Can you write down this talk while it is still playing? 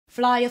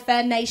Fly a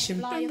Fair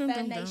Nation.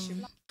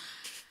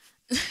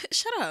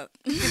 Shut up.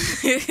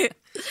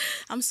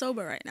 I'm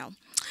sober right now.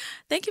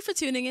 Thank you for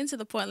tuning in to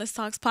the Pointless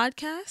Talks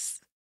podcast.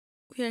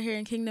 We are here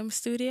in Kingdom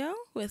Studio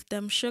with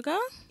DemSuga.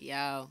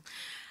 Yo.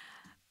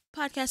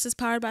 Podcast is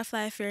powered by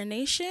Fly a Fair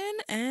Nation.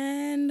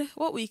 And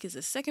what week is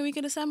this? Second week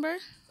of December?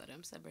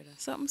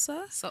 Something,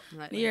 Something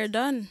like You're that.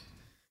 done.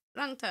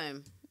 Long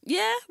time.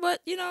 Yeah,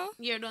 but you know.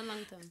 You're done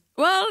long time.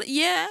 Well,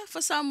 yeah,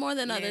 for some more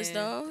than others,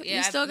 though. Yeah,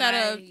 you still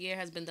gotta. My year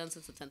has been done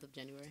since the 10th of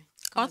January.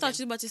 I thought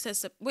you were about to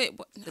say wait,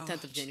 what? The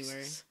 10th of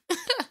January.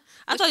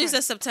 I thought you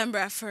said September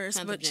at first,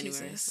 10th but of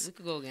January. Jesus. We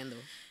could go again though.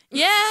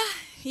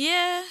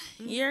 Yeah,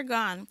 you're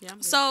gone. Yeah,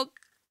 so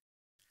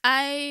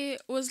I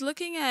was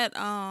looking at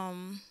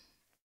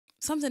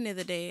something the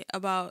other day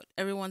about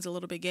everyone's a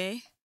little bit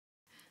gay.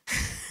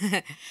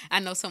 I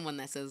know someone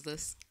that says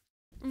this.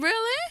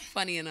 Really?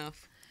 Funny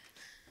enough.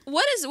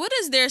 What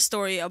is their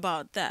story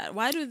about that?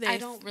 Why do they? I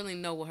don't really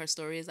know what her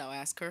story is. I'll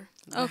ask her.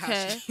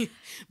 Okay.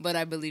 But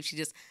I believe she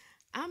just.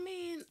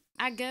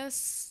 I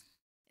guess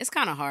it's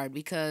kind of hard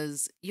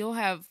because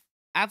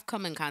I've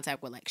come in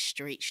contact with like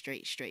straight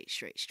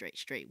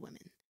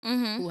women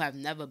who have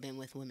never been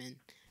with women,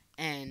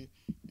 and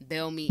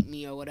they'll meet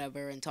me or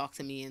whatever and talk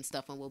to me and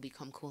stuff, and we'll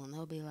become cool, and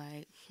they'll be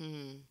like,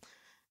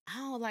 I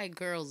don't like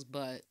girls,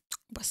 but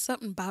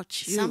something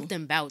about you.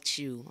 Something about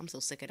you. I'm so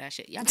sick of that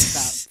shit. Y'all can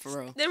stop,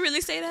 for real. They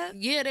really say that?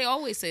 Yeah, they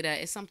always say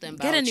that. It's something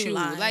about Get a new you.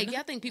 line. Like,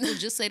 y'all think people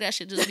just say that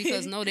shit just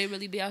because? No, they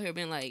really be out here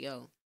being like,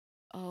 yo,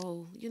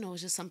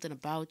 it's just something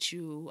about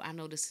you. I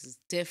know this is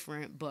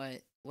different,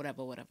 but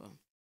whatever.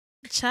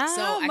 Child,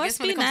 So I guess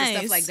when it comes nice. to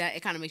stuff like that,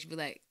 it kind of makes you be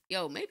like,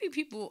 yo, maybe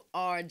people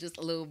are just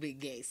a little bit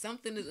gay.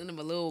 Something is in them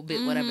a little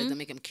bit, whatever, to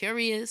make them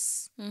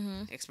curious.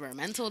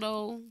 Experimental,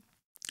 though.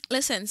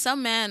 Listen,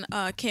 some man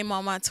came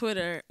on my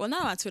Twitter. Well,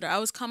 not on Twitter. I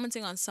was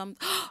commenting on some.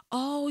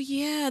 Oh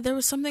yeah, there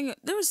was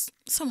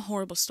some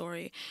horrible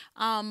story.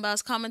 But I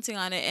was commenting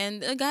on it,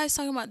 and the guy's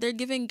talking about they're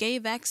giving gay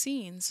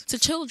vaccines to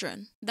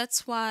children.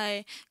 That's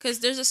why, because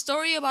there's a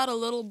story about a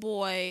little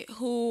boy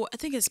who I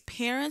think his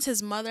parents,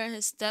 his mother, and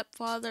his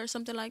stepfather, or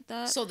something like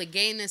that. So the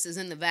gayness is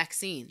in the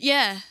vaccine.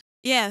 Yeah.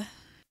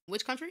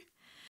 Which country?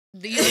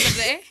 The US of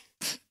A?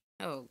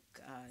 Oh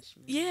gosh.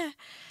 Man.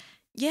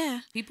 Yeah.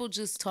 People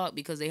just talk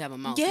because they have a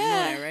mouth. Yeah. You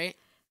know that, right?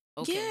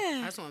 Okay.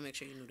 Yeah. I just want to make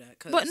sure you knew that.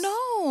 But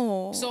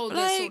no. So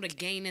the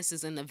gayness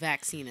is in the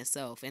vaccine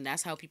itself, and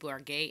that's how people are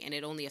gay, and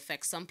it only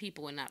affects some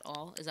people and not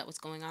all. Is that what's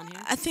going on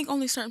here? I think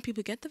only certain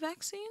people get the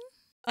vaccine.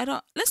 I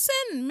don't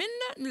listen.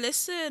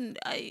 Listen.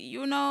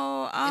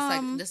 It's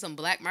like this some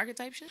black market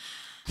type shit.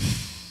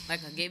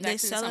 Like a gay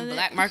vaccine, some it?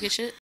 black market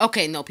shit.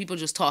 Okay, no, people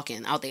just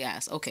talking out their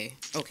ass. Okay,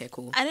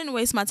 cool. I didn't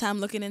waste my time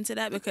looking into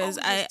that because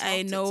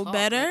I know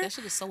better. Like, that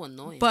shit is so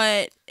annoying.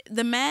 But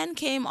the man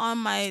came on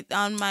my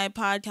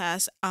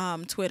podcast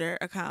Twitter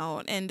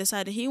account and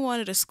decided he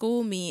wanted to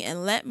school me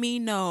and let me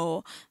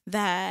know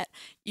that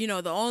the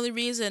only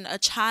reason a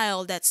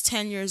child that's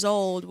 10 years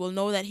old will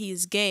know that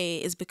he's gay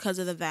is because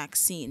of the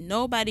vaccine.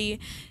 Nobody,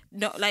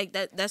 no, like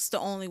that. That's the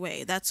only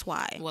way. That's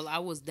why. Well, I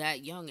was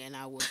that young and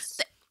I was.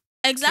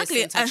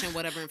 Exactly. Touching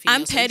whatever.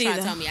 I'm petty. So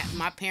tell me,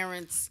 my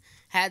parents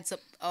had some.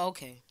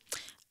 Okay.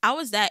 I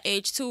was that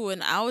age too,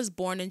 and I was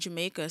born in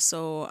Jamaica,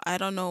 so I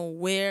don't know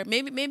where.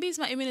 Maybe it's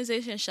my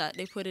immunization shot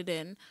they put it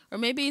in, or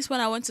maybe it's when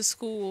I went to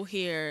school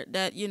here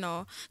that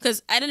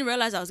because I didn't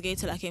realize I was gay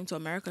till I came to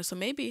America. So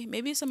maybe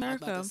it's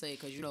America. I was about to say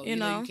because you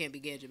know you can't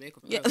be gay in Jamaica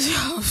forever.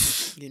 Yeah.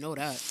 You know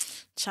that.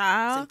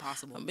 Child, it's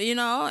impossible.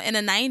 In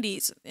the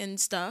 90s and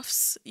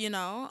stuffs,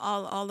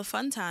 all the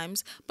fun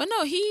times. But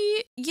no,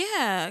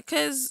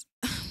 because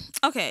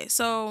okay,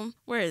 so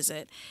where is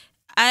it?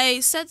 I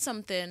said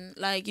something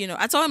like,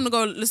 I told him to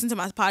go listen to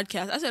my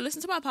podcast. I said,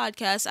 listen to my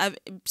podcast. I've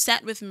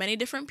sat with many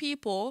different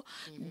people.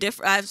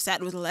 I've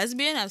sat with a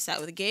lesbian. I've sat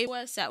with a gay.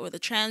 I've sat with a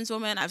trans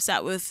woman. I've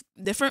sat with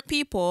different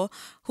people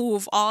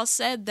who've all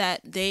said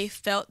that they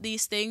felt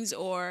these things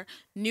or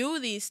knew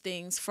these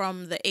things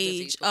from the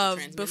age of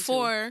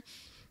before.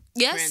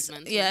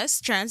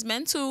 Yes, trans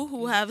men too,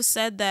 who have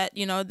said that,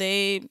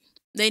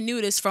 they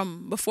knew this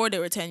from before they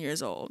were 10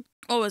 years old.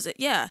 What was it?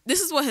 Yeah. This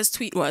is what his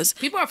tweet was.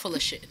 People are full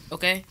of shit,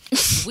 okay?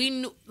 We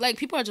knew,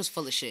 people are just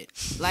full of shit.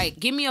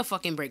 Like, give me a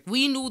fucking break.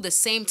 We knew the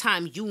same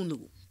time you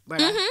knew,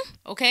 brother.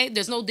 Okay?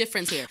 There's no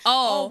difference here.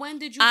 Oh, when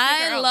did you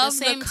figure out love the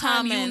same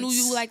time you comments. knew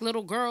you like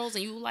little girls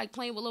and you like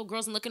playing with little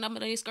girls and looking up at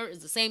their skirt?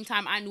 It's the same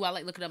time I knew I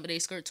like looking up at their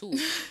skirt, too.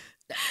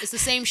 It's the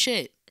same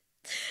shit.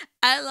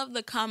 I love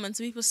the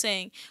comments. People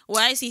saying,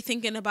 "Why is he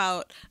thinking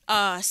about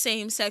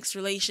same-sex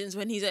relations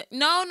when he's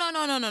no.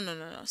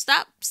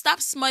 Stop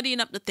smuttying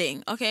up the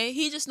thing, okay?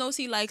 He just knows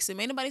he likes him.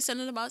 Ain't nobody saying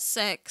nothing about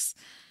sex.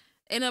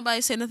 Ain't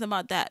nobody saying nothing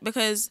about that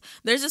because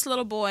there's this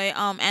little boy,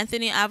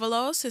 Anthony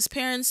Avalos. His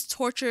parents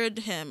tortured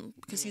him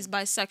because he's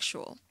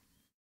bisexual.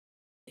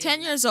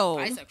 10 years old.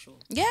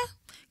 Bisexual. Yeah,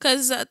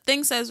 because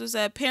thing says was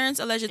that parents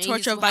alleged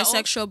torture of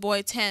bisexual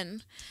boy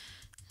 10.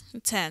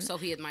 So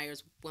he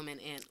admires women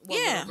and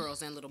little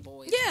girls and little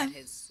boys. Yeah.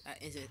 Is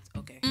it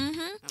okay?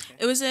 Okay.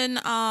 It was in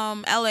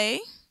LA.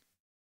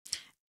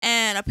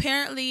 And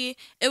apparently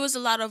it was a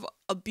lot of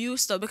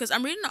abuse though, because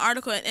I'm reading the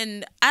article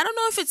and I don't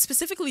know if it's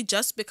specifically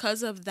just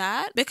because of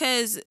that,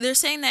 because they're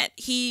saying that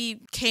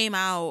he came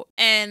out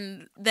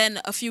and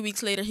then a few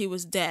weeks later he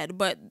was dead.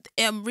 But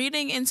I'm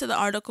reading into the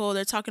article,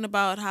 they're talking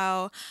about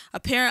how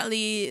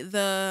apparently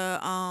the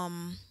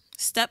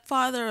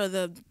stepfather or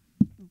the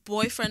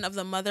boyfriend of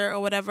the mother or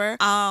whatever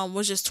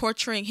was just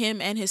torturing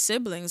him and his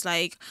siblings,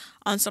 like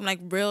on some like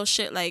real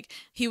shit. Like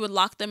he would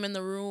lock them in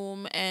the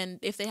room, and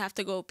if they have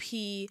to go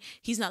pee,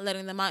 he's not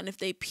letting them out, and if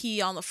they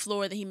pee on the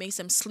floor, then he makes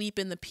them sleep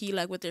in the pee,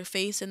 like with their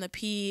face in the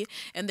pee,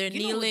 and they're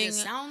kneeling. Know what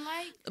this sound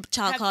like? A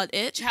Child Called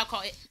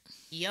It.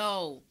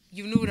 Yo,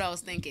 you knew what I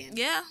was thinking.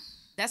 Yeah,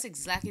 that's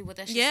exactly what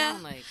that shit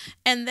sound like.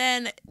 And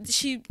then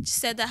she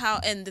said that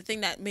how, and the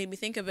thing that made me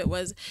think of it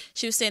was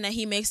she was saying that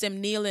he makes them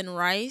kneel in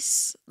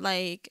rice,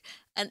 like.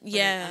 And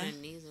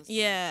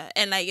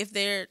and like if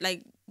they're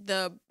like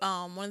the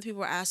one of the people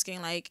were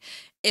asking like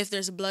if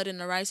there's blood in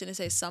the rice, and they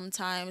say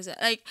sometimes,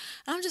 like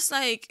I'm just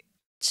like,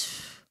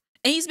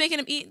 and he's making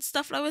them eat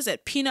stuff like, what is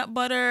it, peanut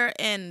butter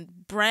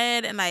and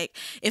bread, and like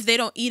if they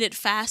don't eat it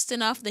fast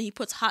enough, then he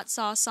puts hot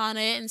sauce on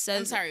it and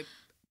says, I'm sorry,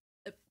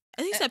 I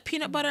think he said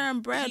peanut butter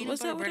and bread. Peanut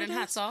What's butter, that? Bread and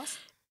hot sauce.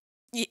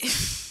 Yeah,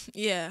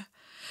 yeah.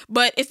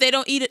 But if they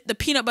don't eat it, the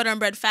peanut butter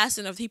and bread fast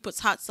enough, he puts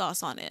hot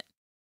sauce on it.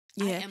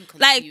 Yeah,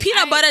 like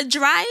peanut butter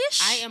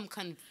dryish. I am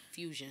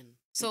confusion.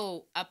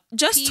 So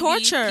just PB,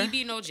 torture.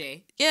 PB no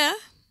J. Yeah,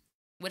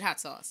 with hot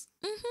sauce.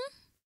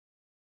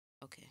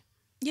 Okay.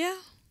 Yeah.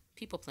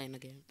 People playing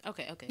again.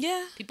 Okay.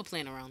 Yeah. People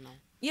playing around now.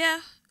 Yeah.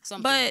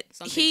 Something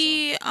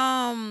he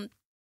yeah,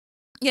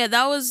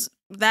 that was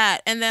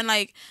that, and then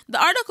like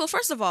the article.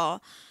 First of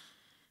all,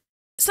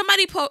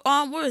 somebody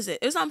what was it?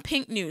 It was on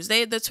Pink News.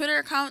 The Twitter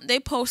account,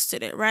 they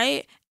posted it,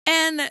 right?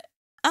 And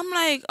I'm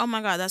like, oh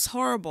my God, that's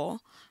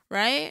horrible.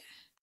 Right?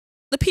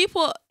 The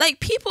people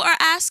are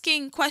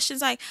asking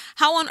questions like,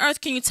 how on earth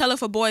can you tell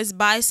if a boy is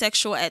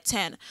bisexual at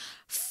 10?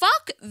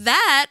 Fuck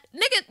that.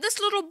 Nigga,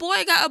 this little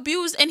boy got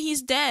abused and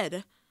he's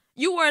dead.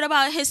 You worried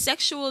about his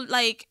sexual,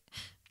 like,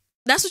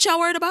 that's what y'all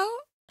worried about?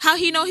 How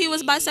he know he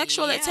was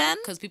bisexual at 10?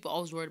 Because people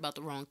always worried about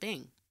the wrong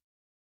thing.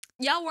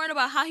 Y'all worried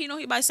about how he know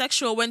he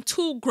bisexual when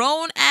 2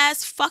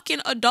 grown-ass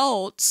fucking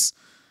adults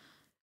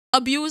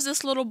abused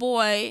this little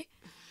boy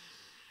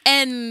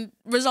and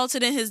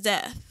resulted in his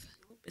death.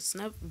 It's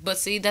never, but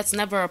see, that's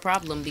never a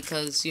problem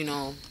because, you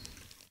know,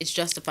 it's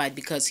justified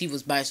because he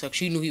was bisexual.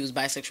 He knew he was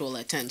bisexual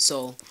at 10.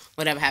 So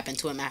whatever happened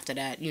to him after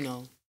that, you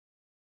know,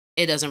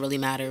 it doesn't really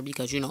matter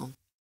because, you know.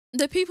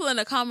 The people in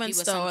the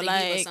comments, though,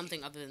 like. He was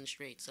something other than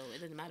straight, so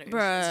it doesn't matter.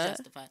 Bruh. It's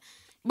justified.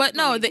 But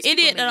no, the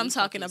idiot that I'm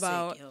talking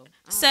about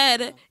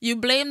said, you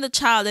blame the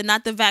child and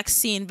not the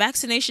vaccine.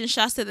 Vaccination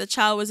shots that the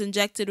child was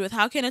injected with.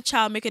 How can a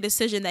child make a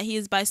decision that he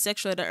is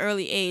bisexual at an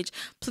early age?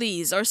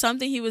 Please. Or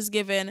something he was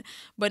given,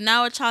 but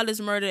now a child is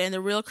murdered and the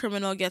real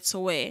criminal gets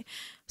away.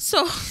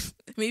 So,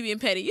 me being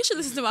petty, you should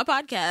listen to my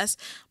podcast,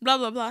 blah,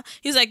 blah, blah.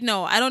 He's like,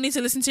 no, I don't need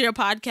to listen to your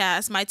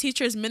podcast. My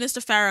teacher is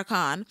Minister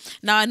Farrakhan.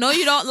 Now, I know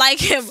you don't like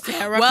him.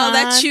 Well,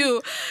 that's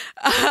you.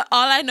 All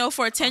I know,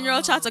 for a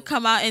 10-year-old child to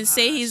come out and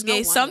say he's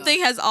gay, something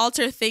has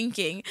altered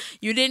thinking.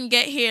 You didn't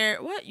get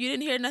here. What? You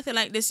didn't hear nothing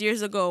like this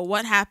years ago.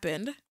 What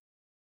happened?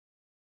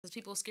 Because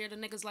people scared of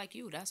niggas like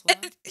you. That's why.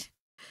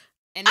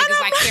 And niggas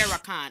like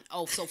Farrakhan.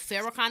 Oh, so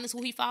Farrakhan is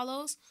who he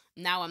follows?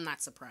 Now I'm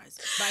not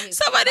surprised.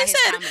 Somebody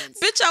said,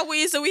 bitch, are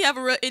we? So we have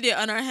a real idiot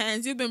on our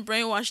hands. You've been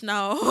brainwashed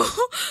now.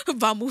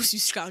 Vamos, you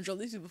scoundrel.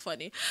 These people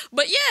funny.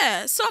 But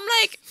yeah, so I'm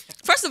like,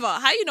 first of all,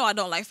 how you know I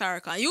don't like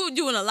Farrakhan? You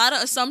doing a lot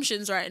of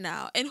assumptions right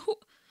now. And who?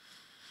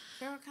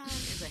 Farrakhan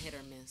is a hit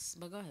or miss.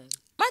 But go ahead.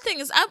 My thing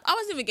is, I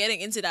wasn't even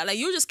getting into that. Like,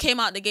 you just came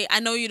out the gate. I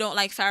know you don't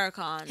like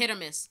Farrakhan. Hit or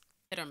miss.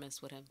 Hit or miss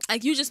with him.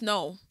 Like, you just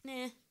know.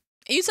 Nah. And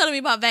you telling me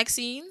about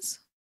vaccines?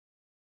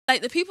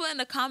 Like, the people in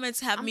the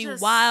comments have me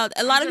wild.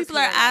 A lot of people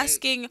are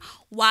asking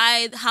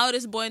how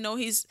this boy know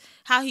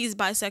how he's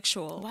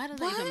bisexual. Why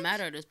does it even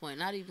matter at this point?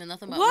 Not even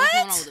nothing about what's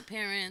going on with the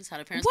parents, how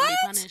the parents can be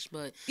punished.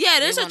 But yeah,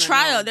 there's a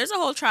trial. There's a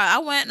whole trial.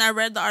 I went and I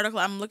read the article.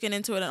 I'm looking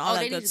into it and all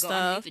that good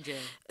stuff.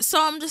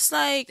 So I'm just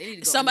like,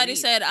 somebody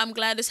said, I'm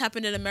glad this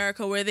happened in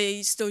America where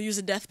they still use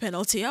the death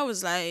penalty. I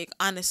was like,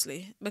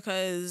 honestly,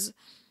 because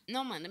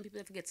no man, them people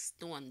have to get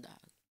stoned.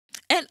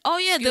 And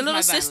the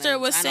little sister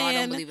was saying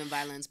I don't believe in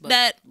violence,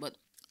 but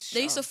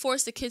they used to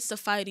force the kids to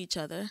fight each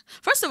other.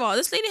 First of all,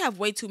 this lady have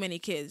way too many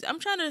kids. I'm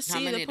trying to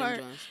see the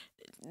part.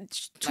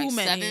 Too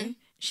many. 7?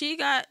 She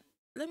got.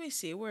 Let me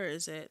see. Where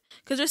is it?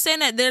 Because they're saying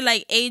that they're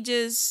like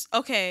ages.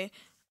 Okay.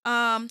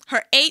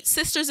 Her 8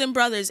 sisters and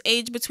brothers,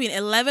 aged between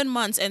 11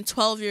 months and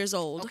 12 years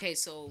old. Okay,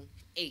 so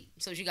 8.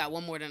 So she got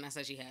one more than I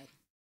said she had.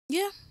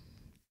 Yeah.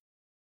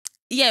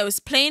 Yeah, it was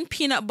plain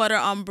peanut butter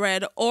on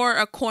bread or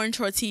a corn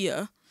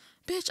tortilla.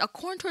 Bitch, a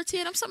corn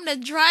tortilla, I'm something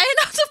that drying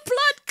out the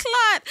blood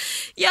clot.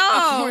 Yo.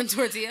 A corn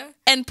tortilla?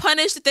 And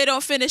punished if they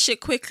don't finish it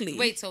quickly.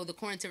 Wait, so the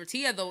corn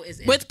tortilla, though,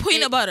 is... With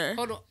peanut butter.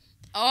 Hold on.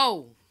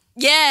 Oh.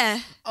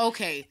 Yeah.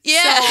 Okay.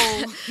 Yeah.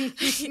 So...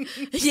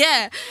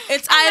 yeah.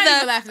 It's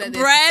either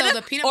bread so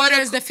the peanut butter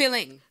is the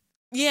filling.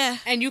 Yeah.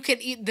 And you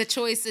can eat, the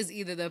choice is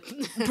either the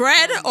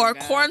bread or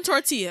corn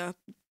tortilla.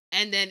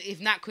 And then if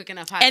not quick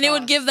enough, hot and sauce. it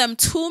would give them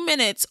 2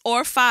 minutes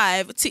or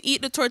 5 to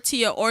eat the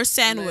tortilla or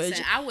sandwich.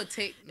 Listen, I would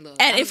take. Look,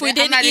 and if we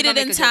didn't eat it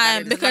in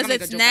time because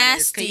it's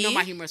nasty. You know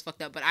my humor is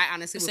fucked up, but I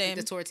honestly would eat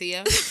the tortilla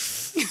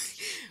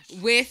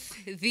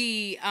with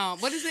the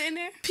what is it in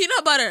there?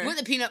 Peanut butter. With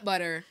the peanut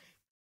butter,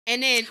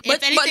 and then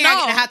if anything,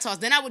 I get a hot sauce.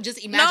 Then I would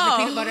just imagine the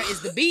peanut butter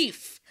is the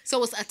beef.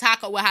 So it's a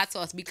taco with hot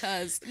sauce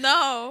because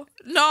no,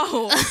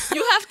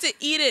 you have to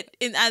eat it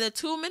in either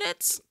 2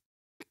 minutes.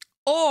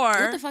 Or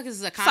what the fuck is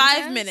this, a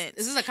contest? 5 minutes.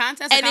 Is this a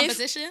contest, a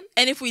competition?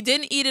 And if we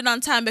didn't eat it on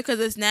time because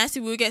it's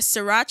nasty, we would get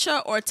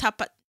sriracha or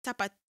tapatio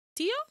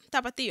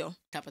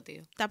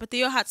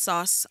hot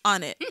sauce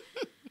on it.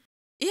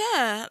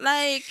 Yeah,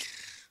 like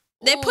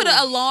they put an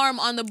alarm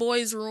on the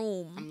boy's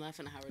room. I'm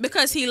laughing at how ridiculous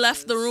because he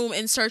left the room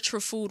in search for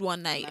food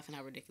one night. I'm laughing at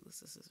how ridiculous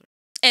this is.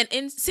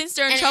 And since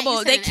they're in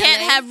trouble, they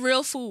can't have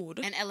real food.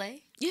 In LA?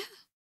 Yeah.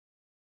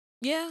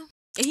 Yeah.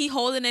 And he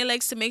holding their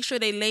legs to make sure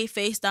they lay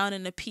face down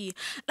in the pee.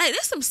 Like,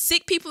 there's some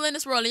sick people in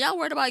this world, and y'all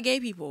worried about gay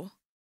people.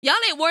 Y'all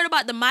ain't worried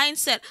about the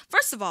mindset.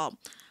 First of all,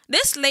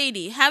 this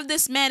lady have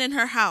this man in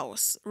her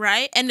house,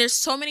 right? And there's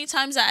so many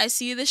times that I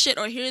see this shit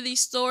or hear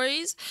these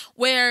stories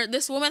where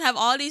this woman have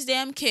all these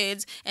damn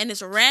kids, and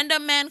this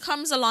random man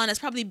comes along that's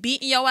probably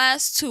beating your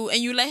ass too,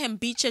 and you let him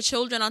beat your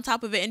children on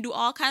top of it and do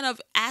all kind of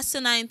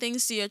asinine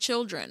things to your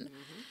children. Mm-hmm.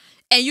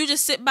 And you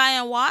just sit by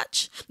and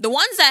watch. The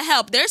ones that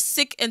help, they're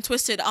sick and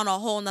twisted on a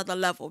whole nother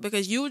level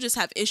because you just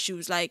have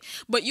issues. Like,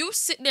 but you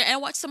sit there and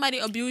watch somebody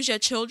abuse your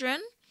children,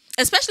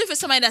 especially if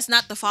it's somebody that's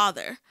not the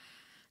father.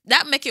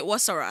 That make it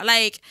worse.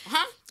 Like,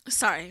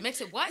 sorry.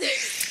 Makes it what?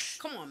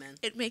 Come on, man.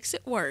 It makes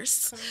it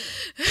worse.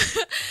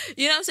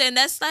 You know what I'm saying?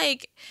 That's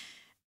like,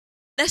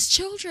 that's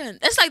children.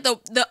 That's like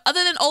the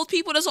other than old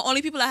people, those are the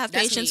only people I have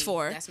patience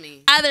for. That's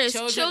me. Either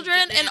it's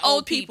children and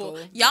old people.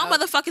 Y'all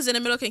motherfuckers in the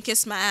middle can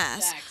kiss my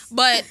ass. Facts.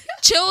 But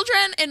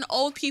children and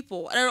old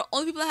people are the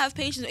only people that have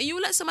patience. And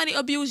you let somebody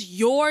abuse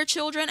your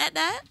children at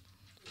that?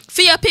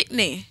 For your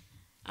picnic.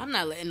 I'm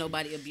not letting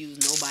nobody abuse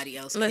nobody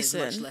else's kids,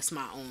 much less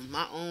my own.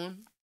 My own,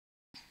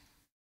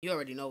 you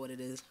already know what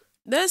it is.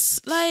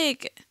 That's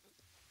like,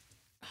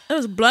 it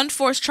was blunt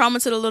force trauma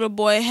to the little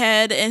boy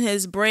head and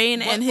his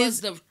brain and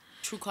his... What was the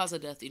true cause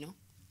of death, you know?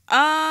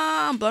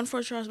 Blunt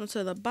force trauma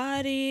to the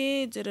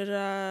body.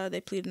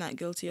 They pleaded not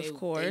guilty, of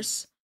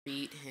course. They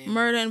beat him.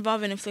 Murder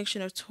involving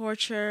infliction of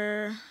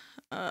torture.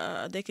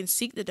 They can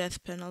seek the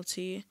death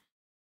penalty.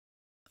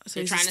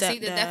 So they're trying to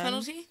seek the death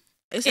penalty?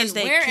 It says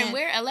where?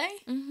 LA?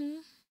 Mm-hmm.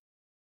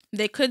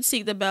 They could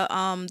seek the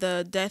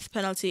death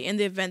penalty in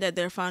the event that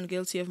they're found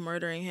guilty of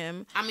murdering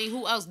him. I mean,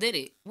 who else did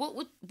it?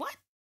 What?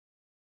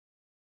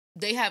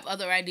 They have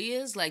other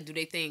ideas? Like, do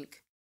they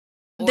think...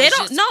 They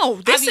don't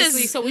know. This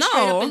is so it's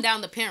straight up and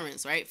down the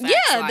parents, right? Facts,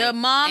 yeah, like, the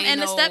mom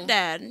and the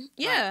stepdad.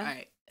 Yeah,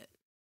 right.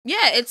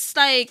 Yeah, it's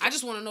like I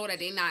just want to know that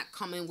they not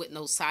coming with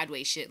no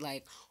sideways shit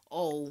like,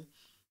 oh,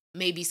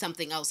 maybe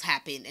something else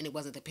happened and it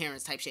wasn't the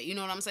parents type shit. You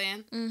know what I'm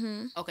saying?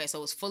 Mm-hmm. Okay,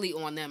 so it's fully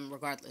on them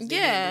regardless.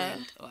 Yeah,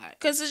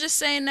 because it's just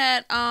saying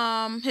that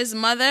his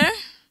mother,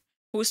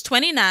 who's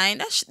 29,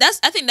 that's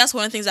I think that's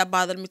one of the things that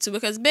bothered me too.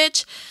 Because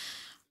bitch,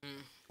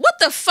 what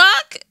the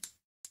fuck?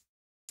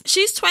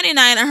 She's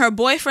 29 and her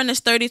boyfriend is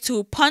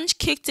 32. Punch,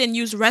 kicked, and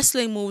used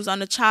wrestling moves on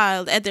the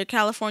child at their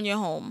California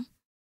home.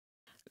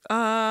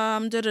 Where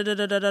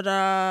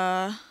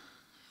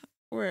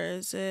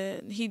is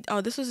it?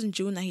 This was in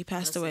June that he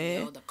passed away.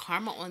 Yo, the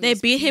karma on they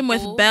beat him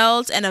with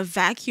belts and a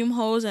vacuum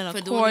hose and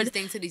a cord.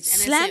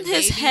 Slammed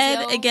his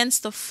head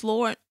against the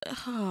floor.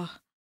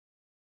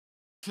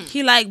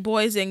 He liked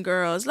boys and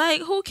girls. Like,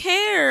 who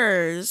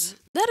cares?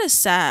 That is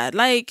sad.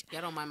 Like,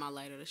 y'all don't mind my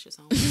lighter. This shit's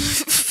on.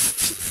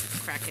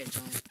 Crackhead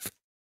joint.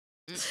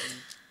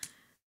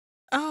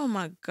 Oh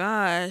my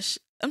gosh.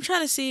 I'm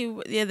trying to see.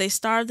 Yeah, they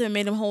starved him,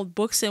 made him hold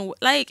books, and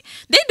like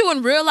they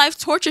doing real life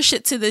torture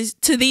shit to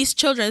these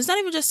children. It's not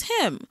even just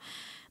him.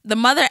 The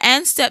mother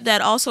and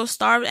stepdad also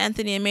starved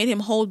Anthony and made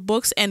him hold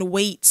books and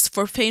weights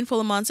for painful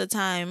amounts of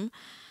time.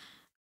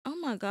 Oh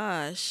my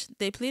gosh.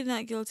 They pleaded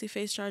not guilty,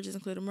 faced charges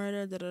including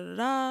murder.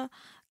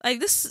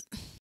 Like this.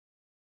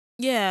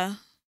 Yeah.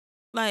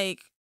 Like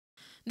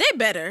they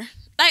better.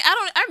 Like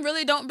I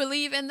really don't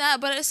believe in that,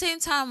 but at the same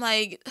time,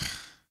 like,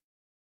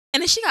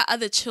 and then she got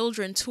other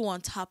children too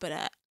on top of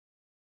that.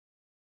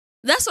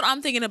 That's what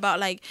I'm thinking about.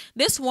 Like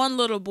this one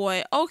little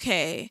boy,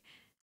 okay,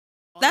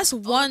 that's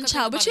one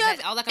child, but you have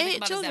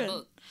 8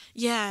 children.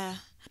 Yeah.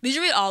 Did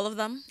you read all of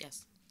them?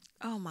 Yes.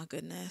 Oh my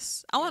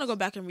goodness, I want to go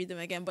back and read them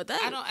again, but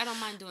I don't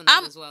mind doing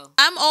that as well.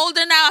 I'm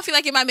older now. I feel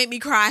like it might make me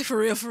cry for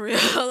real.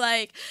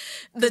 Like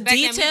the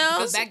details.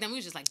 Because back then we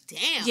was just like,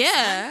 damn.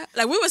 Yeah, son.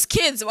 Like we was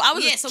kids. Well, I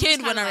was a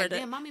kid when I read it.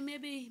 Yeah, mommy,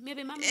 maybe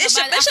mommy. It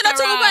should have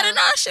told about it.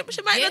 No,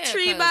 she might not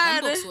tree by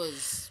them books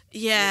was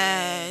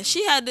Yeah,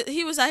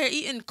 he was out here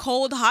eating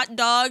cold hot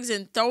dogs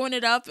and throwing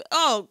it up.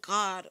 Oh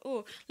God.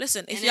 Oh,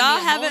 listen, if y'all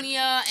haven't,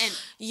 yeah.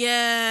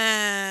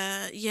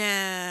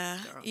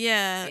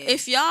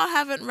 If y'all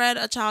haven't read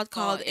A Child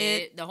Called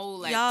It, the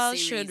whole y'all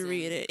should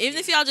read it. Even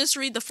if y'all just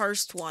read the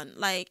first one,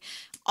 like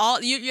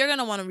you're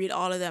gonna want to read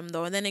all of them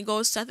though. And then it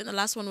goes. I think the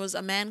last one was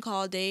A Man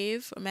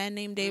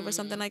Named Dave, or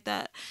something like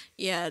that.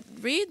 Yeah,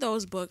 read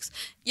those books,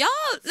 y'all.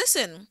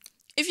 Listen.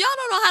 If y'all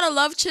don't know how to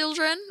love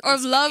children or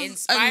love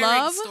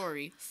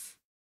story,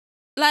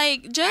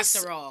 like just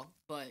after all,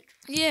 but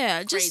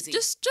crazy.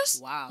 just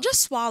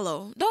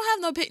swallow. Don't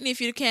have no picnic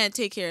if you can't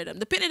take care of them.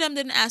 The picnic them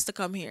didn't ask to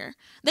come here.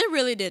 They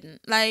really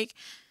didn't. Like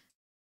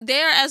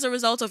they're as a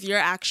result of your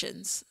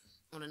actions.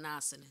 On a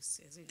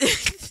nastiness,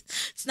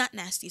 it's not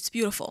nasty. It's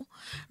beautiful,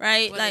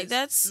 right?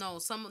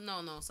 Some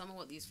of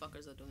what these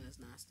fuckers are doing is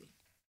nasty.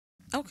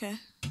 Okay,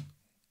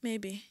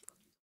 maybe.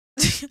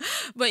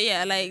 But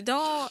yeah, like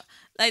don't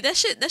like that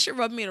shit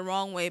rubbed me the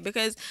wrong way,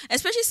 because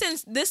especially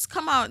since this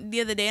come out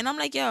the other day and I'm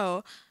like,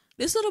 yo,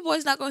 this little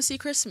boy's not gonna see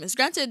Christmas.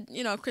 Granted,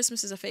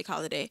 Christmas is a fake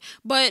holiday,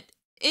 but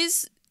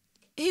he's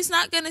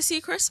not gonna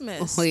see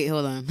Christmas. Wait,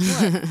 hold on.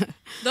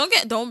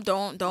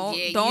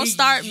 Don't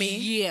start me.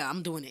 Yeah,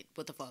 I'm doing it.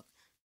 What the fuck?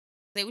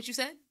 Say what you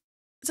said?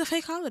 It's a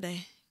fake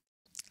holiday.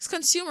 It's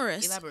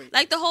consumerist. Elaborate.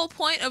 Like the whole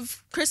point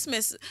of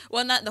Christmas,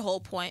 well, not the whole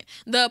point.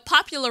 The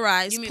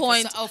popularized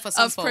point of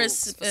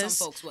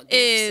Christmas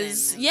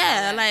is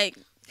like,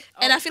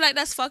 and I feel like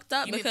that's fucked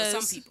up because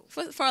for some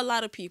people, for a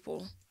lot of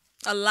people,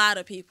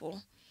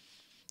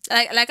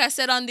 like I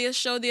said on this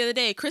show the other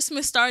day,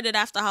 Christmas started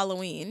after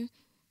Halloween,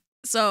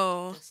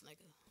 so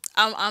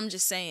I'm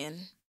just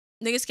saying,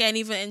 niggas can't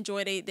even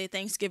enjoy their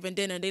Thanksgiving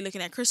dinner. They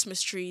looking at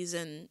Christmas trees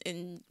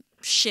and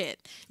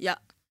shit. Yeah.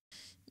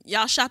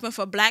 Y'all shopping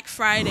for Black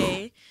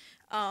Friday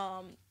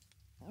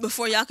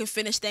before y'all can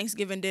finish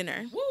Thanksgiving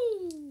dinner.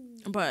 Woo!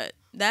 But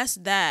that's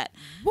that.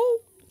 Woo!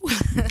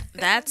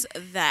 That's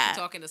that. I'm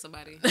talking to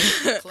somebody.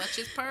 Clutch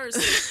his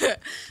purse.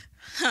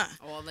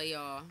 All of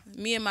y'all.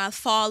 Me and my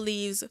fall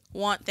leaves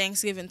want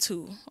Thanksgiving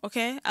too.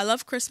 Okay? I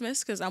love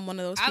Christmas because I'm one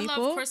of those people. I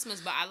love Christmas,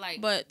 but I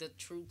like the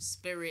true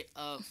spirit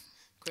of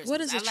Christmas.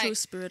 What is the true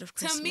spirit of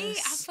Christmas? To me,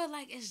 I feel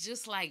like it's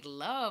just like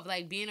love,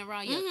 like being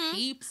around your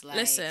peeps,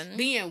 like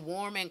being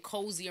warm and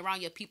cozy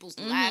around your people's,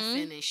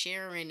 laughing and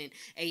sharing, and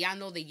y'all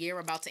know the year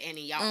about to end,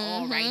 and y'all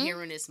all right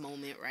here in this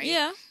moment, right?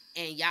 Yeah.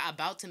 And y'all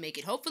about to make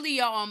it. Hopefully,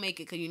 y'all all make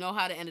it, because you know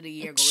how the end of the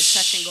year goes. It's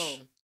touch and go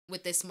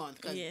with this month,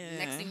 because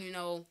next thing you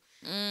know,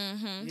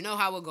 you know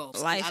how it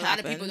goes. Life a lot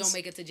of people don't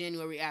make it to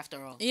January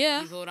after all.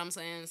 Yeah. You know what I'm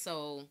saying?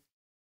 So,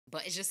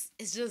 but it's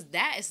just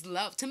that. It's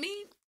love. To me,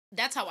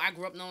 that's how I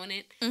grew up knowing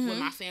it. With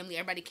my family,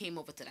 everybody came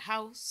over to the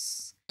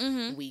house.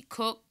 We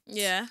cooked.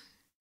 Yeah.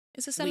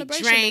 It's a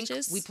celebration, we drank,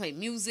 bitches. We played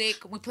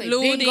music. We played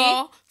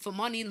bingo for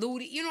money,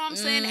 looty. You know what I'm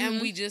saying?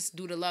 And we just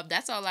do the love.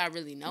 That's all I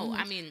really know.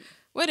 I mean...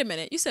 Wait a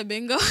minute. You said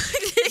bingo?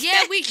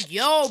 Yeah,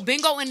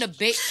 bingo in the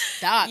big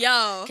dog.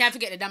 Yo. Can't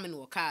forget the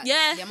domino card.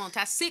 Yeah. The amount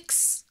of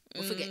 6.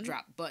 We forget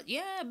drop. But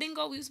yeah,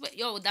 bingo, we used to,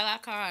 dollar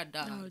card,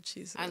 dog. Oh,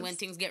 Jesus. And when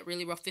things get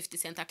really rough, 50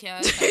 cent a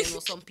card. You know,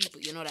 some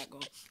people, you know that go,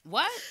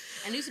 what?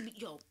 And it used to be,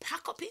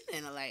 pack up in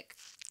there, like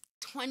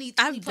 20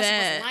 plus of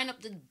us line up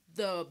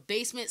the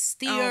basement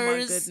stairs. Oh,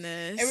 my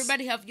goodness.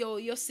 Everybody have,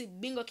 your see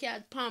bingo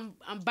card, palm,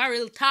 and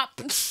barrel top.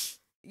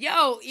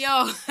 Yo.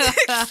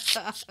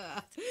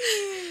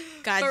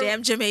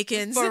 Goddamn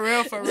Jamaicans. For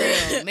real.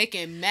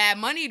 Making mad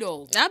money,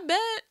 though. Not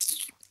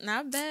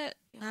bad.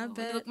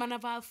 Look, man,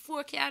 about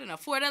 4 card and a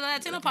 $4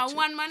 10 up on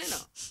one man,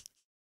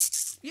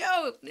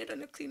 Yo, they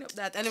don't clean up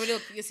that. And then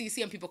you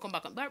see people come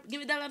back and give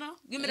me that now.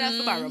 Give me that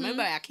for borrow.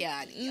 Remember I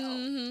card.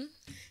 Yo.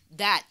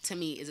 That to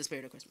me is the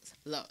spirit of Christmas.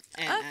 Love.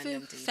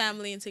 And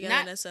family and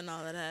togetherness and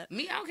all of that.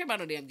 Me, I don't care about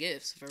no damn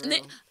gifts, for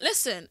real.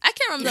 Listen, I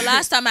can't remember the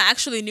last time I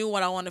actually knew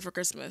what I wanted for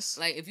Christmas.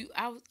 Like you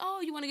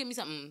want to get me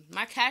something.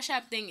 My Cash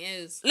App thing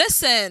is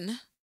listen.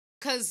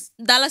 Cause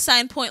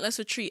 $Pointlesss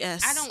with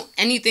 3S. I don't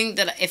anything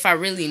that if I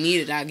really need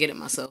it, I'll get it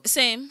myself.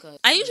 Same.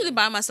 I usually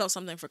buy myself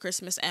something for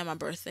Christmas and my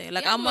birthday.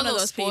 Like I'm one of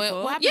those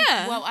people.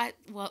 I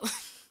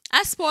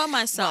spoil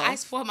myself. I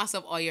spoil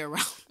myself all year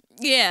round.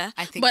 Yeah,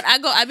 I think, but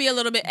I be a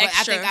little bit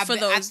extra for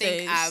those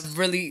days. I've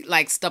really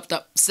stepped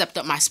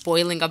up my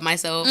spoiling of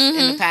myself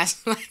in the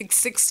past 6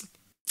 months.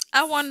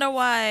 I wonder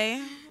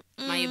why.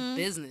 Mind your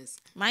business.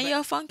 Mind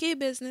your funky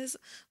business.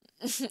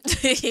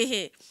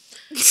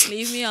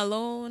 Leave me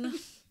alone.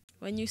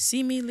 When you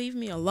see me, leave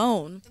me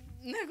alone.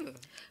 Nigga.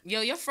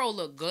 Yo, your fro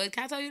look good.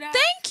 Can I tell you that?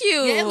 Thank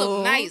you. Yeah, it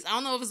look nice. I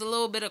don't know if it's a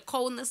little bit of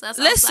coldness that's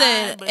Listen,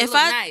 outside, but it look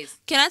nice.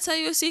 Can I tell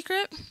you a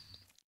secret?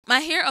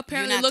 My hair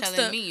apparently looks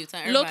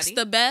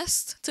the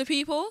best to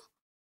people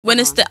when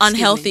it's the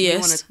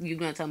unhealthiest. You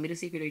gonna tell me the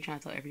secret, or you trying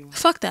to tell everyone?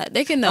 Fuck that.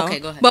 They can know. Okay,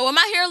 go ahead. But when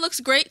my hair looks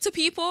great to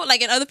people,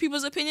 like in other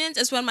people's opinions,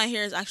 it's when my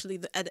hair is actually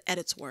at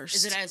its worst.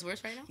 Is it at its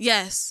worst right now?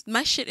 Yes.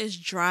 My shit is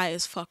dry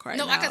as fuck now.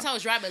 No, I can tell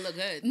it's dry, but it look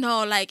good.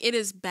 No, like it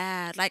is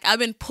bad. Like I've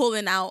been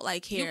pulling out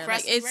like hair. You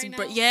crusty like it's right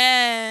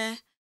now?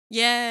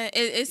 Yeah.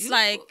 It's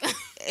like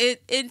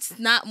it's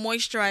not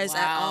moisturized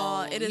at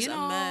all. It is a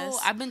mess.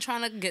 I've been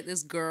trying to get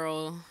this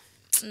girl.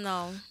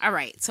 No. All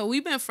right. So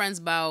we've been friends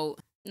about.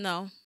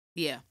 No.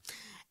 Yeah.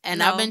 And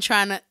No. I've been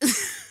trying to.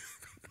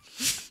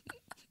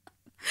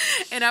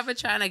 And I've been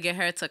trying to get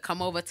her to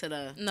come over to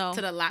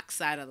the lock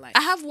side of life.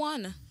 I have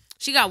one.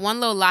 She got one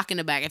little lock in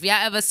the back. If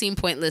y'all ever seen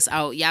Pointless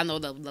out, y'all know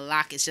the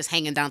lock is just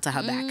hanging down to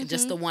her back.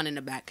 Just the one in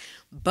the back.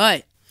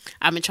 But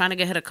I've been trying to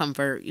get her to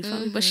convert. You feel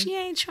me? But she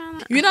ain't trying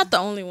to. You're not the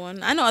only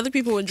one. I know other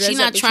people would dress She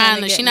up. not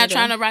trying to. She not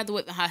trying to ride the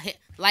whip in her head.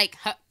 Like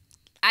her.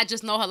 I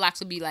just know her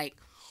locks would be like.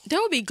 That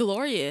would be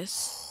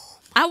glorious.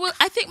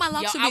 I think my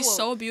locks would be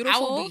so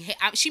beautiful. I would be.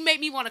 She might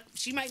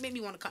make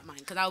me want to cut mine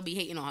because I would be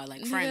hating on her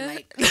like friend.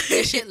 Like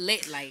this shit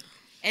lit like,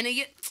 and then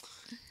get.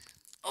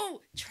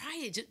 Oh, try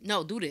it.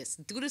 No, do this.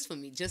 Do this for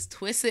me. Just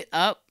twist it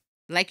up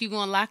like you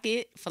gonna lock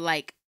it for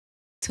like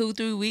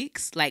 2-3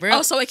 weeks. Like,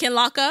 oh, so it can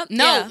lock up?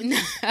 No,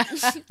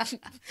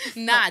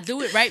 nah.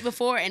 Do it right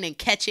before and then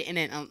catch it and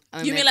then.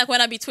 You mean like when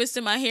I be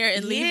twisting my hair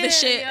and leave the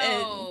shit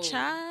and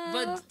child?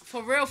 But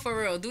for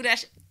real, do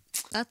that.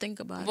 I think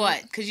about what?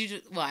 it.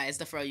 Because why? It's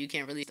the fro. You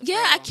can't release the fro.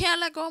 I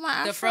can't let go of my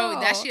afro. The fro.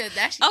 That's your.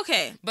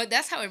 Okay. But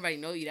that's how everybody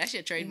know you. That's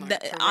your trademark.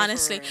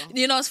 Honestly, for real.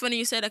 you know, it's funny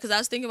you said that because I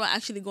was thinking about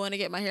actually going to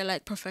get my hair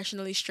like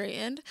professionally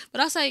straightened.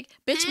 But I was like,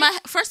 bitch,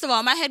 first of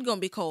all, my head gonna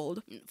be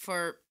cold.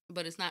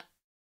 But it's not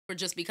for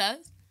just because.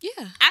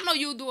 Yeah. I know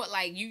you'll do it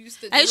like you used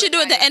to do. I usually do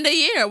it at like, the end of the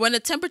year when the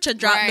temperature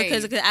dropped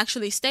because it could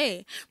actually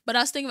stay. But I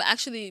was thinking of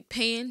actually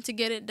paying to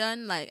get it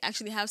done, like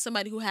actually have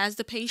somebody who has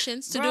the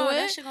patience to do it.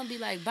 That shit gonna be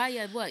like by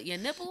your what? Your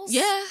nipples?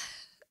 Yeah.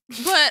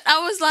 But I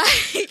was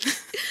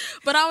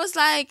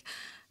like,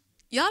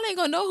 y'all ain't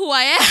gonna know who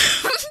I am.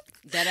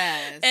 That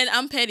ass. And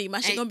I'm petty. My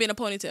shit gonna be in a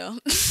ponytail.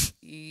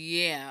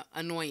 Yeah,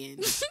 annoying.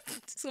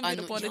 It's gonna be in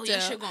a ponytail. Your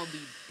shit gonna be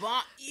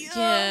bomb.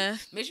 Yeah.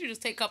 Make sure you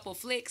just take a couple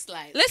flicks.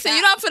 Like, listen,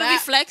 you know I'm finna be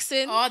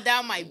flexing all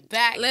down my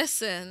back.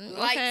 Listen,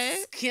 like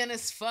okay. Skin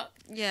as fuck.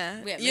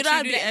 Yeah. You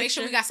know Make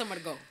sure we got somewhere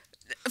to go.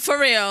 For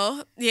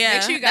real, yeah.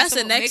 Make sure that's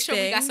the next thing. Make sure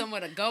we got somewhere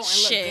to go and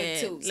look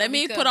good too. So let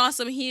me put on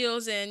some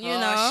heels and you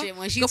know. Shit.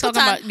 When she talking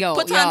about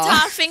put on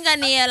tall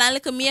fingernail and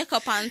little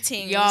makeup and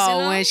things.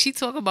 When she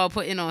talk about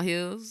putting on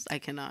heels, I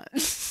cannot.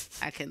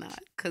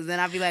 Cause then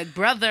I'll be like,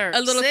 brother,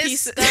 a little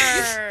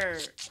sister.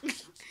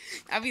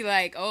 I'll be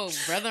like, oh,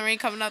 brother ain't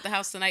coming out the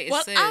house tonight.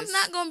 It's sis. I'm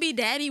not gonna be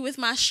daddy with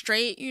my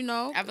straight, you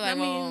know. I'll be like,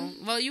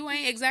 well, you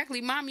ain't exactly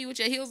mommy with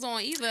your heels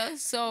on either.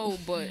 So,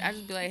 but I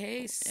just be like,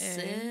 hey,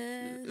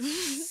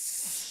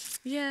 sis.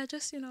 Yeah,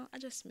 just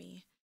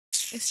me.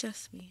 It's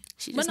just me.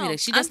 She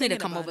just need to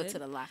come over to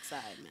the lock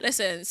side. Man.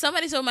 Listen,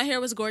 somebody told my hair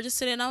was gorgeous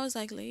today, and I was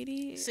like,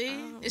 lady, see,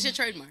 it's your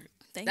trademark.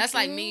 That's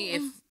like me.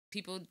 If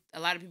a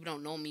lot of people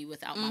don't know me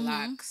without my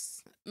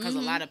locks, because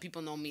a lot of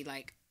people know me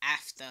like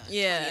after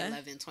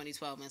 2011,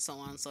 2012, and so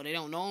on. So they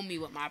don't know me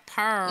with my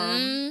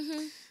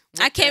perm.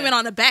 I came in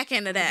on the back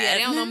end of that. Yeah,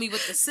 they don't know me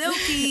with the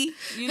silky.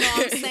 You know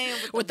what I'm saying?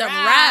 With the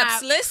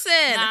wraps.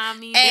 Listen. Nah, I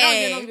mean, they don't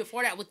even know me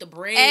before that with the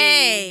braids.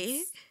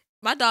 Hey.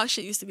 My dog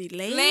shit used to be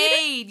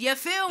laid. You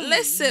feel me?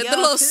 Listen, the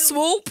little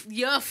swoop.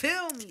 You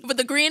feel me? With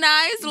the green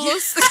eyes. The little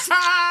shit.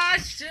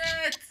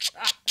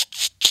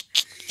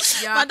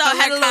 My dog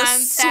had a little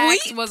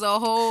sweep. Was a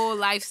whole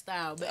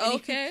lifestyle. But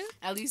okay.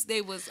 At least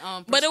they was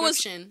prescription. But it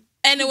was, and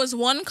it was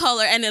one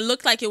color, and it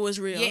looked like it was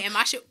real. Yeah, and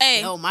my shit.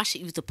 My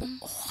shit used to put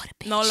all the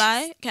pictures. No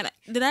lie.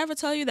 Did I ever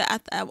tell you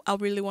that I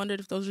really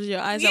wondered if those were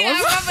your eyes? Yeah, I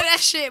remember that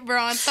shit, bro,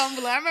 on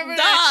Tumblr. I remember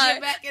that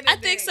shit back in the day. I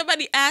think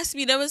somebody asked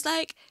me. That was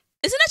like,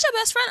 isn't that your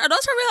best friend? Are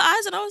those her real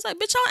eyes? And I was like,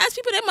 bitch, I don't ask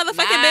people their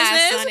motherfucking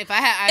business. Son, if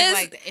I had eyes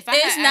like that,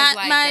 it's not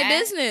my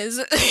business.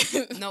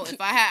 No,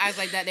 if I had eyes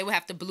like that, they would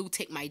have to blue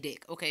tick my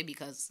dick, okay?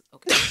 Because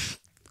what the fuck?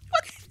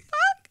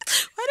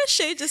 Why does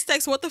Shay just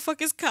text? What the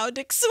fuck is cow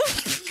dick soup?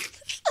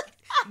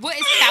 What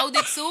is cow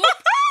dick soup?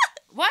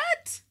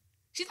 What?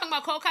 She talking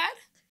about cold cod?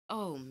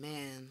 Oh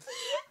man,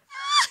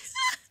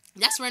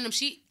 that's random.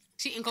 She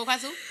eating cold cod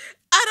soup?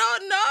 I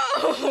don't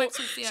know. What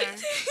soup they are?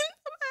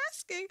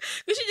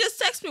 Because she just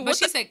texted me. But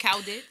she said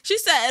cow dick. She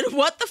said,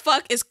 "What the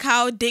fuck is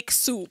cow dick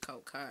soup?"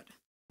 Cold cod.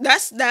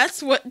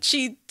 That's what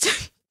she.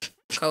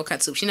 Cold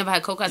cod soup. She never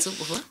had cold cod soup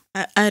before.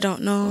 I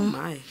don't know. Oh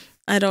my.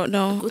 I don't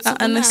know. I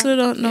honestly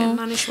don't know.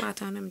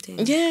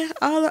 Yeah,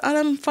 all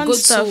them fun good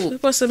stuff. Soup. We're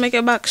supposed to make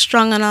it back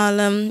strong and all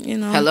them, you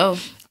know. Hello.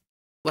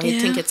 Why do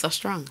you think it's so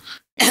strong?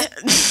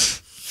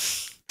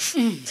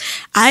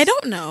 I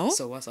don't know.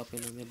 So what's up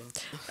in the middle?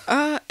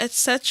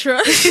 Etc.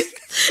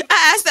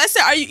 I asked her, I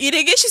said, are you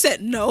eating it? She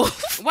said, no.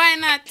 Why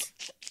not?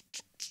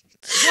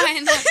 Why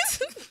not?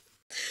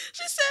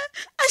 She said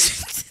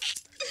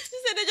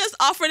they just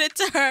offered it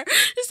to her.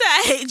 She said,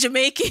 I hate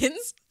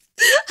Jamaicans.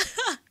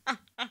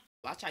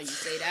 Watch how you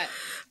say that.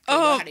 I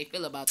know how they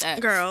feel about that.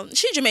 Girl,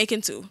 she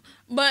Jamaican too.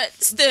 But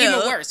still.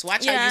 Even worse.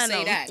 Watch how you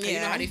say that. Yeah. You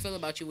know how they feel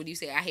about you when you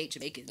say, I hate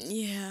Jamaicans.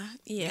 Yeah.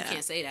 You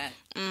can't say that.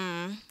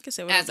 I can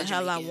say whatever the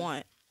hell I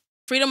want.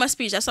 Freedom of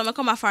speech. That's what I'm going to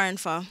come my foreign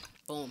for.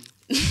 Boom.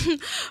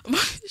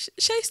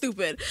 Shay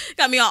stupid.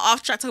 Got me all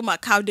off track talking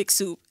about cow dick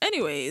soup.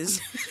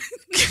 Anyways.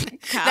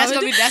 That's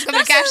gonna be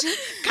caption.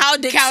 cow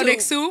dick Cow soup.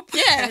 dick soup.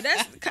 Yeah,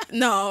 that's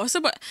no.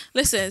 Somebody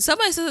listen.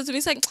 Somebody said it to me.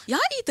 It's like y'all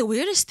eat the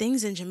weirdest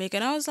things in Jamaica,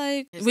 and I was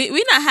like,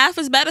 we not half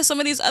as bad as some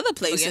of these other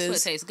places. But guess what?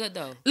 It tastes good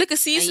though. Liquor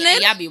seasoning.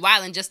 And y'all be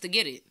wilding just to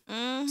get it.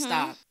 Mm-hmm.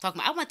 Stop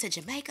talking about. I went to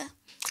Jamaica,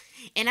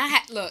 and I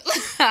had look.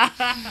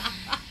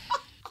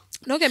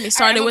 Don't get me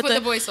started with the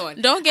voice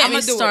on. Don't get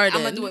me started.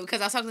 I'm gonna do it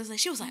because I was talking to this lady.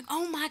 She was like,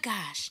 "Oh my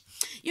gosh,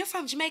 you're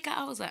from Jamaica?"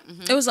 I was like,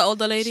 It was an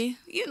older lady.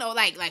 You know,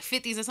 like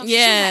 50s or something.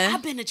 Yeah. She was like,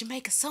 I've been to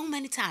Jamaica so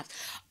many times.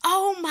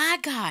 Oh my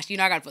gosh. You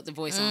know, I gotta put the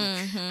voice on.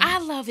 I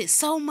love it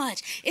so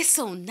much. It's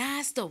so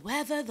nice. The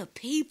weather, the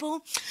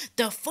people,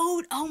 the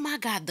food. Oh my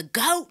God, the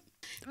goat.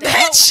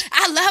 Bitch,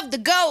 I love the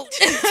goat.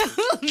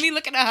 Me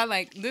looking at her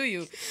like, do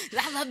you?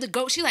 I love the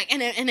goat. She like,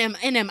 and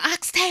them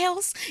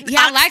oxtails. Yeah,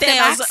 I like them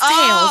oxtails.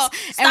 Oh,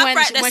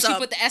 and when she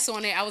put the S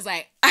on it, I was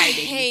like, I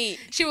hate.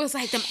 She was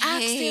like, them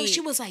oxtails.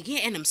 She was like, yeah,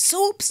 and them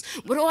soups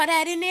with all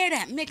that in there,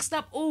 that mixed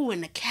up, ooh,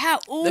 and the cow,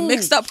 ooh. The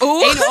mixed up,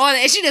 ooh. And all that.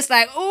 And she just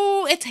like,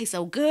 ooh, it tastes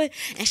so good.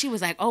 And she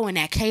was like, oh, and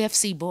that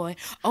KFC, boy.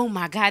 Oh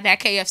my God, that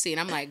KFC. And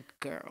I'm like,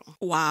 girl.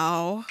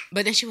 Wow.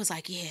 But then she was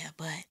like, yeah,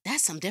 but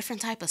that's some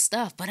different type of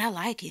stuff, but I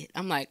like it.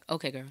 I'm like,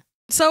 okay, girl.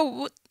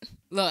 So,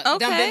 look, okay.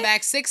 done been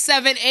back 6,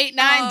 7, 8,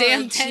 9,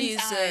 damn 10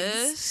 Jesus.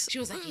 times. She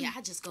was like, yeah,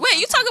 I just go. Wait,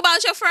 you talk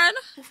about your friend?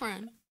 Who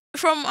friend?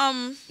 From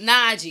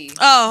Naji.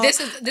 Oh,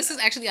 this is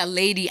actually a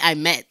lady I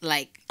met.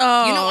 Like,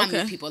 oh, you know, okay.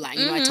 I meet people like,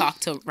 you know, I talk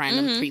to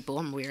random people.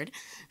 I'm weird.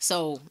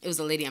 So it was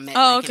a lady I met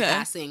in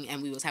passing,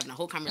 and we was having a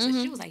whole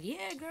conversation. She was like,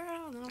 yeah,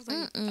 girl. And I was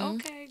like,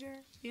 okay, girl.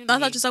 You know I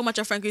thought you were talking about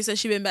your friend. You said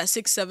she been back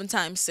 6, 7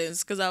 times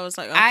since. Because I was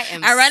like,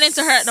 I ran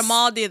into her at the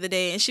mall the other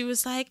day, and she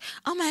was like,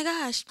 "Oh my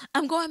gosh,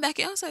 I'm going back."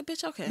 And I was like,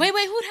 "Bitch, okay." Wait,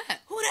 who that?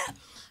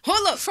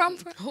 Hold up.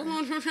 Hold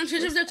on.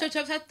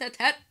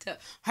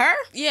 Her?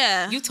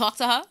 Yeah. You talk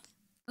to her?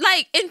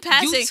 Like in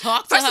passing. You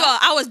talk to First her? of all,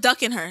 I was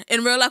ducking her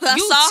in real life. I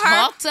You saw her.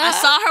 talk to her? I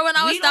saw her when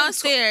I was We don't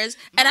downstairs,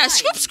 and I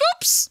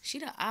scoops. She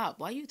the op.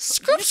 Why you?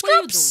 Scoops. What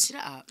are you doing? She the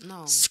op.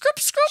 No.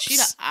 Scoops. She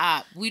the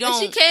op. We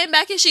don't. And she came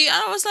back and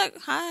I was like,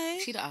 "Hi."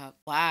 She the op.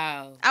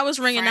 Wow. I was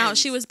ringing out. Friends,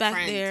 She was back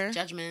friends, there.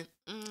 Judgment.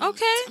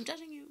 Okay. I'm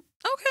judging you.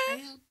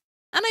 Okay. I am.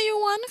 I know you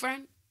won.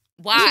 Friend.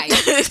 Why?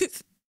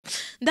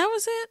 That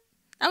was it.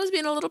 I was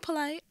being a little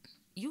polite.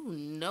 You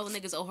know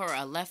niggas owe her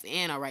a left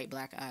and a right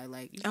black eye.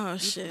 Like, you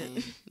shit.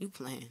 Playing. You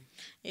playing.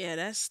 Yeah,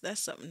 that's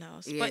something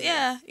else. Yeah. But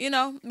yeah, you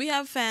know, we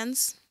have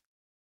fans.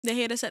 They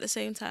hate us at the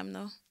same time,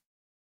 though.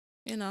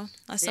 You know,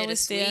 that's They're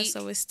always the there, sweet.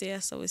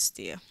 so it's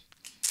there.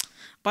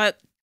 But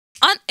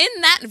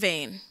in that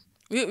vein,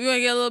 we want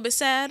to get a little bit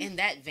sad. In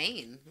that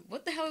vein.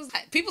 What the hell is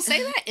that? People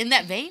say that? In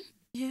that vein?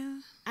 Yeah.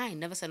 I ain't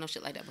never said no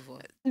shit like that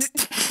before.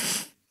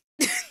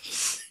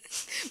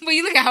 But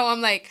you look at how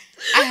I'm like,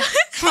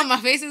 on my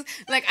faces,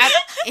 like,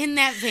 in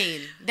that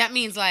vein. That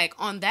means, like,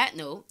 on that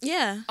note.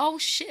 Yeah. Oh,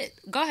 shit.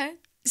 Go ahead.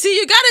 See,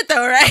 you got it,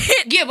 though, right?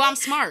 Yeah, but I'm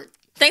smart.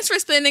 Thanks for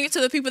explaining it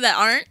to the people that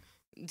aren't.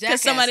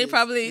 Because somebody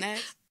probably...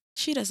 Next.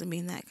 She doesn't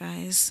mean that,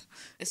 guys.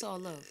 It's all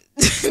love.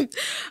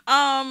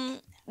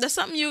 That's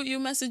something you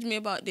messaged me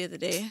about the other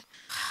day.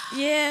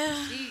 Yeah.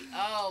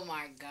 Oh,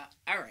 my God.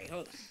 All right,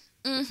 hold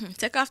on.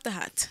 Take off the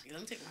hat. Let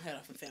me take my head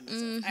off and fan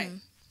myself. All right.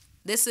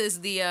 This is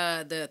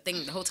the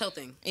thing, the hotel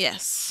thing.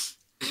 Yes.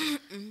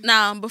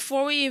 Now,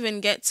 before we even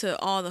get to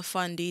all the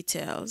fun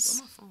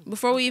details,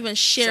 before we even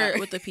share it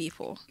with the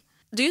people,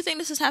 do you think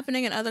this is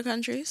happening in other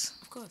countries?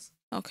 Of course.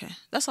 Okay,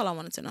 that's all I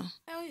wanted to know.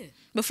 Hell yeah.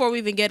 Before we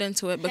even get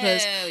into it,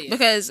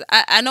 because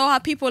I know how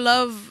people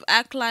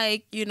act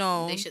like, you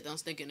know, they shit don't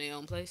stink in their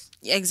own place.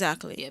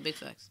 Exactly. Yeah, big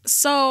facts.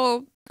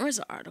 So where's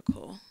the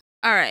article?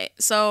 All right,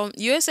 so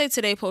USA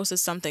Today posted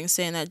something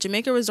saying that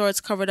Jamaica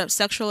resorts covered up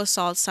sexual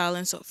assaults,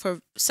 silence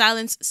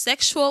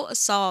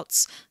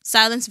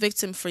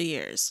victim for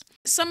years.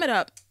 Sum it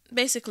up,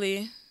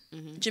 basically,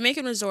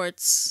 Jamaican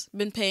resorts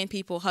been paying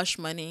people hush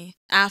money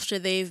after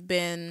they've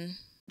been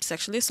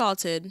sexually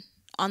assaulted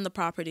on the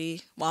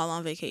property while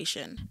on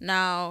vacation.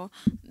 Now,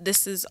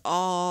 this is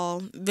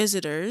all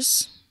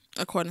visitors,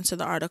 according to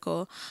the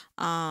article,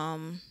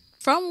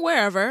 from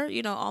wherever,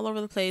 you know, all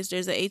over the place.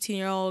 There's an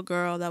 18-year-old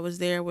girl that was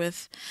there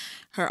with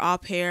her au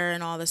pair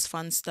and all this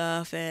fun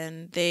stuff.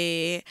 And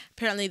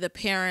apparently the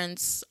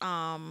parents,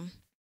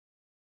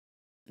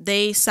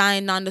 they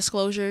signed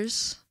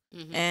non-disclosures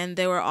and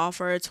they were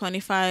offered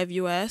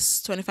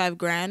 $25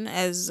 grand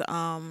as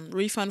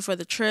refund for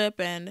the trip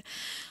and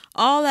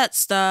all that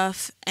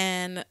stuff.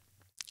 And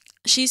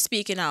she's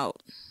speaking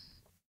out.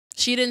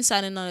 She didn't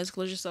sign a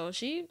non-disclosure, so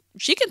she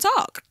can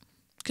talk.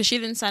 Because she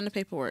didn't sign the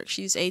paperwork.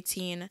 She's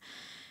 18.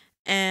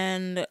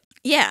 And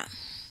yeah.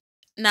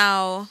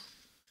 Now,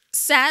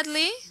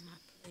 sadly,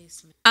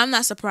 I'm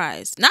not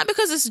surprised. Not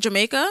because it's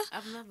Jamaica,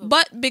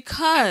 but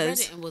because... I read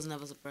it and was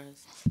never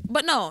surprised.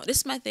 But no, this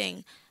is my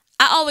thing.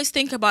 I always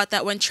think about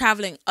that when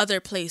traveling other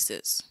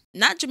places.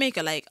 Not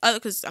Jamaica, like,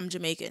 because I'm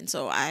Jamaican,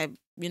 so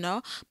you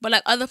know. But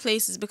like other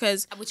places,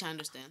 because... Which I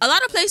understand. A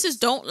lot of places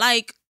don't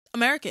like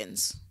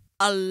Americans.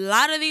 A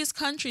lot of these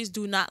countries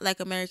do not like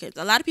Americans.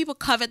 A lot of people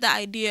covet the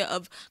idea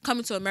of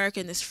coming to America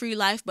in this free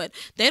life, but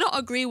they don't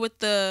agree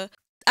with I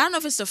don't know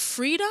if it's the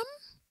freedom.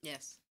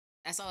 Yes.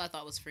 That's all I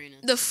thought was freeness.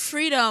 The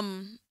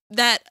freedom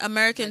that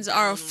Americans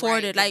are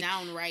afforded, like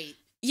downright.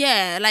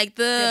 Yeah, like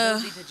the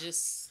ability to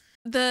just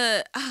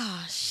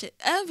shit.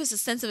 It's a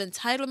sense of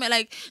entitlement,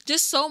 like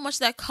just so much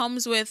that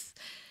comes with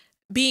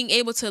being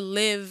able to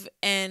live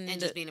and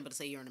just being able to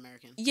say you're an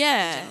American.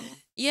 Yeah,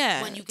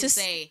 yeah. When you can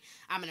say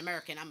I'm an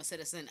American, I'm a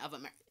citizen of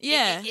America.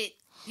 Yeah.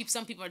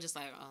 Some people are just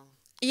like, oh.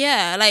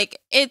 Yeah,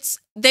 like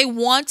they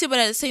want it, but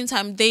at the same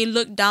time, they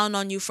look down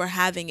on you for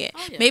having it.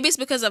 Oh, yeah. Maybe it's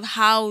because of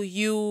how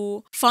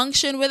you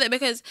function with it,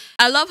 because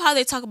I love how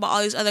they talk about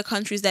all these other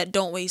countries that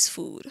don't waste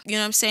food. You know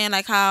what I'm saying?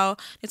 Like how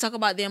they talk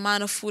about the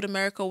amount of food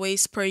America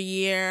wastes per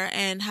year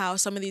and how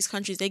some of these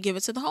countries, they give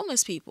it to the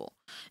homeless people.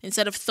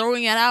 Instead of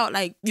throwing it out,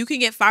 like you can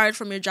get fired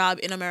from your job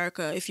in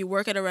America if you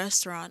work at a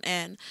restaurant,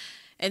 and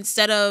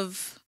instead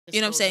of... You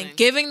know what I'm saying?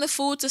 Giving the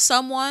food to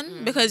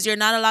someone because you're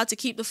not allowed to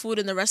keep the food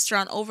in the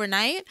restaurant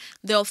overnight,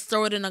 they'll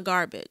throw it in the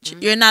garbage.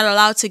 You're not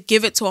allowed to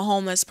give it to a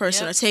homeless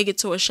person or take it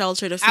to a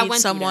shelter to feed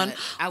someone.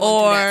 I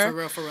went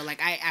through that for real.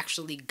 Like, I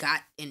actually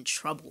got in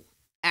trouble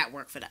at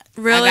work for that.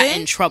 Really? I got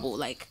in trouble.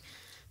 Like,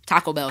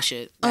 Taco Bell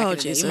shit. Oh,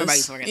 Jesus. You remember I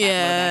used to work at Taco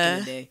Bell back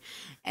in the day.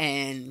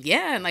 And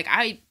yeah, like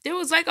there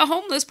was like a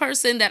homeless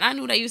person that I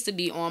knew that used to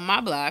be on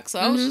my block. So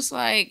I was just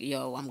like,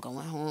 yo, I'm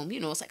going home. You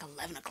know, it's like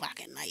 11 o'clock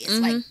at night. It's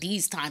like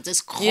these times, it's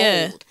cold.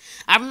 Yeah.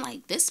 I'm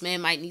like, this man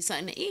might need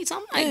something to eat. So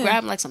I'm like,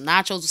 grabbing like some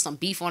nachos with some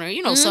beef on it.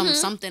 You know, something.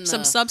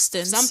 Some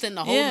substance. Something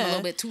to hold him a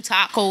little bit. 2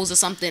 tacos or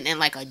something and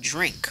like a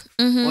drink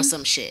or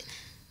some shit.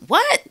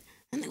 What?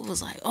 And it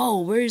was like,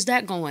 oh, where's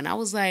that going? I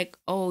was like,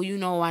 oh, you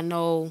know, I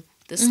know...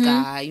 This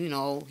guy, you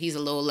know, he's a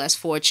little less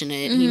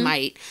fortunate. He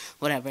might,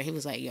 whatever. He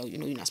was like, yo, you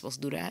know, you're not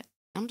supposed to do that.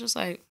 I'm just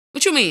like,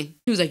 what you mean?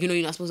 He was like, you know,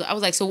 you're not supposed to. I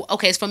was like, so,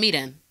 okay, it's for me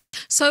then.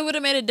 So it would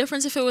have made a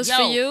difference if it was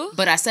for you?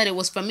 But I said it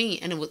was for me.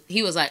 And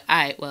he was like, all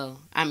right,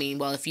 well,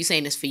 if you're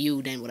saying it's for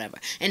you, then whatever.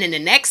 And then the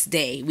next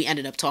day, we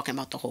ended up talking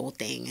about the whole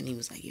thing. And he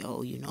was like,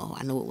 yo, you know,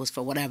 I know it was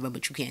for whatever,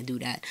 but you can't do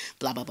that.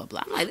 Blah, blah, blah,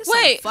 blah. I'm like, this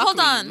wait, hold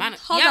on.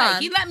 Hold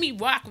on. He let me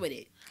rock with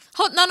it.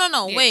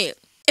 No, wait.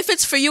 If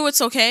it's for you,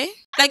 it's okay.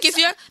 Like if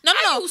you're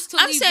I used to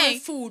leave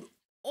with food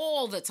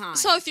all the time.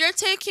 So if you're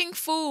taking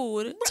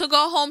food to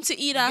go home to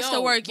eat after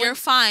work, you're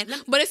fine.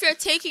 But if you're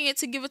taking it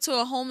to give it to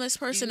a homeless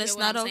person, it's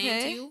not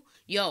okay.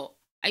 Yo,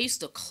 I used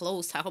to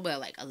close Taco Bell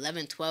like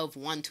 11, 12,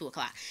 1, 2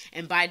 o'clock,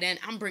 and by then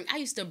I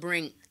used to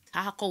bring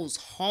tacos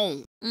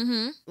home.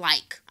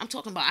 Like I'm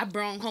talking about, I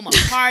brought home a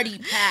party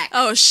pack.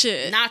 Oh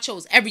shit!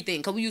 Nachos, everything,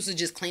 because we used to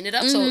just clean it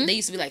up. So they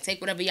used to be like,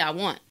 take whatever y'all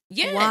want.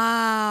 Yeah.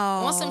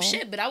 Wow. On some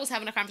shit. But I was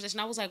having a conversation.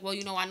 I was like, well,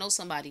 you know, I know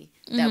somebody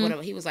that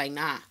whatever. He was like,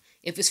 nah,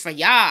 if it's for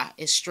y'all,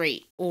 it's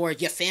straight, or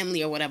your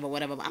family or whatever.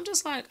 But I'm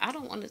just like, I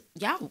don't want to.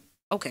 Y'all.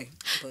 Okay.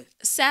 But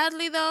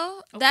sadly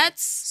though, okay.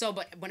 That's so.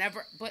 But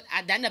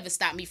that never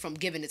stopped me from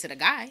giving it to the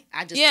guy.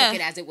 I just took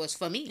it as it was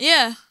for me.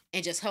 Yeah.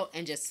 And just help.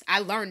 And just I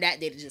learned that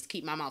day to just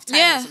keep my mouth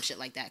tight on some shit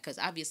like that, because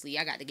obviously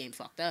I got the game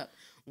fucked up.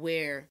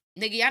 Where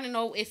nigga, I didn't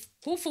know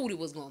who food it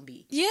was gonna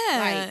be.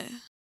 Yeah. Like,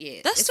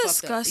 yeah, that's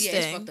disgusting. Yeah,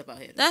 it's fucked up out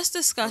here. That's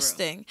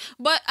disgusting.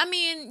 But I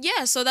mean,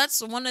 yeah, so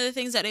that's one of the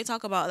things that they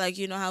talk about. Like,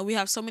 you know, how we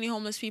have so many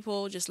homeless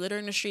people just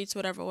littering the streets,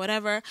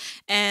 whatever.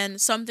 And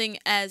something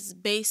as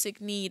basic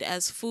need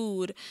as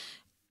food,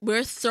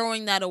 we're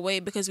throwing that away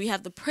because we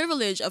have the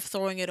privilege of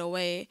throwing it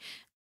away.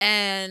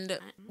 And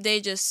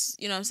they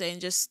just, you know what I'm saying,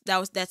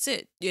 that's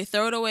it. You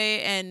throw it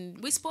away and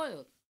we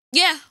spoiled.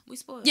 Yeah. We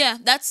spoiled. Yeah,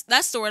 that's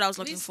the word I was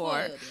looking for.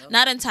 Yo.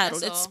 Not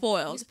entitled, it's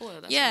spoiled. We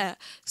spoiled. Yeah.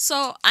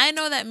 So I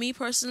know that me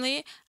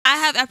personally, I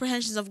have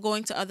apprehensions of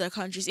going to other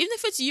countries, even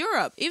if it's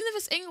Europe, even if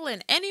it's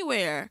England,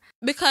 anywhere.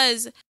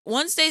 Because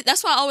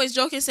that's why I always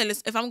joke and say,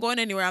 if I'm going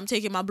anywhere, I'm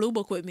taking my blue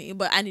book with me,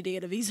 but I need to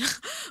get a visa.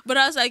 But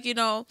I was like, you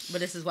know.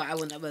 But this is why I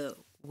would never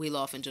wheel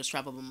off and just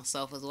travel by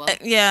myself as well.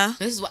 Yeah.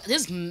 This is why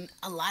there's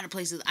a lot of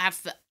places I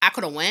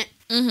could have went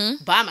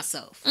by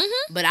myself.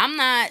 But I'm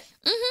not.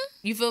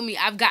 You feel me?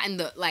 I've gotten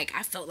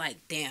I felt like,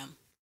 damn,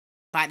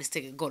 buy this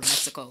ticket, go to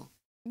Mexico.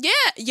 Yeah,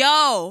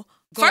 yo.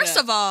 First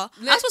of all,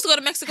 I'm supposed to go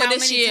to Mexico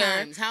this year.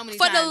 How many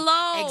for times? the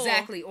low.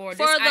 Exactly. Or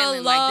this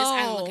island, this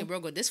island looking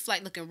real good. This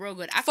flight looking real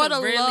good. I could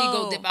really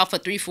go dip out for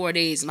 3-4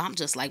 days, and I'm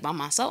just like by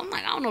myself. I'm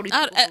like, I don't know these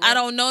people. I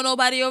don't know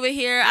nobody over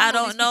here. I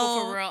don't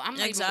know. For real. I'm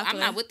not I'm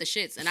not with the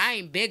shits, and I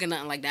ain't big or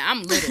nothing like that.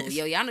 I'm little.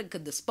 Yo, y'all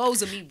could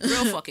dispose of me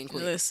real fucking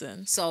quick.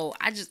 Listen. So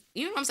I just,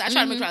 you know what I'm saying? I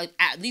try to make sure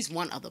at least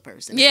one other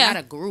person. It's not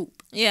a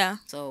group. Yeah.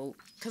 So.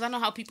 Because I know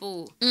how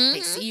people, they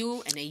see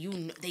you, and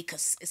then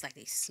it's like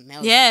they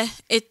smell you. Yeah,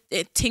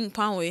 it ting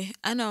pong way.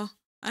 I know.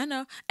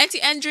 Auntie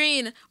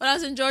Andreen, when I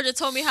was in Georgia,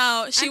 told me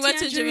how she went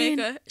to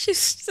Jamaica. She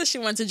said she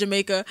went to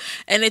Jamaica,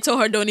 and they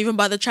told her don't even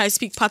bother try to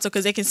speak Pato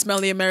because they can smell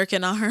the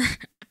American on her.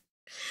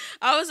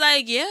 I was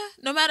like, yeah,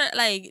 no matter,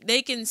 like,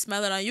 they can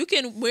smell it on you. You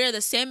can wear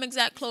the same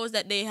exact clothes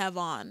that they have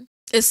on.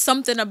 It's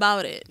something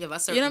about it. Yeah, by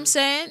certain, you know what I'm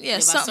saying? Yeah,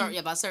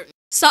 by certain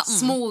Something.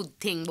 Smooth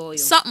thing, boy.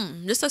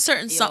 Something. Just a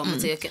certain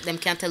something. Them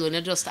can't tell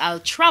you, just I'll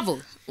travel.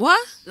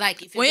 What?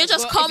 Like if when you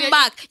just come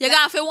back, you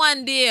got for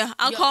one day,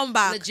 I'll come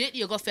back. Legit,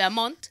 you go for a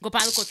month, go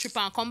on a trip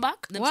and come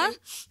back. What?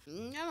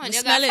 Yeah, man,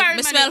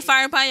 I smell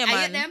fire in your man.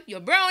 I get them, you're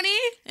brownie.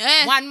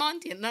 Yeah. 1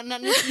 month,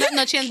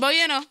 not change boy,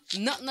 you know.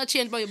 Not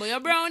change boy, but you're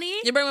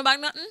brownie. You bring me back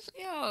nothing?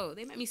 Yo,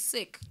 they make me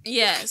sick.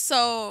 Yeah,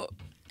 so,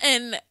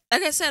 and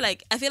like I said,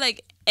 like, I feel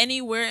like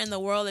anywhere in the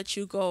world that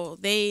you go,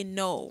 they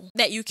know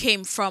that you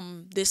came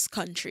from this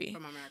country.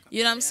 From America.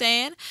 You know what I'm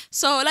saying?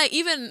 So, like,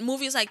 even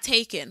movies like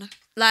Taken,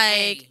 like...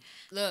 Hey,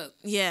 look.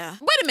 Yeah.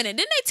 Wait a minute,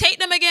 didn't they take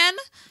them again?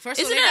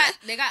 First of all,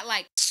 they got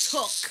like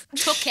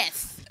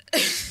tooketh.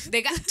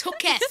 They got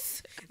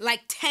tooketh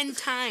like 10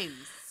 times.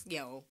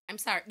 Yo, I'm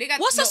sorry. They got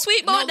what's so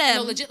sweet about them?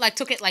 No, legit, like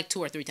took it like 2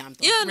 or 3 times.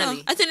 Though. Yeah, really.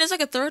 no. I think there's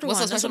like a third what's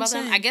one. So special about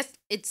them? I guess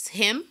it's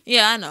him.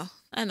 Yeah, I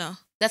know.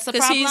 That's the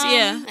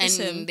problem. It's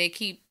and him. They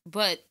keep,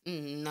 but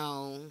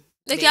no.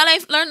 Like y'all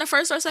ain't learned the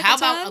first or second time?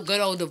 How about a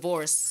good old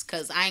divorce?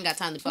 Because I ain't got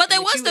time to fuck. But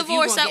there was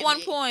divorce at one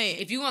point.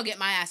 If you gonna get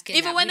my ass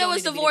kidnapped, even when there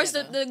was divorce,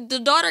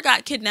 the daughter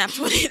got kidnapped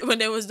when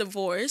there was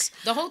divorce.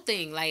 The whole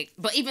thing, like,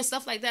 but even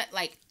stuff like that,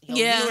 like, yo,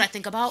 yeah. You know what I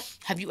think about?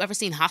 Have you ever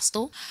seen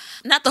Hostel?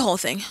 Not the whole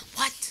thing.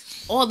 What?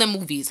 All the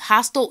movies.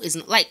 Hostel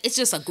isn't like, it's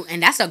just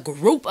and that's a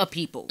group of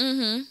people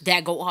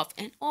that go off,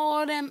 and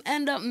all of them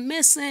end up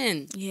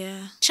missing.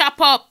 Yeah. Chop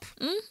up.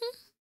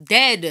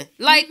 Dead.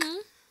 Like.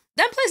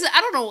 Them places,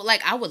 I don't know,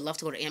 like, I would love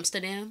to go to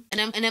Amsterdam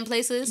and them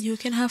places. You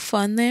can have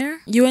fun there.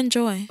 You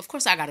enjoy. Of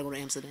course I gotta go to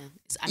Amsterdam.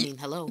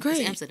 Hello. Great.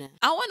 It's Amsterdam.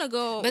 I want to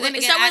go. But then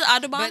is again, that where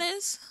the Autobahn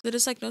is? That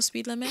it's like no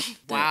speed limit?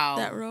 Wow.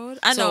 That road?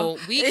 I know.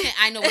 So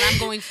I know what I'm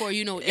going for,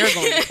 you know what you're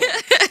going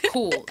for.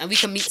 Cool. And we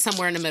can meet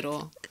somewhere in the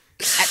middle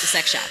at the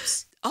sex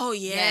shops. Oh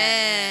yeah.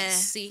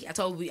 Yes. See, I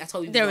told you.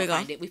 There we go.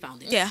 Find it. We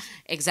found it. Yeah.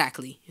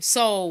 Exactly.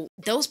 So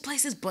those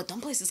places, but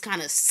them places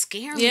kind of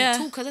scare me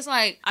too, because it's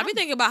like I be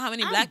thinking about how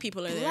many black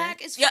people are there.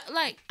 Black is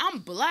like I'm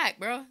black,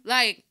 bro.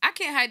 Like I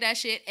can't hide that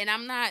shit, and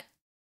I'm not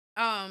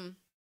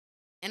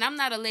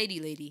a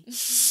lady.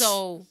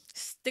 So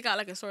stick out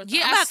like a sore thumb.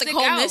 Yeah, I'm about to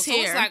comb this hair.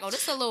 So it's like, oh,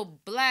 this is a little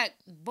black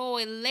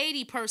boy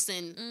lady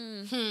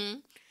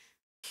person.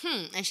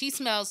 And she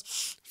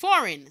smells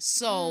foreign.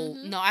 So,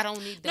 no, I don't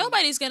need them.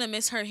 Nobody's going to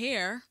miss her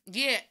hair.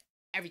 Yeah,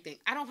 everything.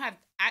 I don't have...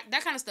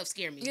 that kind of stuff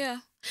scare me. Yeah.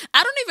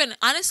 I don't even...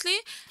 Honestly,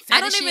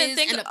 I don't even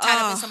think... End up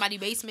tied up in somebody's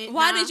basement.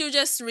 Why did you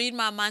just read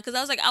my mind? Because I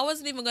was like, I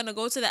wasn't even going to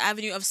go to the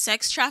avenue of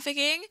sex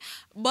trafficking,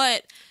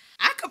 but...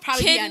 I could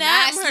probably be a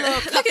nice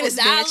little couple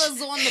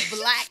dollars on the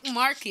black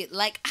market.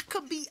 Like, I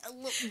could be a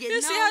little, you know.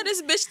 See how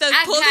this bitch does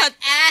pulled her...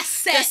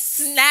 assets. Just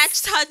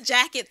snatched her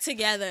jacket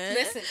together.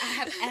 Listen, I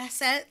have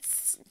assets.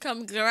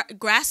 Come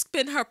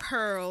grasping her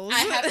pearls. I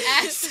have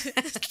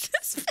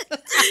assets.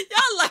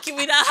 Y'all lucky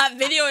we don't have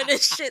video of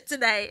this shit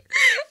tonight.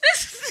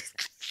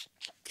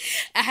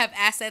 I have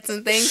assets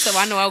and things, so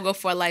I know I'll go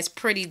for a nice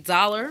pretty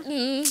dollar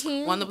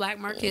on the black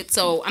market.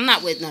 So I'm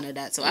not with none of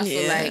that. So I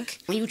feel like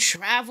when you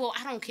travel,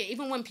 I don't care.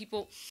 Even when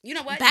people, you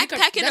know what?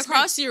 Backpacking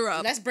across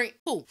Europe. Let's bring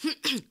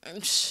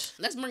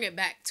let's bring it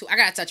back to, I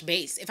gotta touch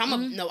base. If I'm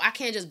I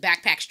can't just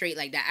backpack straight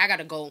like that. I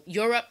gotta go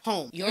Europe,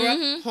 home.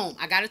 Home.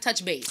 I gotta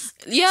touch base.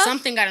 Yeah.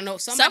 Something gotta know.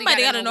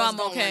 Somebody gotta know I'm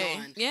okay.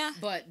 On. Yeah.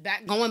 But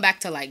going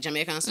back to like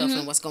Jamaica and stuff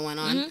and what's going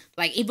on.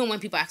 Like even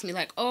when people ask me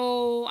like,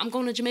 oh, I'm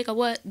going to Jamaica.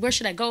 Where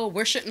should I go?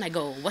 Where shouldn't I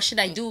go? What should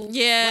I do?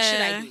 Yeah. What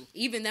should I do?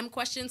 Even them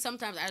questions,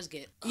 sometimes I just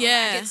get, I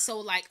get so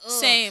like,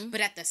 same.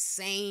 But at the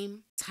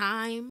same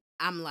time,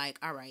 I'm like,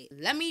 all right,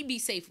 let me be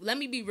safe. Let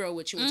me be real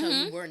with you and tell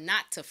you we're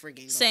not to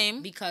friggin' go.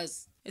 Same.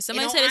 Because if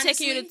somebody said they're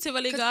taking you to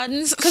Tivoli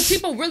Gardens, because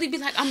people really be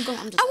like, I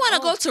want to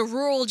go to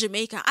rural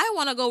Jamaica. I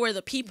want to go where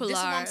the people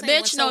are.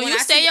 Bitch, no, you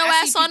stay your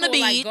ass on the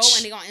beach. Like, go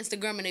and they go on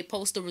Instagram and they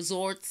post the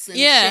resorts and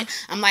shit.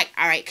 I'm like,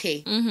 all right,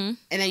 okay. And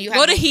then you have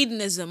go to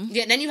hedonism.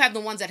 Yeah. Then you have the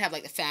ones that have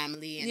like the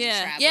family and the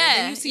travel. Yeah.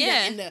 Then you see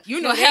them in the, you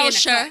know, hell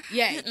sure.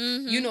 Yeah.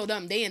 You know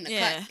them. They in the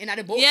cut. And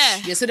the boat.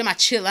 Yeah. So them I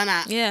chill and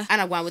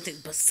I go with it.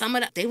 But some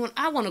of them,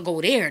 I want to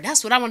go there.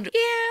 That's what I want to do.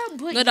 Yeah,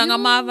 but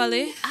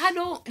I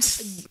don't.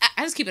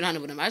 I just keep it 100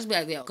 with them. I just be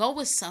like, yo, go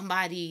with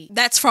somebody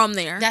that's from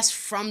there,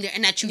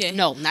 and that you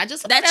know, not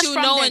just that you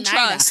know and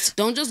trust.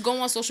 Don't just go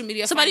on social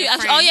media. Somebody,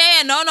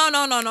 no,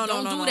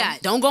 don't do that.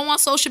 Don't go on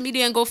social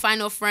media and go find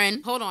no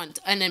friend. Hold on,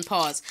 and then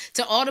pause.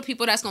 To all the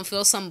people that's gonna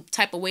feel some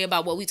type of way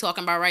about what we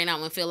talking about right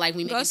now and feel like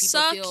we making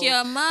people feel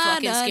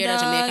fucking scared of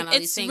Jamaica and all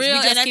these things. Real,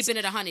 we just keeping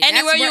it 100.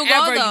 Anywhere that's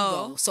wherever you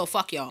go. So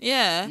fuck y'all.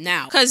 Yeah.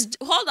 Now, because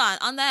hold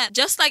on that.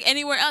 Just like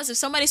anywhere else, if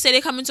somebody say they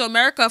coming to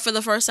America for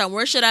the first time,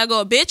 where should I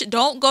go? Bitch,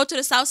 don't go to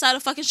the south side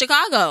of fucking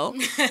Chicago.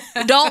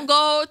 Don't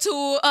go to, you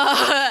know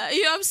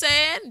what I'm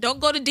saying? Don't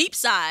go to Deep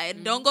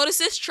Side. Don't go to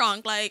Sis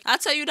Trunk. Like, I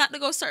tell you not to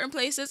go certain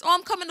places. Oh,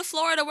 I'm coming to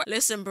Florida.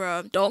 Listen,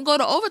 bro, don't go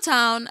to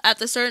Overtown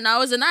after certain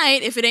hours of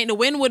night if it ain't the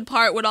Wynwood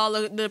part with all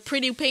the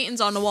pretty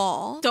paintings on the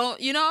wall. Don't,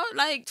 you know,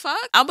 like,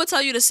 fuck. I'm gonna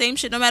tell you the same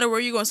shit no matter where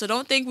you're going. So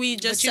don't think we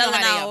just selling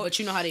out. But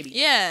you know how they be.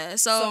 Yeah,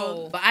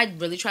 so. But I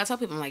really try to tell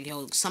people, I'm like,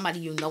 yo, somebody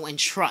you know and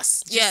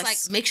trust. Just like,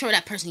 make sure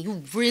that person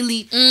you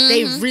really,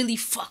 they really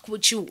fuck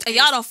with you. And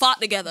y'all don't fought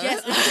together.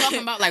 Yes, I'm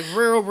talking about like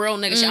real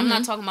nigga shit. I'm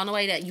not talking about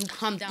nobody that you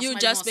come down. You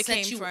just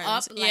became set you friends.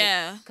 Up,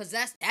 like, because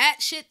that's that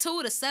shit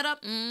too. To set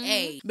up,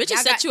 hey, bitches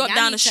set you up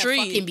down the street.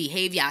 Fucking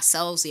behave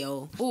yourselves,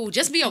 yo. Ooh,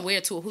 just be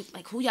aware too.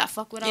 Who y'all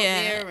fuck with out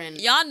there, and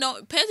y'all know.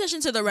 Pay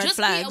attention to the red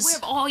flags. Just be aware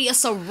of all your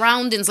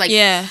surroundings. Like,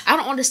 I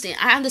don't understand.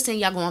 I understand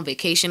y'all go on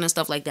vacation and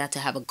stuff like that to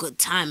have a good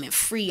time and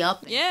free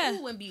up.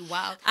 And be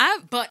wild.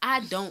 But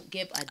I don't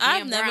give a damn.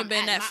 I've never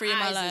been that free in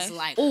my life.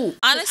 Like, ooh,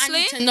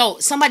 honestly, no.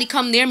 Somebody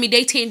come near me.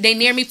 They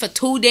near me for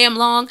too damn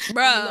long.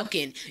 Bro, I'm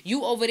looking.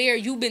 You over there.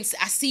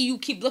 I see you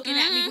keep looking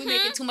at me. We're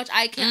making too much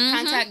eye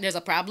contact. There's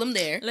a problem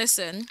there.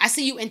 Listen, I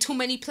see you in too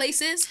many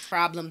places.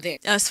 Problem there.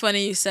 That's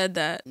funny you said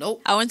that.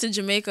 Nope. I went to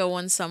Jamaica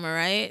one summer,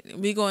 right?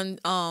 We going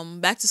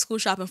back to school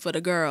shopping for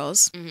the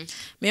girls.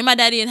 Me and my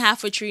daddy in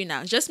half a tree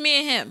now. Just me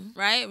and him,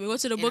 right? We go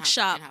to the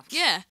bookshop.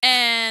 Yeah.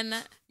 And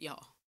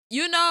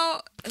you know,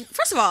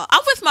 first of all,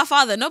 I'm with my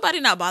father. Nobody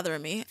not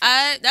bothering me.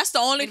 That's the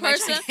only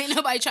person. Ain't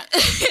nobody trying.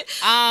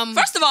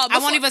 First of all, I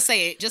won't even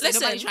say it. Just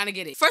listen, nobody trying to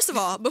get it. First of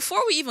all, before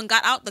we even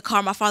got out the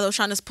car, my father was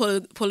trying to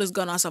pull his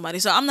gun on somebody.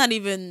 So I'm not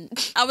even.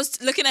 I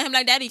was looking at him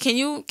like, Daddy, can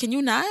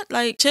you not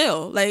like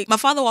chill? Like my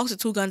father walks with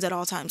 2 guns at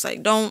all times.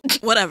 Like don't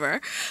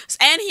whatever.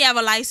 And he have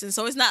a license,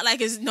 so it's not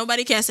like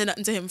nobody can say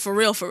nothing to him for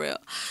real.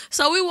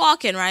 So we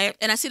walking right,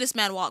 and I see this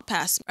man walk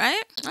past.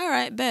 Right, all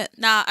right, bet.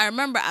 Now I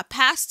remember I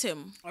passed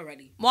him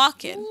already.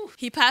 Walking. Ooh.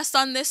 He passed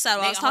on this side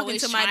while I was talking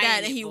to my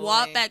dad, and he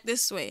walked back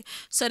this way.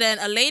 So then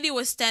a lady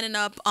was standing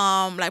up,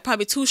 like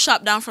probably 2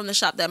 shops down from the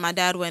shop that my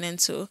dad went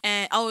into.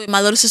 And my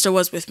little sister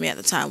was with me at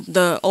the time,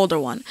 the older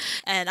one.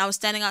 And I was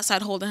standing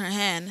outside holding her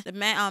hand.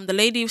 The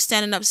lady was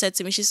standing up said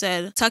to me, she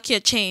said, "Tuck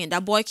your chain.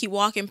 That boy keep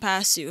walking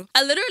past you."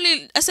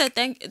 I said,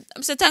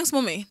 "Thanks,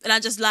 mommy." And I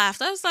just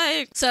laughed. I was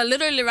like, so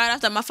literally right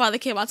after my father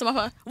came out to my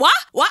father, what?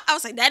 I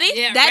was like, Daddy?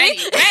 Yeah, Daddy?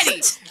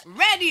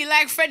 Ready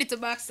like Freddy to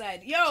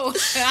backside. Yo.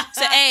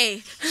 So,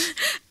 hey,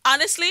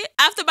 honestly,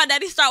 after my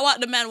daddy started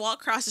walking, the man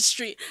walked across the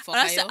street. But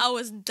I said I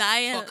was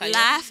dying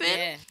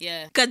laughing.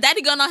 Yeah. Because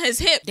daddy gun on his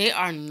hip. They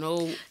are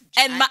no...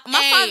 And my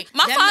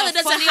father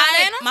doesn't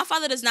hide it. My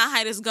father does not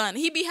hide his gun.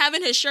 He be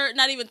having his shirt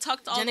not even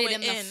tucked all the way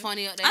in.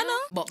 Funny out there. I know.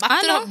 But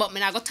back to the, but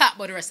I go talk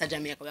about the rest of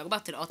Jamaica. We go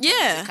back to the hotel.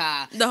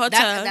 Yeah, the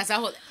hotel. That's a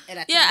whole.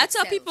 I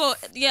tell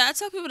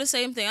people the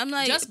same thing. I'm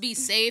like, just be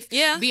safe.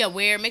 Yeah. Be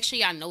aware. Make sure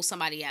y'all know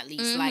somebody at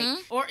least. Like,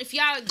 or if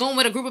y'all going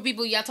with a group of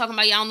people, y'all talking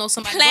about y'all know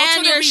somebody. Plan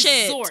go to your the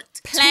resort.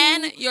 Shit.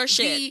 Plan your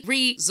shit.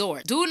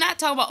 Resort. Do not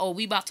talk about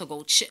we about to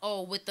go chill.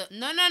 Oh, with the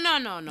no.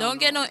 Don't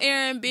get no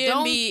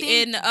Airbnb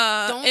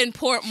in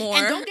Portmore.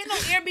 And don't get no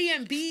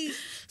Airbnb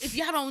if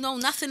y'all don't know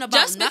nothing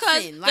about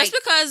nothing. Just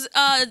because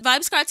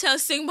Vibes Cartel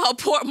sing about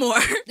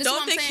Portmore.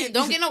 Don't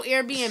get no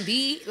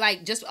Airbnb.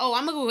 Like just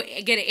I'm gonna go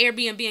get an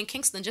Airbnb in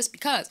Kingston just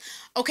because.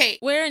 Okay,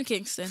 where in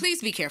Kingston?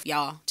 Please be careful,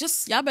 y'all.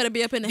 Y'all better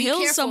be up in the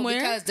hills somewhere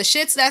because the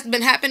shits that's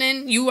been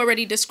happening. You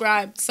already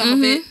described some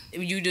of it.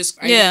 You just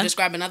you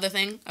describe another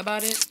thing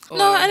about it. Or?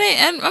 No,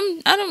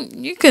 I don't.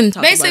 You can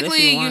talk basically, about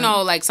it if you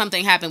want. Like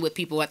something happened with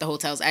people at the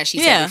hotels, as she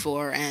said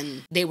before,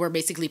 and they were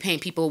basically paying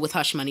people with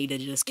hush money to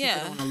just keep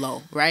it on the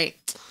low, right?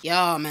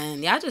 Yo,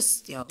 man, y'all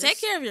just take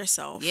care of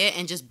yourself. Yeah,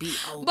 and just be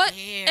aware. But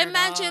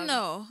imagine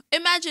though,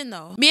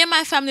 me and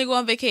my family go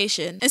on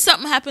vacation, and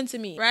something happened to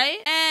me, right?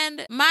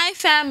 And my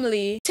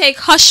family take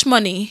hush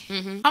money.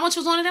 How much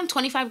was one of them?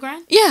 25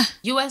 grand? Yeah.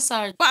 US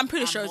or? But I'm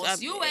pretty sure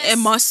it's US. It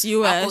must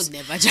US. I would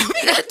never jump.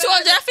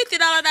 $250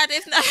 that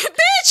is not,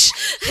 bitch.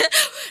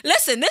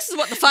 Listen, this is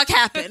what the fuck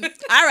happened.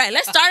 All right,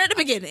 let's start at the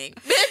beginning,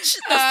 bitch.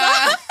 The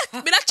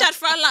fuck? Been a chat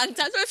for a long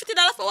time.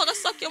 $250 for what?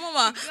 Suck your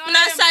mama. I'm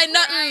not sign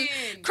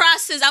nothing.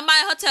 Crosses. I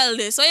my hotel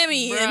this. What you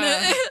mean?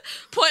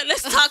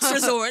 Pointless Talks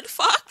Resort.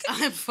 Fuck.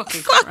 I'm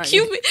fucking fuck crying.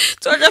 You.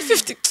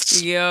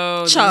 250.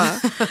 Yo.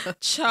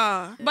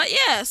 Cha. But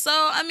yeah, so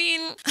I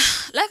mean,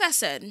 like I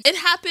said, it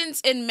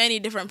happens in many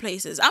different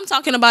places. I'm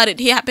talking about it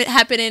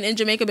happening in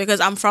Jamaica because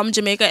I'm from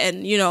Jamaica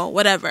and,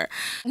 whatever.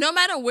 No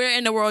matter where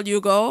in the world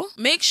you go,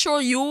 make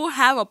sure you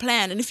have a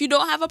plan. And if you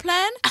don't have a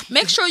plan,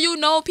 make sure you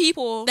know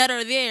people that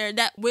are there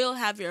that will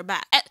have your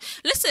back.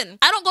 Listen,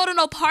 I don't go to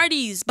no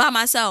parties by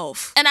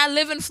myself. And I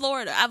live in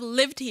Florida. I've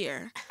lived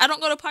here. I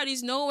don't go to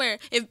parties nowhere.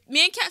 If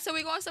me and Kat said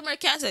we going somewhere,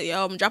 Kat said,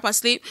 yo, I'm drop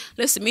asleep.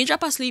 Listen, me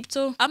drop asleep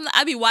too.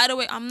 I be wide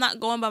awake. I'm not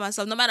going by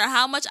myself. No matter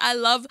how much I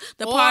love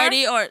the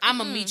party or I'm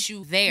gonna meet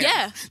you there.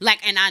 Yeah.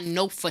 Like, and I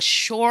know for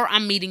sure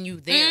I'm meeting you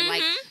there.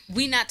 Like,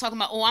 we not talking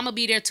about, I'm gonna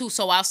be there too,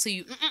 so I'll see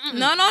you.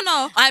 No.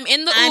 I'm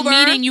in the Uber.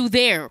 I'm meeting you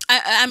there.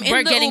 I'm in the Uber.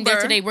 We're getting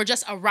there today. We're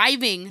just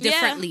arriving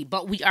differently,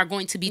 but we are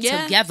going to be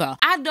together.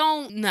 I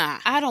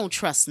don't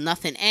trust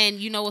nothing. And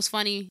you know what's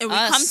funny? If we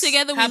come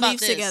together, we leave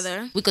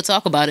together. We could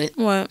talk about it.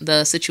 What?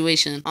 The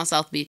situation on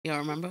South Beach. Y'all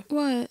remember?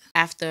 What?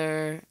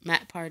 After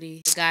Matt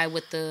party, the guy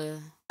with the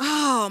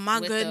Oh my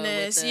With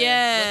goodness! the,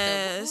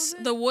 yes,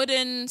 what the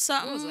wooden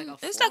something. It was like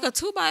it's like a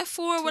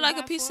 2x4 with like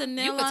a piece of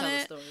nail on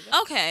it.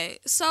 Okay,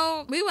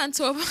 so we went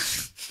to a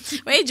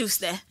wait, juice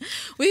there.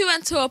 We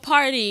went to a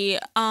party.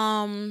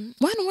 When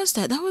was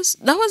that? That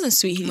wasn't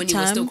Sweet Heat when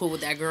time. you were still cool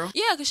with that girl.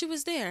 Yeah, because she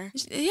was there.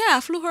 Yeah, I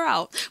flew her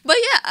out. But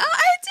yeah, I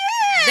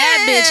did.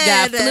 That bitch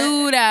got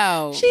flued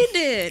out. She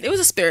did. It was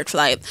a Spirit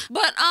flight.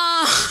 But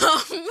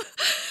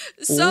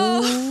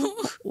so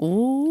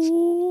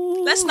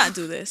Ooh. let's not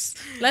do this.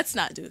 Let's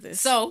not do this.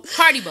 So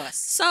party bus.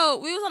 So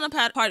we was on a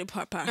party. I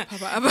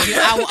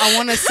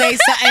want to say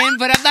something,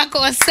 but I'm not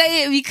gonna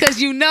say it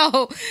because you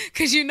know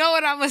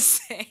what I'm gonna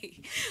say.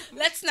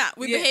 Let's not.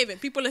 We're behaving.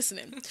 People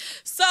listening.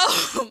 So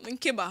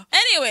Kiba.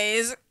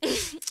 Anyways,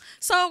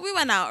 so we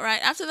went out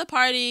right after the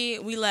party.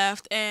 We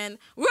left and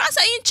we were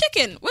outside eating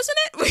chicken, wasn't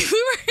it? We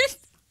were.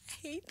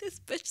 I hate this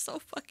bitch so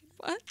fucking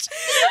much.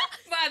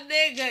 My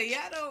nigga,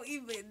 y'all don't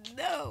even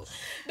know.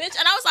 Bitch,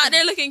 and I was out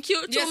there looking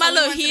cute too, my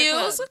little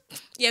heels.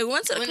 Yeah, we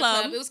went to the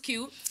club. It was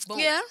cute. Boom.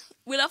 Yeah,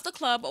 we left the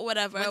club or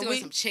whatever. Went to get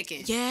some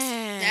chicken.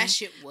 Yeah. That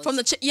shit was... From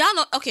the y'all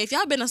know, okay, if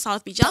y'all been to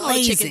South Beach, y'all know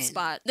the chicken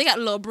spot. They got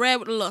a little bread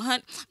with a little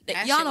hunt.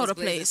 Y'all know the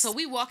place. So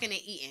we walking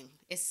and eating.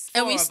 It's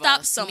and we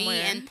stopped us,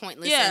 somewhere. Me and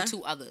Pointless and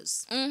 2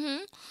 others.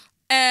 Mm-hmm.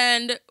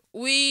 And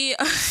we...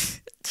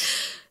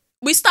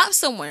 We stopped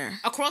somewhere.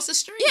 Across the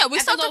street? Yeah, we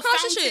stopped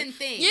across the street.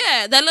 Thing.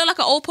 Yeah, that looked like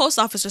an old post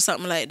office or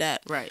something like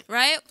that. Right.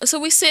 Right? So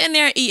we sitting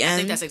there eating. I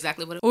think that's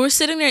exactly what it was. We were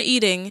sitting there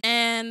eating,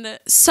 and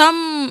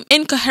some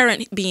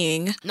incoherent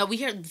being... No, we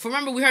heard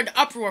the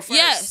uproar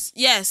first.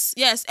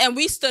 Yes. And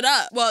we stood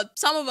up. Well,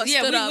 some of us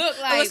stood up.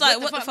 Looked like, it was like,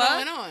 what the fuck?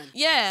 Going on?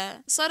 Yeah.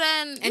 So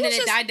then... And then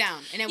it died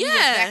down. And then we went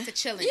back to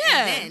chilling.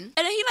 Yeah. And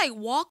then he like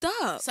walked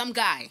up. Some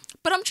guy.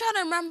 But I'm trying to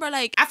remember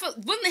like... I felt...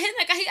 Wasn't him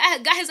that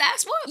guy got his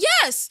ass whooped?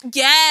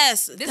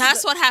 Yes.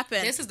 That's what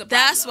happened. This is the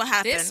problem. That's what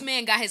happened. This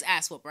man got his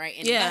ass whooped, right?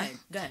 And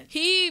Go ahead.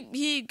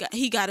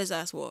 He got his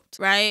ass whooped,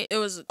 right? It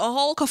was a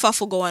whole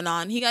kerfuffle going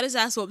on. He got his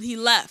ass whooped. He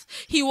left.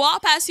 He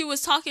walked past. He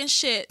was talking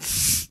shit.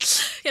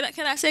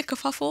 Can I say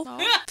kerfuffle?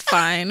 No.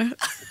 Fine.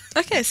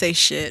 I can't say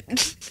shit.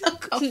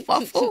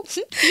 Kerfuffle.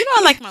 You know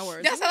I like my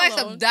words. That's like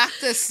some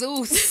Dr.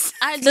 Seuss.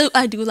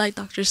 I do like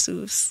Dr.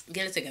 Seuss.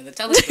 Get it together.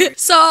 Tell us.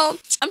 So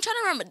I'm trying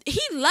to remember.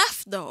 He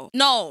left though.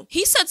 No,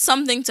 he said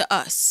something to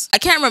us. I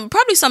can't remember.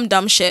 Probably some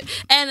dumb shit.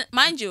 And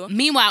mind you,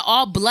 meanwhile,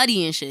 all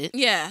bloody and shit.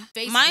 Yeah.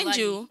 Mind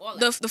bloody, you,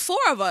 the 4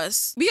 of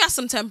us, we got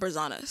some tempers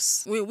on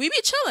us. We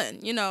be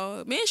chilling. You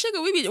know, me and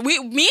Sugar.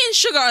 Me and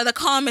Sugar are the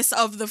calmest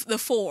of the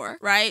 4.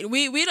 Right.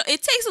 We don't,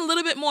 it takes a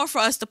little bit more for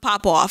us to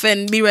pop off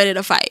and be ready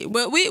to fight.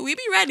 But we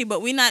be ready,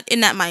 but we not in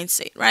that mind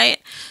state,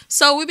 right?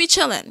 So we be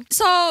chilling.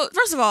 So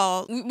first of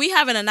all, we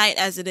having a night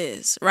as it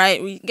is,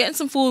 right? We getting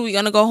some food. We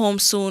gonna go home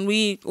soon.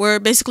 We're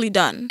basically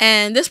done.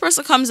 And this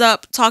person comes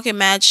up talking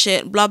mad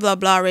shit, blah blah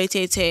blah,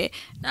 ray-tay-tay.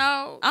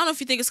 Now, I don't know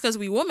if you think it's because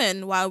we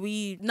women, why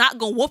we not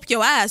gonna whoop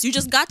your ass. You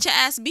just got your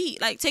ass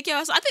beat. Like, take your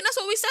ass. I think that's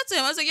what we said to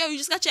him. I was like, yo, you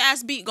just got your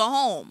ass beat. Go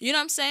home. You know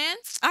what I'm saying?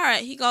 All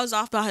right, he goes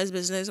off about his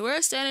business.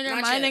 We're standing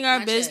there minding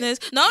our business.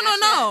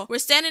 No. We're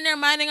standing there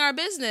minding our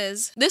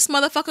business. This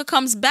motherfucker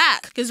comes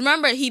back. Because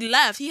remember, he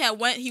left. He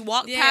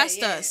walked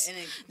past us.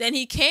 Then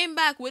he came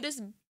back with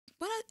his...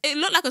 It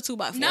looked like a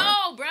 2x4.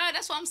 No, bro.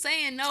 That's what I'm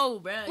saying. No,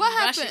 bro. What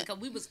happened? Because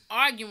we was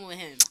arguing with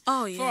him.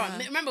 Oh, yeah.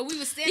 Remember, we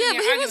was standing there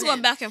but he was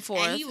going back and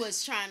forth. And he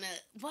was trying to...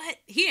 What?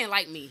 He didn't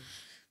like me.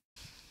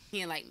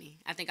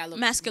 I think I looked...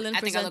 Masculine I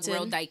think I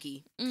presenting. looked real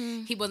dykey.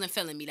 Mm. He wasn't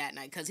feeling me that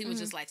night because he was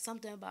just like,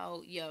 something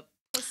about your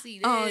pussy,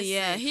 this. Oh,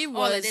 yeah. He was.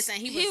 All of this, and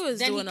he was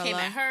then doing he came a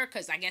lot. at her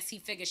because I guess he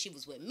figured she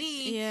was with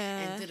me.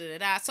 Yeah. And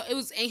da-da-da-da. So it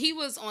was... And he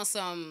was on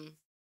some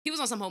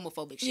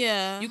homophobic shit.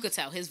 Yeah. You could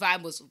tell. His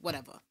vibe was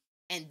whatever.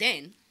 And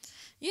then...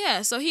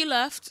 Yeah, so he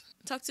left,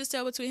 tucked his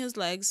tail between his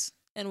legs,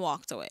 and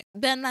walked away.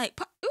 Then, like,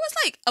 it was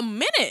like a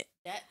minute.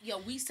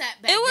 We sat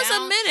back. It was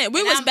down, a minute.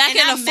 We was back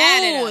in the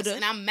food.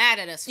 And I'm mad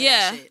at us for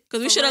that shit.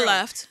 Because we should have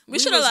left. We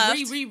should have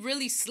left. We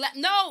really slept.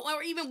 No,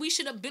 or even we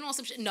should have been on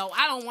some shit. No,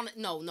 I don't want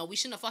to. No, we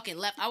shouldn't have fucking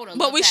left. I would have.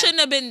 But we shouldn't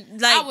have been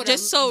like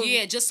just so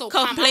complacent.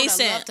 I would have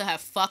loved to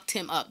have fucked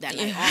him up that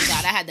night. Oh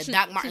God, I had the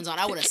Doc Martens on.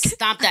 I would have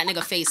stomped that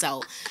nigga face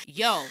out.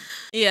 Yo.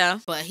 Yeah.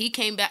 But he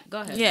came back.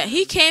 Go ahead. Yeah,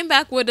 he came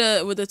back with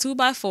a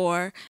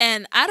 2x4,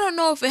 and I don't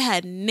know if it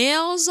had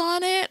nails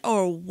on it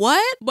or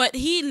what, but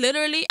he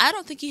literally, I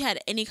don't think he had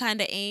any kind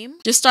of aim.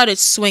 Just started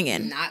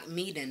swinging. Knocked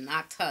me, then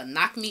knocked her.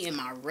 Knocked me in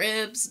my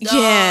ribs, dog.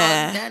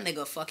 Yeah. That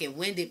nigga fucking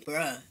winded,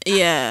 bruh.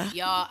 Yeah.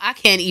 Y'all, I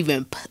can't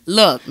even...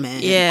 Look,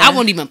 man. Yeah. I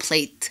won't even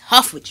play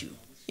tough with you.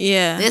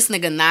 Yeah. This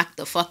nigga knocked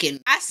the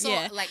fucking... I saw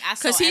everything.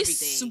 Because he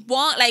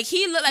swung... Like,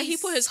 he looked like he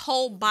put his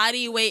whole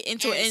body weight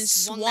into it and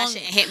swung. That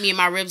shit and hit me in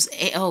my ribs.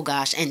 Oh,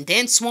 gosh. And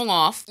then swung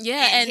off.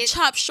 Yeah, and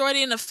chopped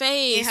Shorty in the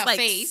face. In her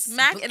face.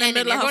 Smack in the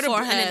middle of her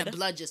forehead. And then the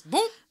blood just...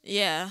 Boom.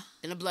 Yeah.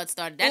 Then the blood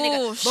started. That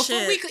nigga,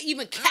 before we could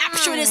even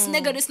capture this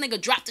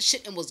nigga dropped the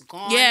shit and was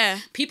gone. Yeah.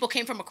 People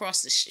came from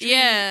across the street.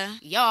 Yeah.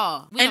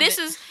 Y'all. And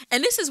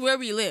this is where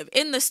we live.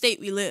 In the state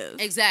we live.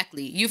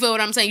 Exactly. You feel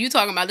what I'm saying? You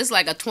talking about this is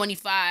like a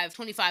 25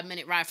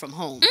 minute ride from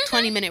home.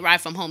 20-minute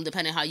ride from home,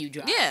 depending how you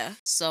drive. Yeah.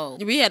 So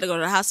we had to go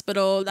to the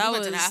hospital. That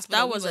was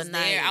a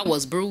night. I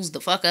was bruised the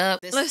fuck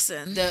up.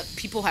 Listen. The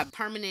people have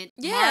permanent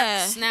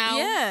marks now.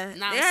 Yeah.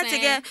 Know they had to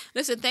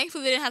get,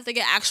 thankfully they didn't have to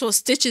get actual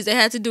stitches. They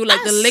had to do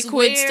like the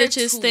liquid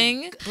stitches thing.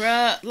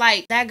 Bruh,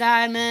 like that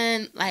guy,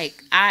 man, like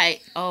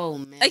oh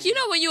man. Like, you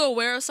know when you're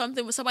aware of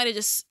something, when somebody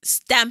just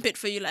stamp it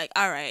for you, like,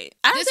 all right.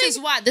 This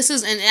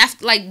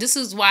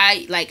is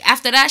why, like,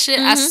 after that shit,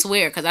 I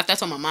swear, because after I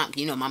told my mom,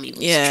 you know, mommy was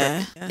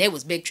tripping. Yeah. They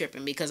was big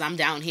tripping because I'm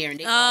down here and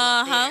they all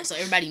up there, so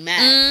everybody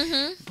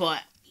mad.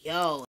 But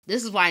yo,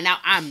 this is why now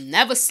I'm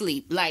never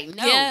sleep. Like,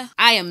 no,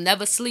 I am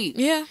never sleep.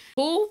 Yeah.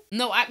 Who?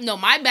 No,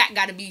 my back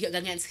gotta be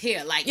against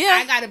here. Like,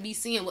 I gotta be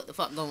seeing what the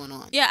fuck going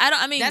on. Yeah,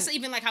 I mean, that's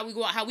even like how we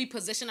go out, how we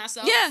position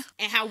ourselves. Yeah.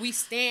 And how we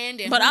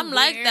stand. And but I'm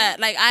like that.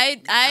 Like,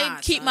 I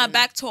keep my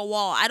back to a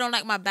wall. I don't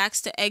like my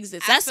backs to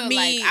exits. That's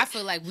me. I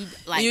feel like we,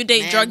 like, you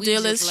date drug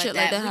dealers, shit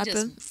like that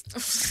happen.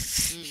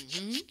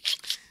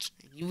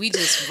 We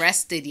just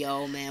rested,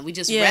 yo, man. We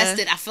just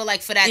rested. I feel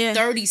like for that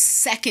 30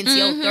 seconds,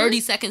 30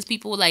 seconds,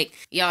 people, like,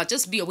 y'all,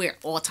 just be aware at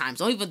all times.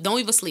 Don't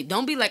even sleep.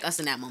 Don't be like us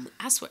in that moment.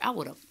 I swear, I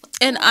would have.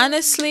 And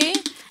honestly,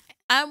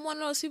 I'm one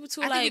of those people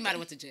too. I think we might have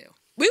went to jail.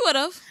 We would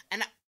have.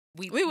 And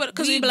we would,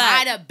 because we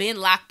might have been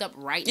locked up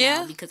right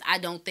now because I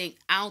don't think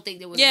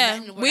there was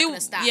nothing that could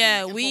have stopped me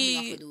and pulled me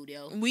off the dude,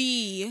 yo.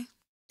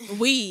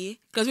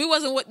 Because we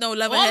wasn't with no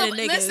level-headed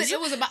niggas. Listen, it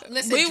was about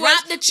we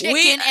dropped the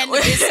chicken and the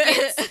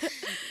biscuits.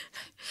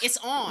 It's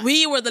on.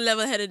 We were the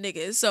level-headed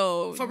niggas,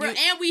 so for real.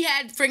 And we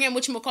had friggin'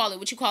 what you call them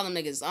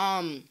niggas?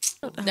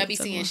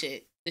 WC and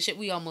shit. The shit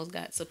we almost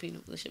got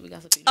subpoenaed. The shit we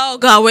got subpoenaed. Oh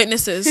God,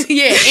 witnesses.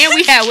 Yeah, and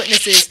we had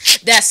witnesses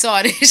that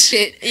saw this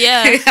shit.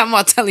 Yeah, I'm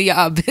all telling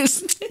y'all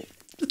business.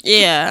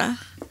 Yeah.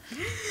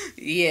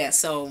 Yeah.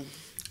 So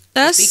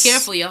be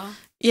careful, y'all.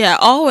 Yeah,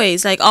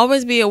 always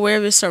be aware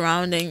of your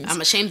surroundings.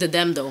 I'm ashamed of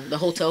them though, the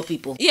hotel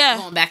people. Yeah,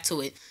 going back to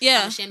it.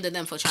 Yeah, I'm ashamed of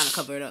them for trying to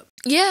cover it up.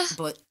 Yeah,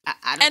 but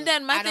I don't. And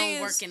then I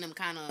don't work in them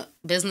kind of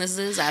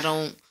businesses. I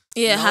don't.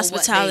 Yeah, know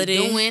hospitality.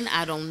 What they doing.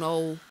 I don't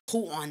know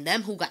who on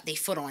them, who got their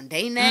foot on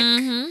their neck.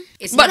 Mm-hmm.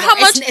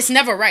 It's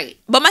never right.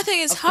 But my thing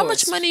is, how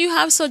much money you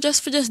have? So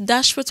just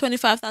dash for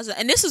 25,000,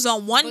 and this is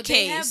on one case.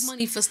 They have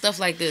money for stuff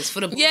like this,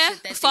 for the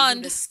bullshit that they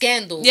do, the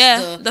scandals,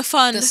 the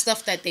fund, the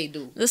stuff that they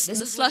do, the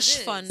slush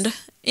fund.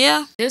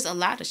 Yeah, there's a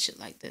lot of shit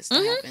like this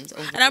that happens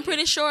over and I'm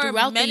pretty sure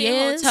throughout many the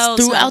years,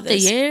 hotels throughout the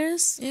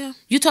years. Yeah,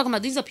 you talking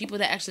about these are people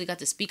that actually got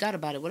to speak out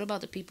about it. What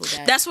about the people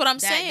that? That's what I'm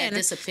saying. That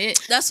disappeared.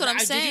 That's what I'm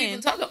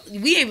saying.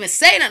 We ain't even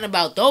say nothing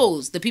about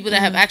those. The people that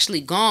have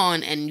actually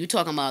gone, and you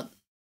talking about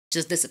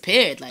just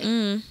disappeared. Like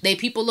they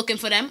people looking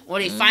for them, or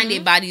they find their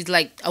bodies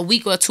like a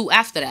week or two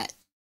after that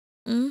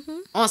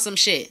on some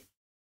shit.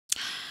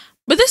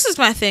 But this is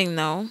my thing,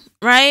 though,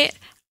 right?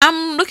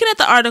 I'm looking at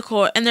the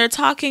article, and they're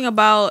talking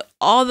about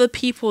all the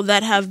people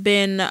that have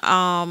been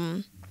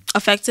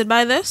affected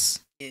by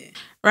this,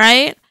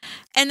 right?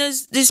 And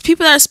there's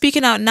people that are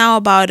speaking out now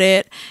about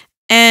it,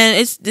 and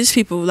it's these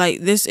people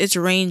like this. It's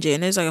ranging.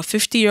 There's like a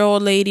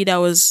 50-year-old lady that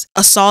was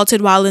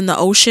assaulted while in the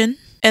ocean,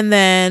 and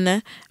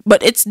then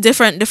but it's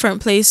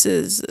different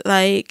places.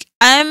 Like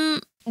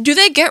do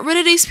they get rid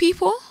of these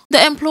people,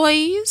 the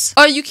employees?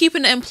 Or are you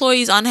keeping the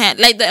employees on hand?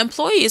 Like, the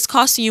employee is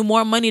costing you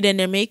more money than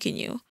they're making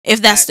you,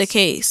 if that's the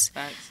case.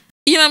 Facts.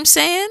 You know what I'm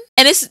saying?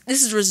 And this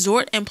is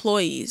resort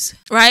employees,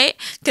 right?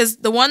 Because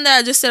the one that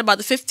I just said about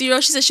the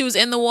 50-year-old, she said she was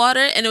in the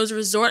water, and it was a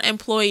resort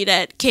employee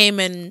that came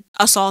and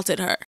assaulted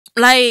her.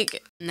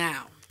 Like...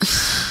 Now.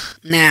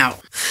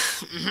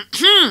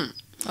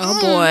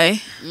 Oh,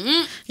 boy.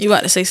 You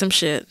about to say some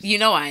shit. You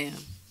know I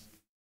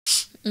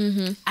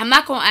am. I'm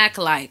not going to act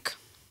like...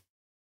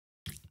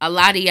 A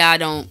lot of y'all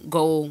don't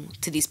go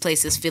to these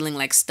places feeling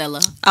like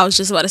Stella. I was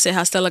just about to say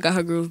how Stella got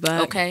her groove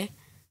back. Okay.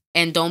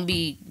 And don't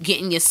be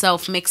getting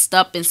yourself mixed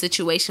up in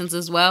situations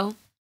as well.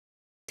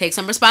 Take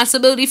some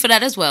responsibility for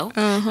that as well.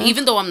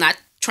 Even though I'm not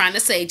trying to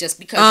say just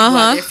because you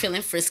are there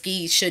feeling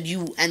frisky, should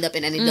you end up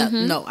in any...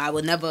 No, I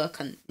would never...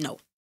 No,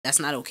 that's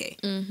not okay.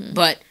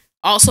 But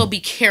also be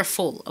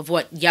careful of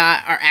what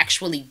y'all are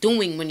actually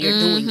doing when you're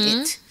doing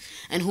it.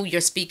 And who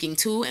you're speaking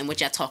to, and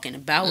what y'all talking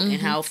about,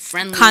 and how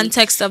friendly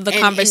context of the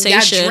conversation.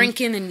 And y'all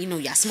drinking, and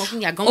y'all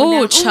smoking, y'all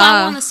going down.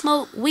 I want to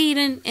smoke weed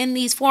in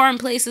these foreign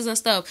places and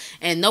stuff.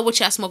 And know what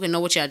y'all smoking, know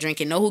what y'all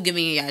drinking, know who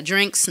giving y'all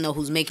drinks, know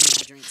who's making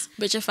y'all drinks.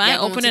 But if I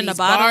ain't opening the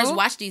bottle, bars,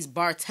 watch these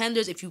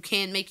bartenders if you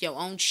can make your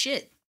own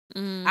shit.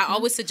 I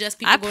always suggest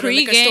people go to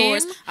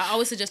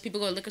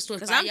liquor stores.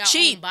 Because I'm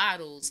cheap. Own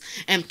bottles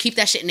and keep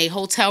that shit in their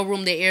hotel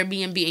room, their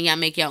Airbnb, and y'all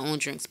make your own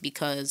drinks.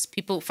 Because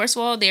people, first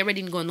of all, they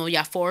already gonna know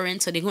y'all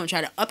foreign, so they're gonna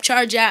try to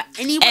upcharge y'all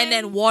anyway. And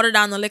then water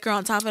down the liquor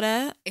on top of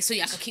that. And so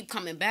y'all can keep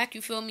coming back.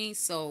 You feel me?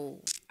 So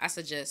I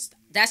suggest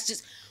that's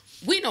just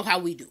we know how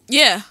we do.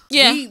 Yeah,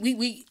 yeah.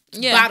 We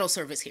bottle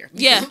service here.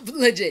 Yeah.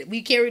 Legit.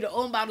 We carry our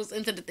own bottles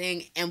into the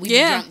thing, and we be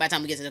drunk by the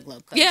time we get to the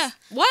club. Yeah.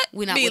 What?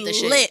 We not be with the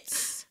shit. lit.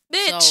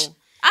 Bitch. So,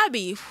 I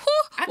be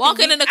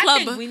walking in the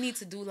club. I think we need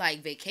to do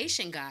like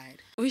vacation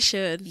guide. We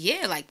should.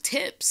 Yeah, like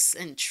tips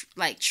and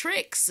like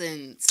tricks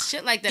and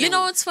shit like that. You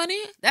know what's funny?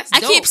 That's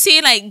dope. I keep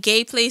seeing like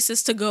gay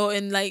places to go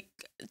and like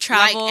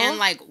travel. Like, and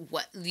like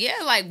what? Yeah,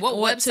 like what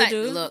website?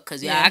 To do? Look,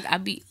 cause I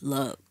be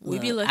look. We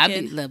be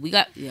looking. We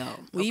got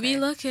We be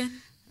looking.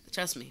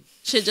 Trust me.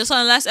 Shit, just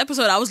on the last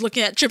episode, I was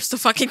looking at trips to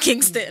fucking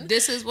Kingston.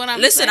 This is what I'm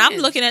Listen, saying. I'm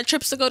looking at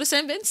trips to go to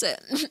St. Vincent.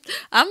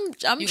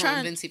 I'm you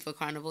trying. Vinci for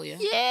Carnival, yeah?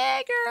 Yeah,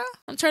 girl.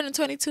 I'm turning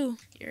 22.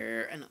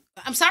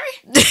 I'm sorry?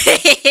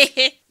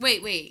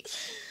 wait.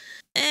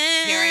 Here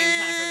I am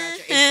trying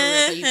to figure out your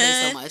age career, you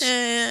play so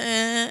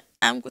much.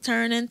 I'm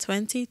turning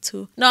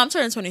 22. No, I'm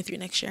turning 23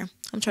 next year.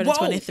 I'm turning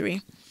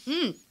 23.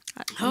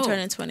 I'm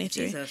turning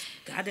 23. Jesus.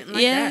 God didn't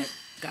like that.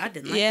 God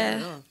didn't like that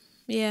at all.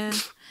 Yeah.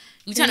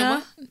 You turning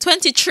what?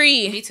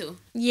 23. Me too.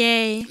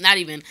 Yay. Not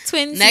even.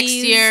 Twinsies. Next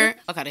year.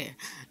 Okay, there.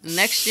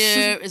 Next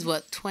year is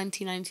what?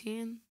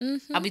 2019?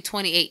 Mm-hmm. I'll be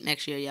 28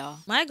 next year, y'all.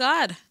 My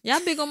God. Y'all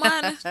big old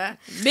man.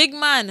 Big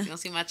man. You don't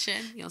see my chin?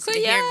 You don't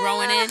see the hair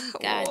growing in?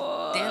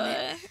 God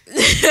damn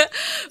it.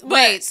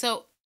 Wait,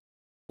 so.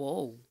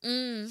 Whoa.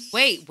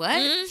 Wait, what?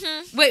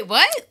 Mm-hmm. Wait,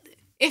 what?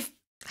 If.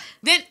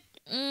 Then.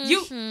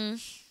 You.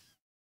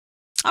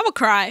 I'm gonna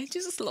cry.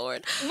 Jesus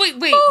Lord.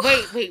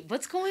 Wait.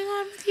 What's going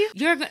on with you?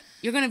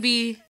 You're gonna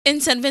be in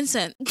St.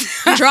 Vincent,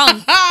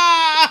 drunk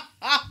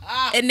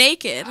and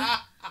naked.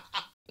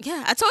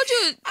 Yeah, I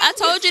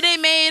told you they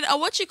made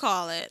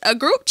a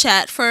group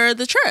chat for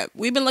the trip.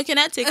 We've been looking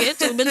at tickets.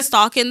 We've been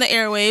stalking the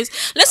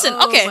airwaves. Listen,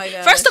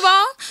 okay, first of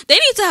all, they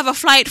need to have a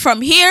flight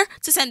from here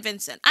to St.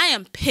 Vincent. I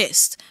am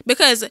pissed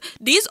because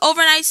these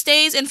overnight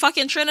stays in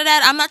fucking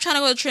Trinidad, I'm not trying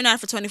to go to Trinidad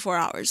for 24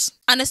 hours.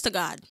 Honest to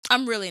God,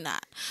 I'm really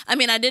not. I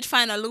mean, I did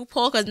find a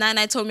loophole because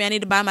Niy told me I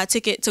need to buy my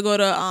ticket to go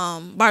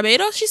to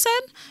Barbados, she said,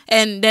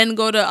 and then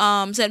go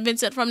to St.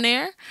 Vincent from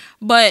there.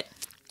 But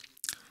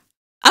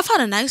I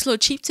found a nice little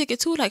cheap ticket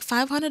too, like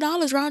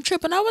 $500 round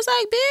trip, and I was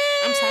like,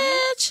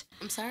 "Bitch,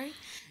 I'm sorry."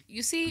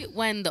 You see,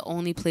 when the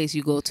only place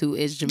you go to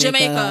is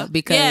Jamaica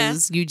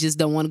because you just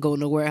don't want to go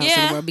nowhere else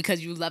in the world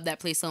because you love that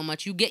place so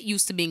much, you get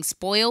used to being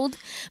spoiled.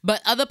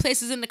 But other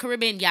places in the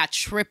Caribbean, y'all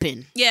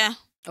tripping. Yeah.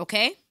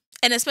 Okay.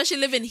 And especially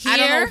living here, I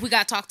don't know if we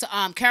gotta talk to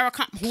Carol,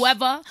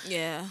 whoever.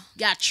 Yeah.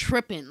 Y'all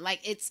tripping. Like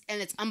it's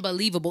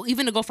unbelievable.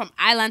 Even to go from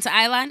island to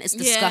island, it's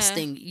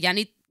disgusting. Y'all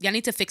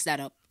need to fix that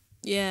up.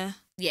 Yeah.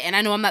 Yeah, and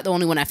I know I'm not the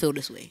only one that feel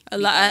this way. A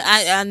lot.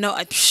 I know.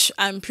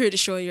 I'm pretty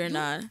sure you're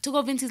not. To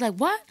go Vinci's like,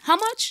 what? How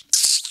much?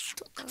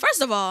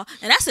 First of all,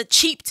 and that's a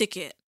cheap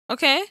ticket.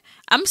 Okay,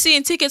 I'm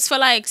seeing tickets for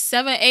like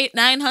 $700,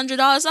 $800,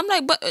 $900. I'm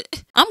like,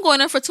 but I'm going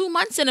there for 2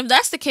 months, and if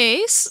that's the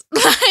case,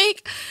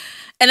 like,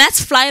 and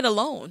that's flight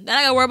alone. Then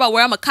I gotta worry about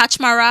where I'm gonna catch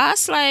my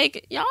ass.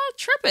 Like, y'all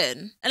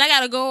tripping, and I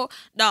gotta go,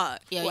 dog.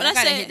 Yeah, you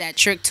gotta hit that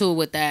trick too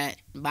with that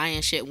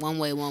buying shit one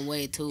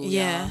way too.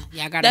 Yeah,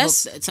 y'all gotta hook.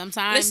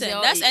 Sometimes listen,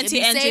 that's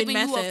anti-entry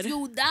method.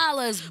 You a few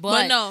dollars,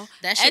 but no,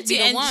 that should be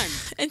the one.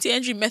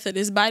 Anti-entry method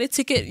is buy the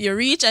ticket, you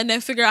reach, and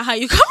then figure out how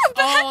you come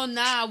back. Oh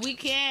nah, we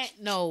can't.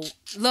 No,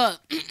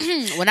 look,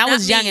 when I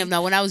was young and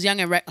hold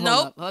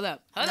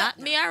up. Not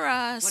me,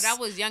 Aras. When I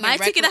was young, my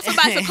ticket that's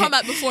about to come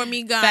out before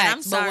me gone. Facts,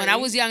 I'm sorry. But when I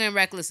was young and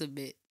reckless a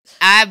bit,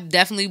 I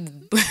definitely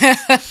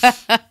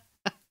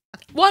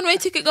one-way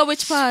ticket. Go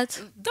which part?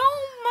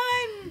 Don't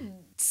mind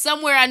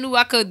somewhere I knew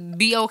I could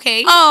be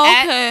okay.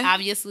 Oh, okay.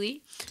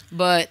 Obviously,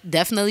 but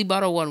definitely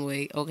bought a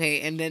one-way.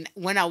 Okay, and then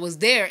when I was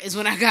there is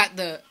when I got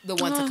the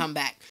one to come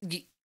back.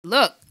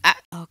 Look,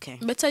 okay.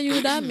 But tell you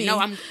what I mean.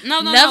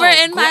 No, never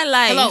in my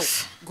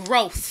life. Hello,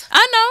 growth.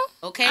 I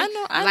know. Okay, I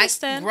know. I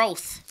understand.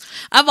 Growth.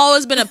 I've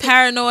always been a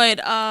paranoid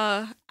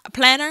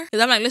planner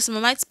because I'm like, listen, I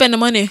might spend the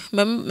money.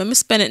 Let me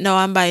spend it. No,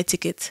 I'm buying a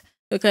ticket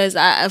because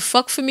I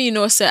fuck for me.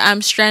 So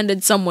I'm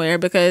stranded somewhere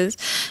because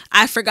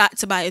I forgot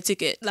to buy a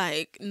ticket.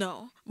 Like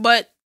no,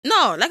 but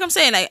no, like I'm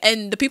saying, like,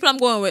 and the people I'm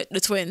going with, the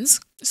twins.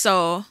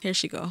 So here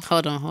she go.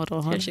 Hold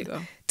on. Here she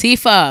go.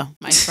 Tifa,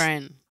 my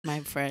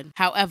friend.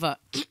 However,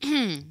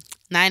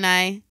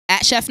 Niy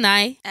at Chef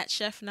Niy. At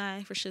Chef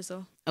Niy for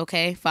shizzle.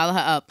 Okay, follow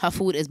her up. Her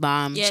food is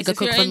bomb. Yes, she could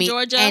cook for me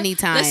Georgia,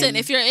 anytime. Listen,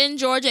 if you're in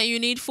Georgia and you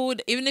need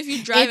food, even if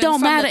you drive, it don't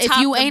matter if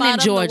you ain't in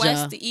Georgia, the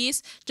west, the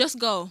east, just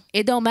go.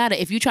 It don't matter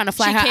if you trying to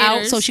fly her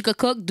out so she could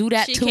cook. Do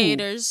that too. She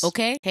caters.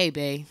 Okay. Hey,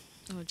 babe.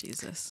 Oh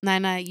Jesus.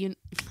 Niy,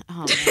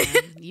 oh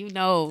man, you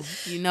know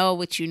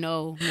what you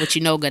know,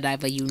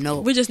 Godiva. You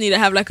know. We just need to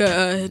have like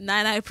a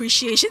Niy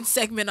appreciation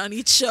segment on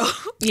each show.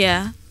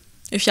 Yeah.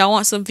 If y'all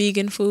want some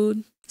vegan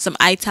food, some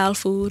Ital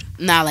food.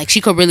 Nah, like she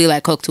could really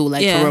like cook too.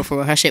 Like for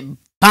real. Her shit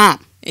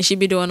bomb. And she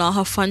be doing all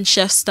her fun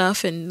chef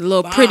stuff and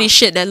little pretty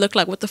shit that look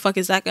like what the fuck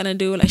is that gonna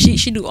do? Like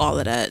she do all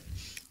of that.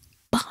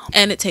 Bomb.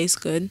 And it tastes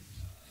good.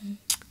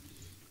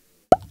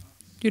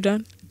 You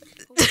done?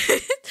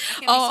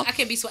 I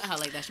can't be sweating her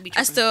like that. She be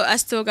tripping. I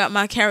still got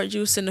my carrot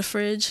juice in the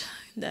fridge.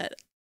 That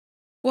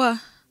what?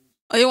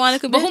 Oh, you want to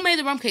cook? But who made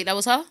the rum cake? That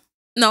was her?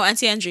 No,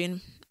 Auntie Andrine.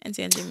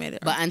 Auntie Andrine made it.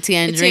 But Auntie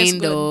Andrine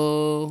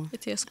though,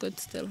 it tastes good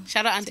still.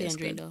 Shout out Auntie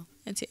Andrine though.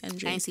 Auntie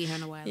Andrine. I ain't seen her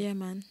in a while. Yeah,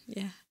 man.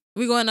 Yeah.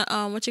 We going to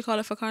what you call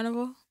it for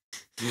Carnival?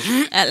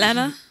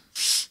 Atlanta.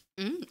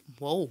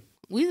 Whoa.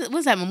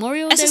 What's that,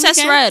 Memorial Day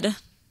SSSRed.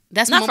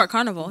 That's not for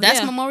Carnival.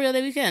 That's Memorial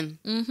Day weekend.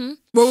 Mm-hmm.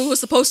 Where we were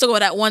supposed to go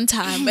that one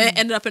time, but it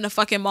ended up in a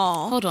fucking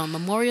mall. Hold on,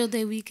 Memorial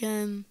Day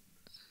weekend.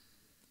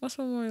 What's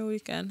Memorial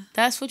Weekend?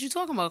 That's what you're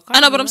talking about. Carnival,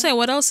 I know, but I'm saying,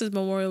 what else is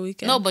Memorial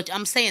Weekend? No, but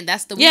I'm saying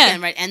that's the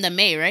weekend, right? End of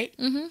May, right?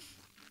 Mm-hmm.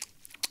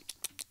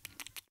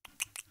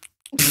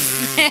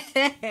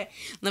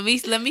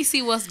 let me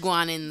see what's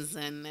going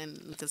on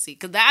and to see,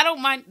 because I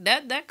don't mind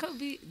that could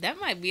be, that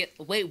might be it.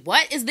 Wait,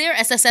 what is there?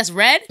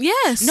 SSSRed?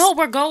 Yes. No,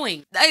 we're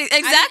going. Exactly.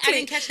 I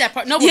didn't catch that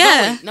part. No, we're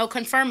going. No,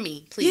 confirm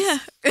me, please. Yeah.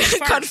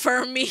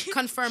 Confirm me.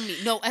 Confirm me.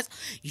 No,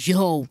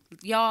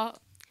 y'all.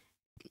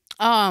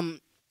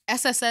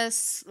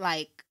 SSS,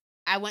 like,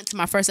 I went to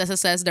my first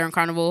SSS during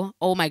Carnival.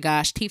 Oh my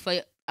gosh,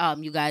 Tifa,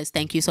 you guys,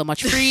 thank you so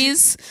much.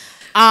 Freeze.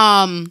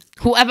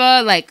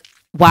 Whoever, like,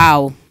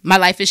 wow, my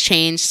life has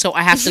changed, so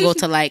I have to go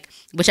to like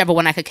whichever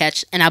one I could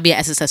catch, and I'll be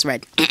at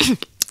SSSRed.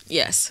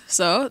 Yes,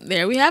 so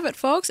there we have it,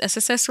 folks.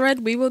 SSSRed,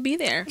 we will be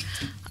there.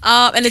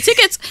 And the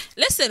tickets,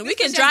 listen, we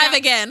can drive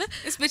again.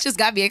 This bitch just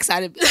got me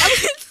excited.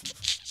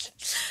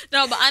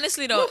 No, but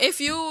honestly though,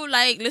 if you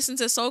like listen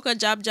to soca,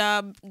 jab,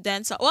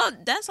 dancehall, well,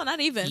 dancehall not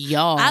even.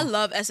 Y'all, I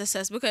love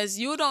SSS because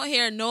you don't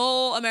hear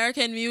no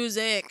American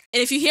music,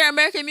 and if you hear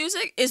American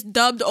music, it's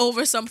dubbed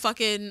over some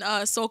fucking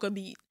soca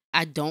beat.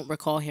 I don't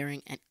recall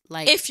hearing it.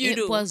 Like, if you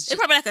do, it's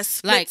probably like a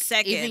split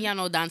second. Even y'all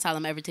know dancehall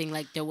and everything.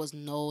 Like, there was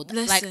no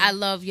like. I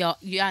love y'all.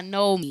 Y'all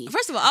know me.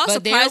 First of all, I was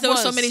surprised there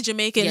was so many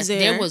Jamaicans there.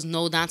 There was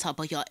no dancehall,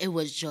 but y'all, it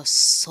was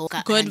just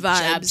soca, good and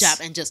vibes, jab,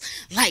 and just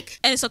like.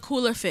 And it's a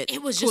cooler fit.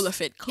 It was cooler just,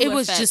 fit. It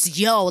was just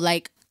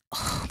like,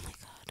 oh my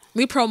god.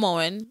 We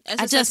promoing.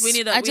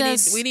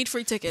 We need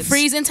free tickets.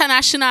 Freeze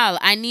International.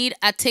 I need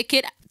a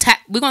ticket.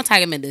 We're gonna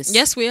tag him in this.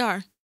 Yes, we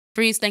are.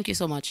 Freeze, thank you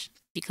so much,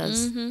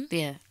 because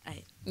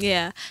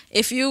yeah,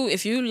 if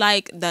you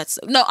like that.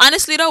 No,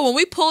 honestly though, when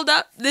we pulled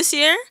up this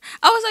year,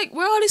 I was like,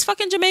 where all these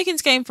fucking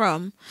Jamaicans came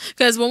from?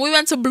 Because when we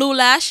went to Blue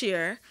last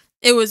year,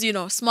 it was,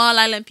 small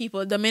island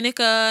people,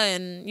 Dominica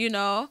and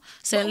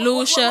St.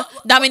 Lucia,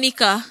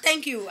 Dominica.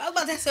 Thank you. I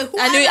was about to say,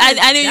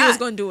 I knew you was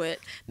gonna do it,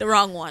 the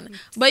wrong one,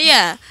 but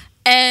yeah.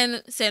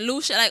 And St.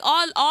 Lucia, like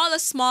all the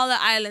smaller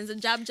islands, the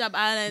Jab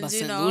Islands, but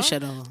St. Lucia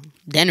though,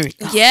 Denry.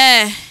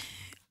 Yeah.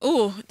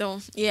 Ooh,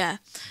 don't. Yeah.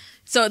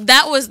 So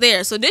that was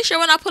there. So this year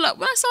when I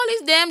saw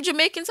these damn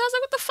Jamaicans, I was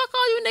like, what the fuck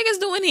all you niggas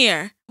doing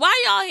here?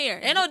 Why y'all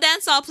here? Ain't no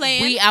dancehall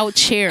playing. We out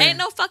here. Ain't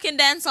no fucking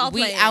dancehall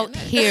playing. We out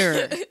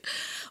here.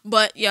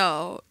 But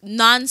yo,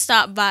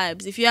 non-stop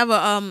vibes. If you have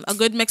a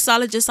good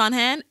mixologist on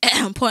hand,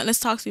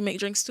 Pointless Talks, we make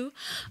drinks too.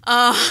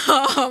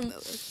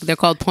 They're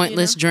called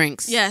Pointless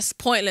drinks. Yes,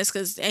 pointless,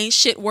 because ain't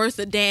shit worth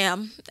a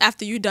damn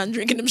after you done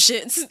drinking them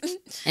shits.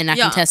 And I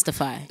can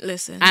testify.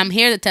 Listen, I'm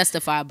here to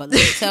testify, but let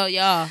me tell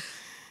y'all,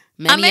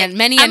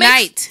 many a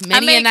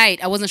night.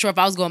 I wasn't sure if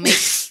I was gonna make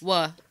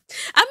what.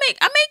 I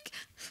make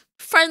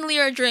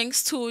friendlier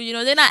drinks too.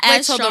 They're not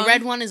as strong. So the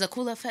red one is a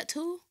cooler fat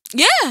too?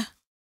 Yeah.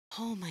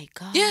 Oh my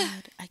god. Yeah.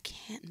 I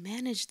can't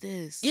manage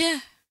this.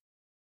 Yeah.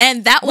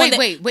 And that one.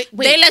 Wait.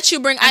 They let you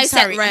bring ice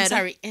at red.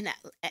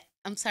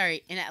 I'm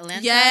sorry. In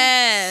Atlanta.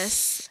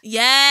 Yes.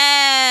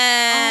 Yes.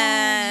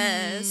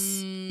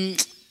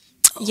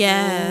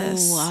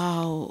 Oh,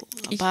 wow.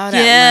 About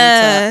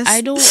Atlanta.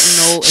 I don't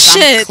know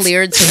if I'm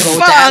cleared to go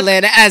to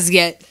Atlanta as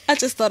yet. I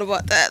just thought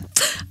about that.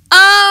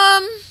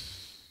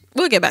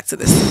 We'll get back to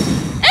this.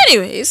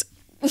 Anyways,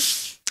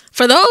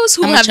 for those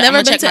who have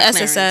never been to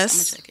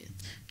SSS,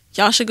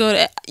 y'all should go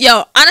to.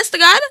 Honest to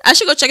God, I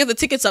should go check if the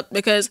tickets up,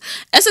 because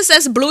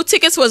SSS Blue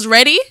tickets was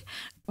ready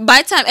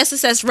by the time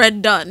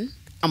SSSRed done.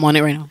 I'm on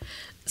it right now.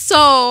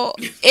 So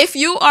if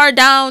you are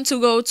down to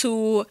go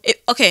to,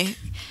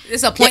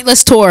 it's a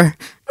pointless tour.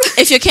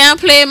 If you can't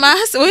play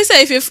mass, what do you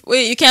say? If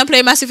you can't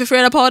play mass if you're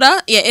afraid of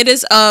powder, yeah, it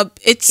is.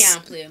 It's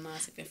can't play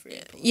mass if you're afraid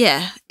of powder.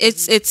 Yeah,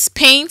 it's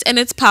paint and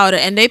it's powder,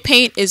 and they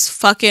paint is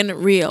fucking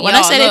real. When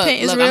I say they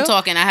paint is real, I'm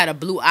talking. I had a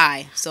blue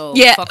eye, so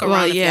fuck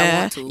around if y'all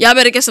want to. Y'all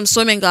better get some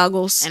swimming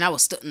goggles. And I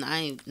was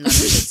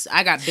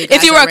I got big. If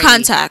eyes you wear already.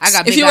 contacts, I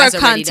got big eyes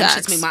already. Them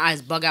shits make my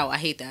eyes bug out. I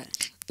hate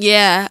that.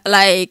 Yeah,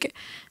 like.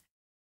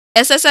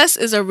 SSS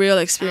is a real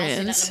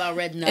experience. About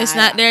red, it's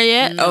not there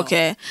yet? No.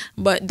 Okay.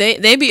 But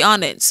they be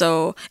on it.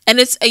 So, and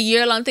it's a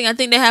year-long thing. I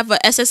think they have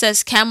a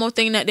SSS camo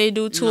thing that they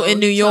do too in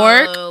New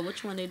York.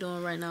 Which one they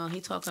doing right now?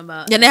 He talking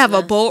about. Then they have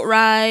a boat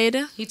ride.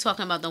 He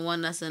talking about the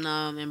one that's in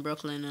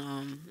Brooklyn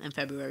in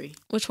February.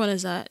 Which one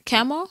is that?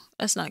 Camo?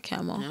 That's not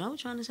camo. No,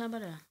 which one is that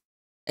about that?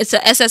 It's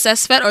a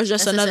SSS Fed or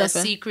just another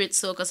Fed? Secret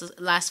Soca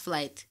Last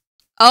Flight.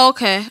 Oh,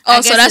 okay.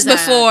 Oh, so that's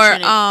before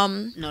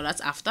No,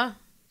 that's after.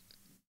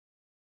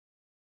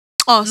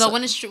 Oh, no,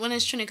 when is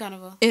Trinity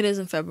Carnival? It is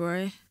in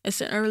February. It's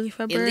in early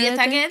February.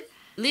 Listen,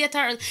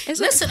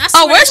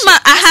 where's my?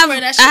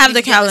 I have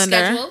the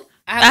calendar.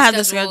 I have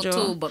the schedule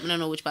too, but I don't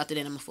know which part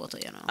today I'm a photo,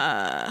 you know.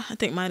 I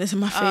think mine is in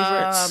my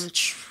favorites.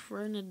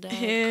 Trinidad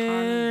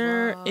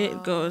Here Carnival.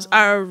 it goes.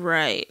 All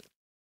right.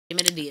 Give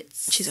me the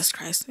dates. Jesus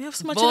Christ. We have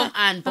so much boom of that.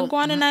 and boom. I'm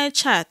going in our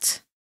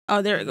chat.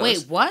 Oh, there it goes.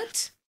 Wait,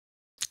 what?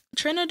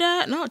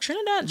 Trinidad? No,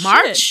 Trinidad.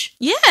 March? Shit.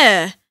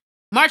 Yeah.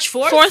 March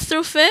 4th? 4th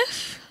through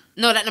 5th?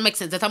 No, that don't make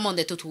sense. That's a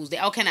Monday to Tuesday.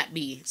 How can that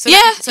be? So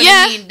yeah,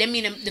 They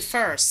mean the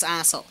first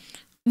also.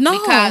 No,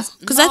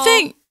 because I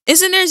think,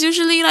 isn't theirs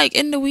usually like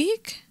in the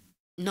week?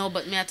 No,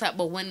 but me I talk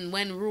about when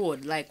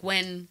road, like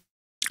when,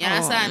 you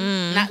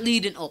understand? Not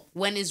leading up.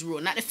 When is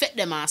road? Not to fit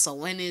them also.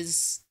 When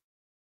is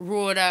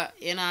road,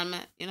 you know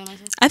what I'm saying?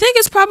 I think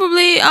it's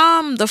probably,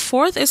 the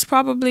 4th is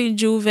probably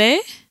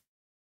Juve.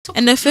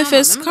 And the 5th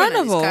is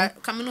Carnival.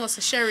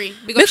 Sherry.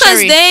 Because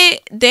Sherry.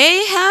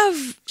 they have,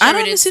 Sherry I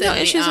don't see no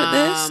issues with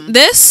this.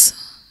 This?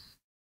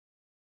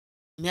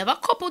 We have a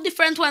couple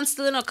different ones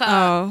still in a car.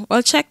 Oh,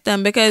 well, check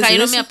them because you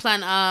know me I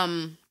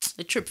plan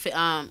the trip for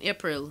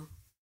April.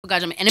 We got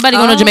Jamaica. Anybody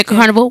going to Jamaica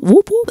Carnival?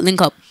 Whoop whoop,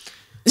 link up.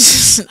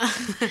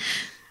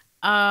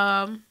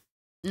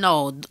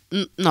 No,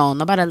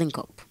 nobody link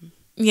up.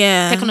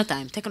 Yeah. Take on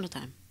the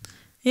time.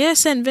 Yeah,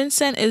 St.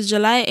 Vincent is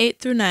July 8th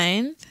through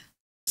 9th.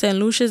 St.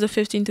 Lucia's the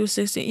 15th through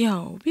 16th.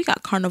 Yo, we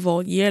got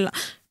Carnival year long.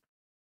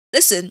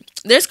 Listen,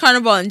 there's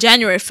Carnival in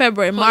January,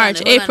 February,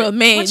 March, April,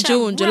 May,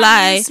 June,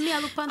 July,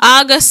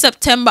 August,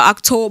 September,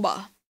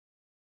 October.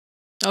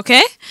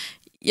 Okay?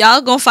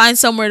 Y'all gonna find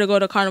somewhere to go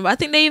to Carnival. I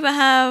think they even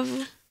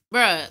have...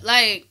 Bruh,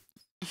 like...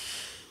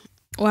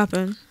 What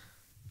happened?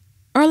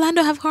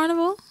 Orlando have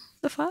Carnival?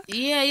 The fuck?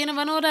 Yeah, you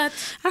never know that.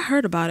 I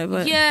heard about it,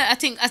 but... Yeah, I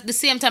think at the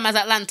same time as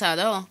Atlanta,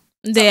 though.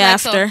 Day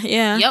after,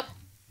 yeah. Yep.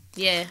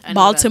 Yeah, I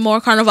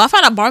Baltimore Carnival. I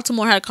found out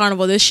Baltimore had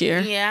Carnival this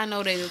year. Yeah, I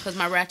know they do because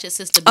my ratchet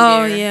sister be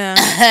there.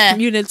 Yeah.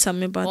 You did tell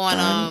me about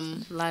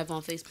that. Live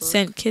on Facebook.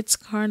 St. Kitts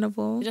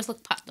Carnival. They just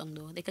look pat them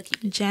though. They could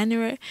keep it.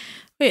 January.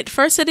 Wait,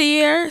 first of the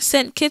year,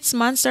 St. Kitts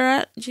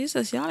Montserrat.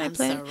 Jesus, y'all ain't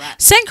playing.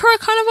 St. Croix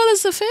Carnival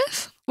is the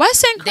 5th? Why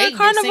St. Croix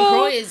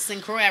Carnival?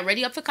 St. Croix are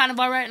ready up for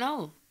Carnival right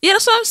now. Yeah,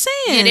 that's what I'm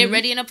saying. Yeah, they're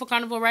ready up for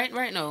Carnival right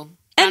now.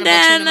 And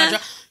Carnival then...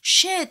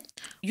 Shit.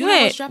 You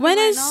know what's dropping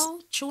right now?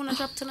 Tuna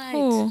drop tonight.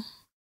 Ooh.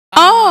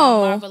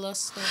 Marvelous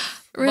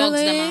stuff.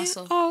 Really? Bugs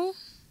them also. Oh.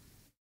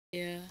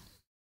 Yeah.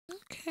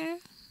 Okay.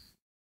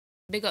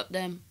 Big up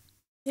them.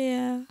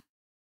 Yeah.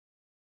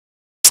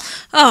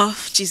 Oh,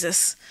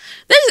 Jesus.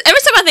 Every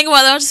time I think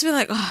about it, I'll just be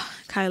like, oh,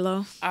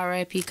 Kylo.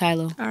 R.I.P.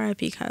 Kylo.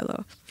 R.I.P.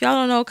 Kylo. If y'all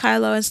don't know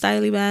Kylo and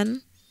Styly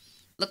Band,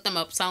 look them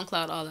up.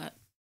 SoundCloud, all that.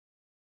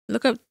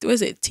 Look up, what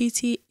is it?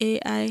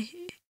 TTAIAC.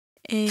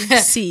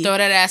 Throw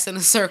that ass in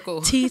a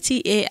circle.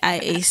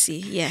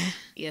 TTAIAC. Yeah.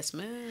 Yes,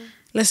 man.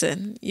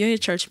 Listen, you're in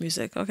church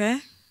music,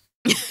 okay?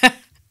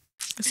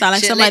 Sound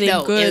like Shit somebody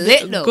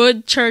lit,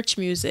 good church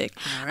music.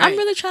 Right. I'm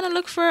really trying to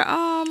look for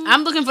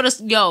I'm looking for this.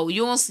 Yo,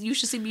 you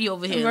should see me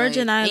over here.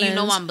 Virgin Islands. And you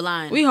know I'm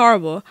blind. We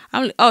horrible.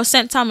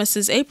 St. Thomas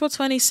is April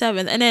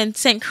 27th, and then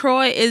St.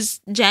 Croix is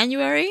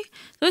January.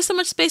 There's so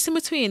much space in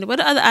between. What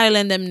the other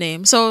island them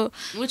name? So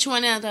which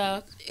one are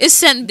the? It's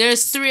St.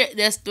 There's three.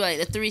 There's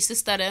the three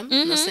sister them.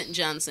 No, St.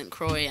 John, St.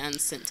 Croix,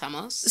 and St.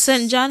 Thomas.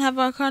 St. John have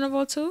a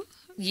carnival too.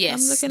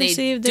 Yes, I'm looking to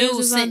see if theirs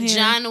is on here. St.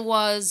 John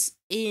was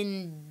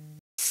in.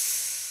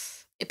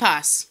 It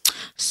passed.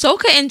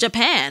 Soka in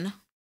Japan.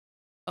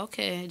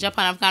 Okay,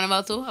 Japan have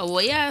carnival too. Oh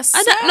well, yes.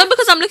 No,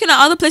 because I'm looking at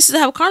other places that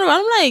have carnival.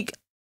 I'm like,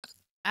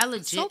 I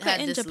legit Soka had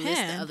in this Japan.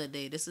 list the other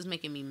day. This is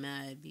making me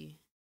mad, B.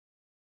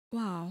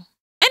 Wow.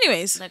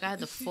 Anyways, like I had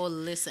the full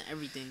list and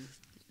everything.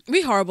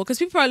 We horrible because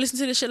people probably listen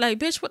to this shit like,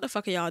 bitch, what the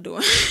fuck are y'all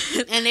doing?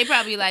 And they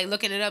probably like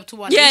looking it up too.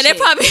 Yeah, they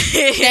probably.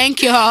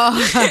 Thank y'all.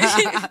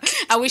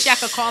 I wish I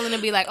could call in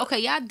and be like, okay,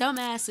 y'all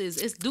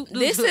dumbasses. It's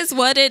This is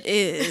what it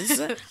is.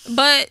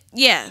 But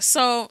yeah,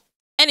 so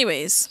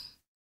anyways,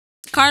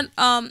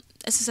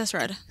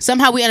 SSSRed.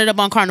 Somehow we ended up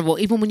on Carnival.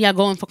 Even when y'all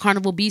going for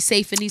Carnival, be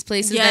safe in these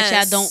places that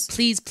y'all don't.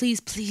 Please.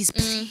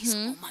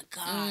 Oh my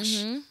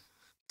gosh.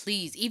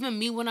 Please, even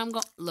me when I'm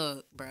going,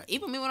 look, bro.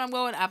 Even me when I'm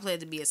going, I plan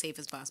to be as safe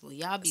as possible.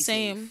 Y'all be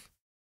safe.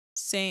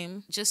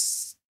 Same.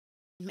 Just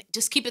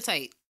keep it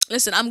tight.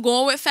 Listen, I'm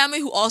going with family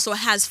who also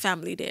has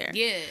family there.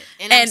 Yeah,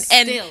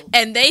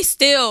 and they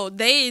still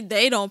they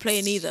don't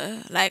play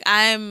neither. Like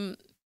and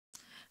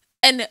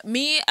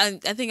me, I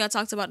think I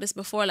talked about this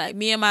before. Like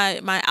me and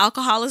my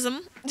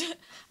alcoholism,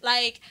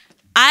 like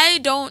I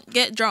don't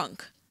get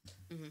drunk,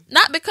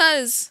 not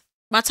because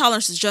my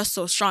tolerance is just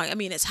so strong. I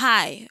mean, it's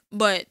high,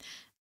 but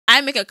I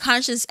make a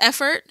conscious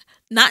effort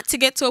not to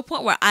get to a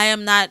point where I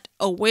am not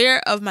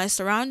aware of my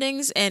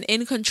surroundings and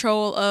in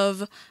control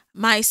of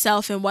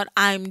myself and what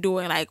I'm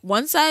doing. Like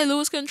once I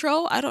lose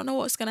control, I don't know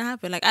what's gonna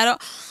happen. Like I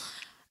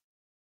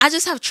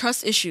just have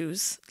trust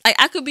issues. Like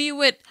I could be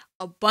with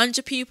a bunch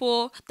of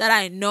people that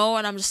I know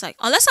and I'm just like,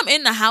 unless I'm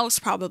in the house,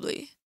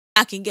 probably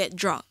I can get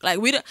drunk.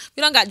 Like we don't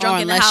got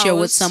drunk in the house. Unless you're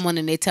with someone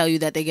and they tell you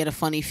that they get a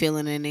funny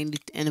feeling and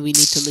we need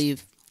to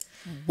leave.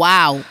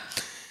 Wow.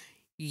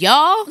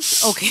 Y'all,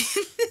 okay.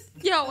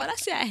 Yo, when I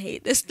say I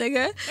hate this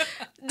nigga,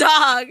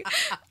 dog,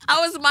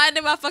 I was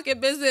minding my fucking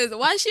business.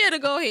 Why she had to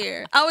go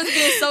here? I was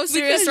being so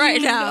serious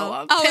right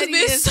now. I was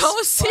being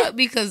so serious.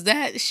 Because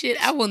that shit,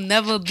 I will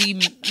never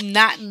be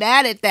not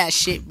mad at that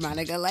shit, my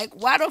nigga. Like,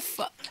 why the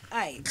fuck?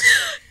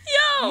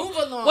 Yo, move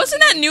along.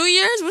 Wasn't that New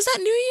Year's? Was that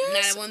New Year's?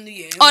 Nah, that wasn't New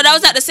Year's. Oh, that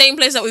was at the same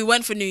place that we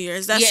went for New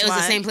Year's. That's it was why.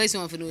 the same place we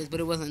went for New Year's, but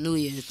it wasn't New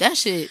Year's. That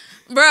shit,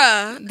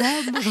 bruh.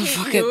 that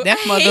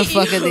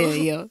motherfucker there,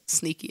 yo,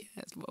 sneaky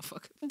ass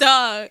motherfucker,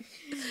 dog.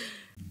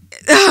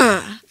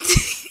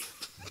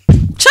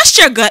 Trust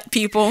your gut,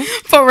 people.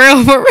 For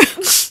real.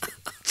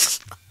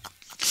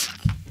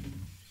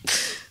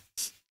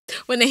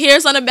 When the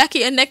hairs on the back of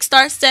your neck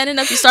start standing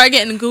up, you start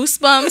getting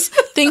goosebumps.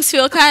 Things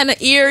feel kind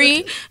of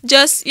eerie.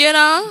 Just,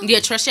 Yeah,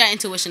 trust your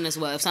intuition as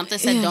well. If something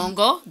said don't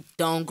go,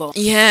 don't go.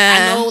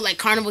 Yeah. I know, like,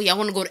 Carnival, y'all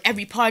want to go to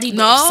every party,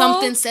 but if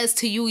something says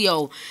to you,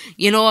 yo,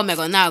 you know what, I'm going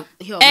to go, nah,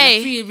 I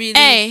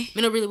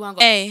don't really want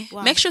to go. Hey,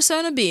 make sure so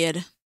in a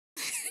beard.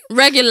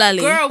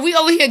 Regularly. Girl, we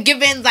over here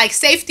giving like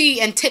safety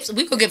and tips.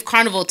 We could give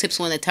Carnival tips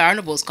when the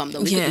carnivals come,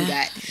 though. We could do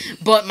that.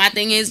 But my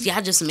thing is,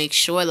 y'all just make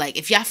sure, like,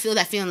 if y'all feel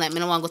that feeling like,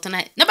 me don't want to go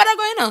tonight, nobody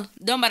go, you know.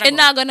 Don't matter. It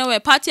not going nowhere.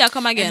 Party, I'll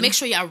come again. And make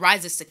sure y'all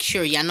rise is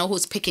secure. Y'all know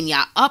who's picking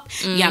y'all up.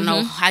 Y'all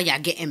know how y'all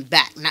getting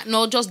back. Not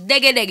no just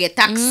dege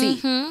taxi.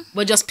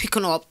 But just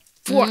picking up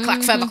 4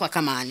 o'clock, 5 o'clock,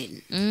 come on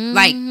in.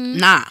 Like,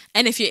 nah.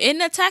 And if you're in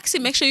the taxi,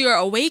 make sure you're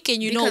awake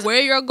and you know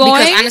where you're going.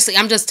 Because honestly,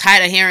 I'm just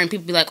tired of hearing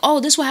people be like, oh,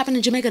 this is what happened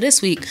in Jamaica this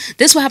week.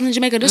 This is what happened in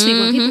Jamaica this week.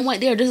 When people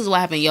went there, this is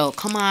what happened. Yo,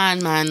 come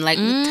on, man. Like,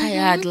 we're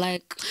tired.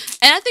 Like,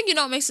 and I think you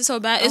know what makes it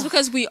so bad is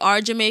because we are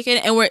Jamaican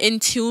and we're in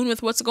tune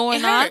with what's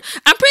going on.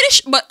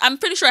 I'm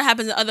pretty sure it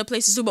happens in other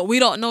places too, but we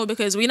don't know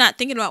because we're not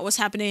thinking about what's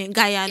happening in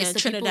Guyana,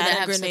 Trinidad,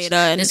 and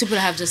Grenada. There's people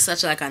that have just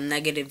such like a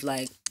negative,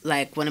 like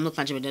when I'm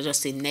looking at Jamaica, they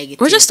just say negative.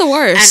 We're just the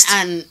worst.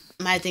 And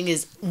my thing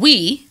is,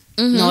 we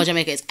know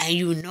Jamaica is, and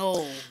you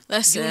know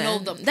the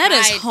pride, that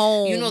is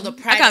home. You know the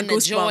pride and the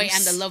joy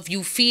and the love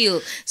you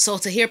feel. So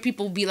to hear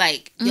people be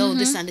like, yo,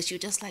 this and this, you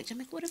just like,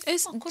 Jamaica, what the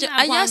fuck?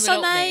 Y'all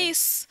so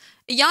nice.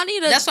 Y'all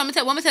need That's what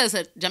I'm gonna tell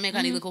you.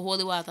 Jamaica need little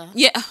holy water.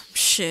 Yeah,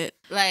 shit.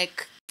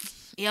 Like,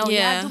 yo,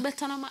 y'all do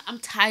better. I'm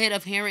tired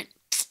of hearing.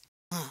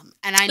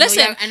 And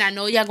I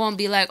know y'all gonna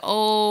be like,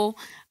 oh,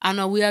 I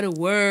know we are the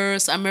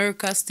worst.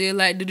 America still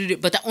like,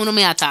 but that only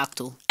me I talk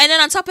to. And then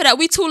on top of that,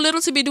 we too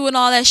little to be doing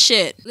all that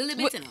shit. Little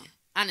bit,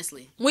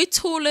 honestly. We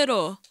too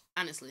little.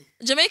 Honestly.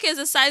 Jamaica is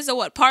the size of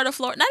what? Part of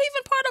Florida? Not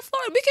even part of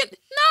Florida. We can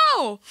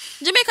no.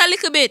 Jamaica a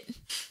little bit.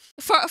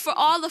 For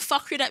all the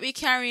fuckery that we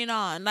carrying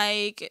on,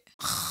 like,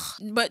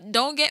 but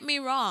don't get me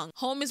wrong,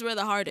 home is where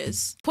the heart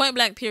is, point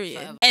blank,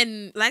 period.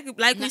 And like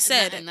we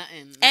said,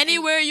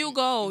 anywhere you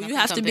go, you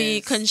have to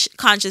be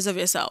conscious of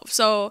yourself.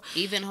 So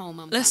even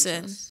home, I'm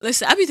listen.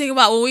 conscious. I be thinking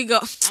about when we go.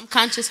 I'm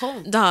conscious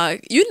home,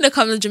 dog. You need to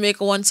come to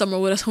Jamaica one summer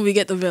with us when we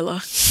get the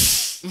villa.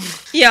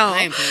 Yo,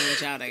 I ain't playing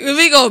with y'all.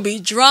 We gonna be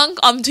drunk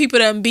on people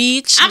them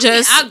beach. I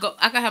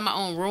can have my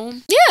own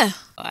room. Yeah.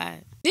 All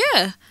right.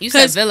 Yeah, you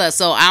said villa,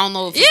 so I don't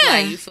know if it's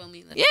like, you feel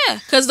me? Like, yeah,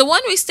 because the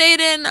one we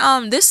stayed in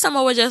this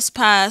summer we just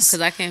passed.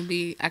 Because I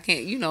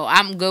can't, you know,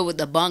 I'm good with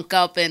the bunk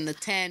up and the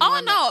tent. Oh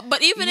no,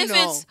 but even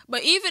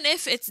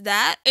if it's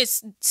that,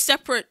 it's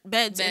separate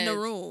beds in the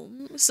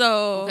room.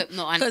 So okay,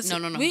 no.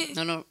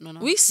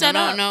 We set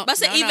up.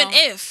 But even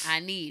if I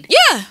need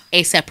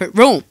a separate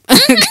room,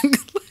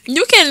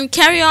 you can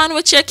carry on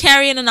with your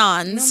carrying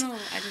on. No,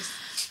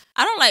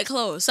 I don't like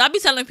clothes. So I be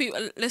telling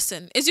people,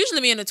 listen, it's usually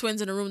me and the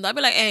twins in the room. I'll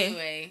be like, hey,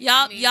 anyway,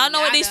 y'all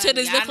know what these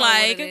titties look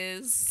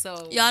like.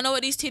 So y'all know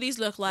what these titties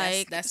look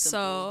like. That's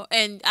so,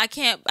 and I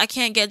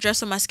can't get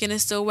dressed when my skin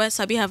is still wet.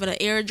 So I be having an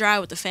air dry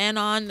with the fan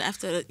on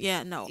after.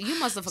 No. You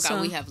must have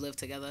forgot we have lived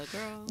together,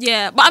 girl.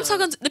 Yeah, but I'm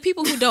talking to the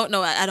people who don't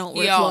know I don't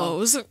wear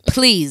clothes.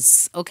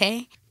 Please,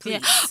 okay? Please. Yeah.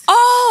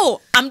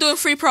 Oh, I'm doing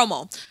free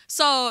promo.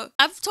 So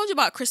I've told you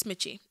about Chris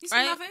Mitchie,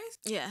 right? See my face?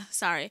 Yeah,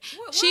 sorry.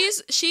 What?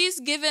 She's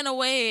giving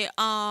away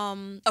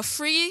a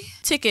free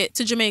ticket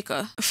to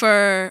Jamaica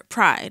for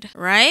Pride,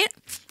 right?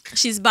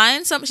 She's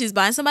buying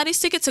somebody's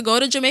ticket to go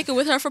to Jamaica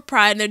with her for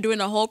Pride, and they're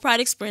doing a whole Pride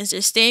experience.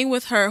 They're staying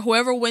with her.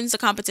 Whoever wins the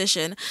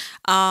competition,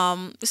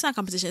 it's not a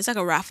competition. It's like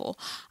a raffle.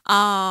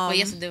 Well,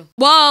 yes, I do.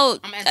 Well,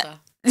 I'm Esther.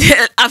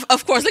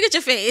 Of course, look at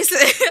your face.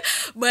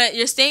 But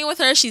you're staying with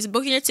her. She's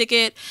booking your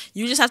ticket.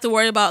 You just have to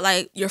worry about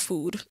like your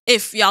food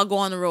if y'all go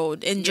on the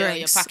road and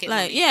drinks. Your pocket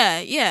like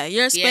money.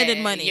 You're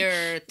spending money.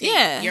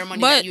 Your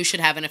money that you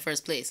should have in the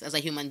first place as a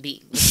human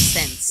being. With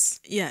sense.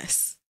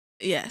 Yes.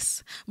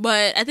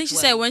 But I think she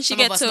said when she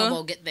get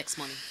to get Vex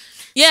money.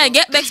 Yeah, so.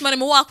 Get Vex money.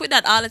 We walk with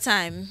that all the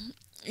time.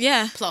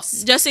 Yeah.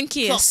 Plus. Just in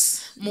case.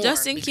 Plus more,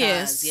 just in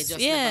case. You just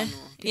never know.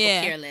 People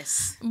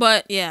careless.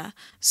 But yeah.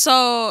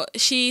 So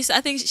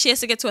I think she has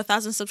to get to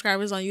 1,000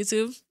 subscribers on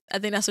YouTube. I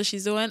think that's what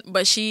she's doing.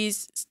 But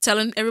she's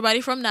telling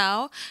everybody from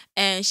now,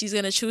 and she's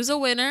gonna choose a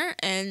winner.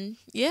 And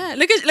yeah,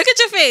 look at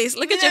your face.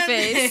 Look at your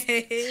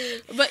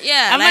face. But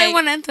yeah, I might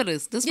want to enter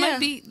this. This might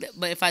be.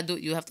 But if I do,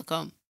 you have to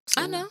come.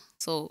 So, I know.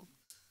 So,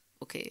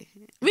 okay.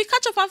 We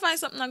catch up and find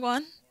something to go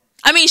on.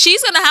 I mean,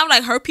 she's gonna have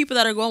like her people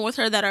that are going with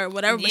her that are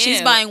whatever, but she's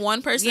Yeah. buying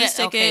one person's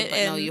ticket. Okay, but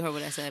and no, you heard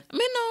what I said. I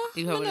mean,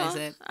 no, You heard what I know.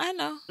 said. I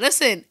know.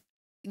 Listen,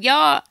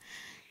 y'all.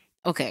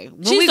 Okay,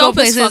 when She's we go dope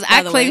as places, fuck, by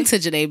I the cling way. to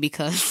Janae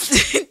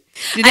because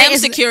I am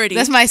security.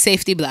 That's my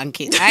safety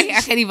blanket.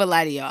 I can't even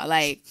lie to y'all.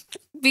 Like,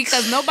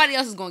 because nobody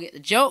else is gonna get the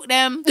joke.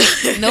 Them.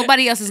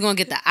 Nobody else is gonna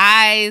get the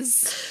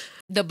eyes,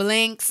 the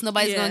blinks.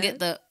 Nobody's gonna get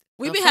the.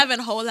 We be having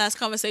whole ass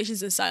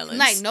conversations in silence.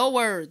 Like no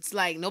words.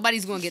 Like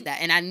nobody's gonna get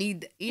that. And I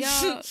need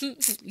y'all.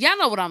 Y'all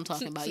know what I'm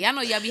talking about. Y'all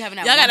know y'all be having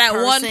that. Y'all one got that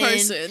person one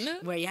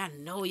person where y'all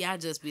know y'all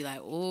just be like,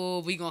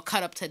 oh, we gonna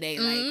cut up today.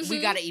 Like we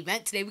got an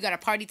event today. We got a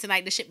party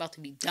tonight. This shit about to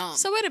be dumb.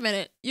 So wait a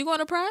minute. You going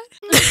to Pride?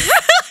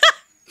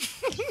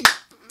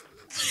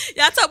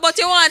 Y'all talk about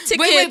you want tickets.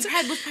 Wait,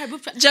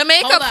 Pride.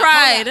 Jamaica Hold up.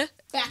 Pride.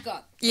 Back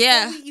up.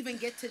 Yeah. Before we even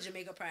get to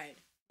Jamaica Pride,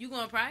 you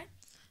going Pride?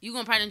 You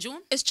going Pride in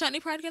June? Is Chutney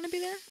Pride gonna be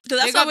there?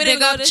 Because that's why we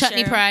didn't go this Chutney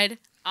year. Pride.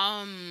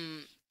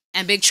 And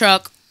Big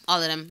Truck, all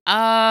of them.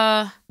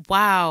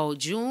 Wow,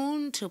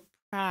 June to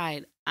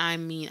Pride. I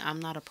mean,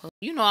 I'm not opposed.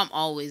 You know, I'm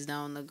always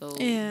down to go.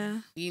 Yeah.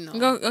 You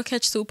know, go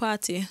catch two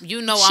party.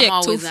 You know, Shake I'm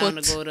always down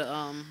foot. to go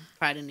to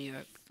Pride in New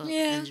York.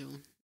 In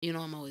June. You know,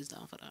 I'm always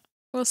down for that.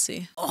 We'll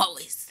see.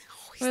 Always.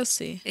 We'll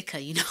see.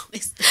 Because you know,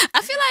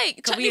 I feel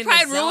like Chutney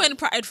Pride ruined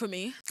Pride for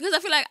me because I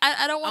feel like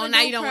I don't want to. Oh,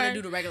 now you don't want to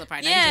do the regular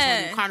Pride. Now you just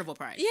want to do Carnival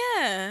Pride.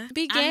 Yeah,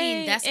 be gay. I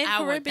mean, that's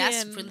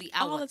Caribbean really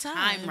our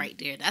time right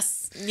there.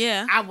 That's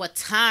our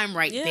time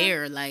right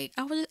there. Like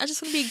I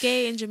just want to be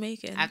gay and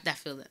Jamaican. That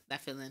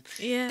feeling.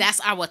 Yeah, that's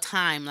our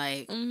time.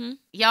 Like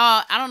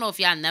y'all, I don't know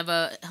if y'all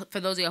never. For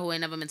those of y'all who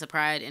ain't never been to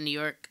Pride in New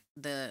York,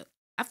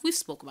 we've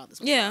spoke about this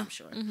before, I'm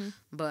sure.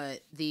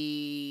 But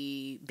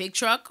the Big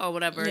Truck or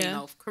whatever, you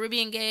know,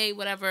 Caribbean gay,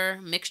 whatever,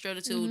 mixture of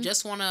the two,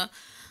 just want to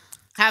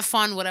have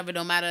fun, whatever,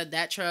 don't matter.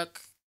 That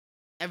truck,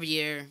 every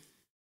year.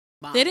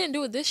 Bomb. They didn't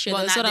do it this year.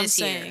 Well, that's not what this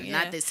I'm year. saying.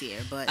 Not this year,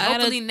 but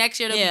hopefully next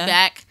year they'll be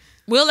back.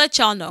 We'll let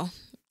y'all know.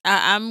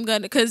 I'm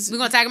going to, because. We're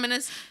going to tag them in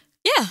this?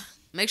 Yeah.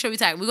 Make sure we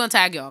tag them. We're going to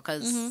tag y'all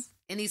because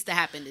it needs to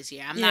happen this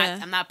year. I'm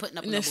not putting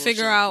up with no bullshit.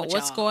 Figure out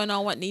what's going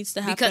on, what needs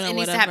to happen. Because it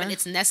needs to happen.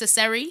 It's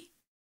necessary.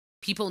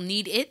 People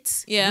need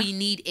it. Yeah. We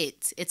need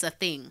it. It's a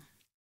thing.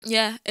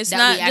 Yeah. It's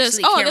not just,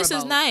 this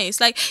is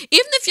nice. Like,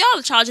 even if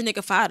y'all charge a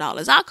nigga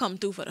 $5, I'll come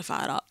through for the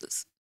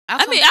 $5. I'll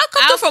come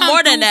through for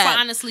more than that. For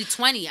honestly,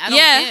 $20. I don't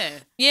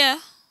care. Yeah.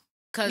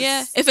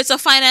 If it's a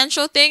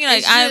financial thing,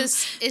 like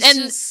that's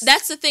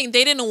the thing.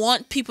 They didn't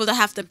want people to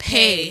have to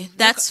pay.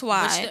 That's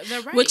why,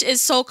 which is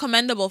so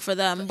commendable for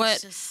them.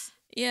 But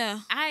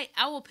I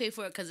will pay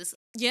for it because it's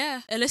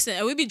and listen,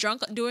 and we be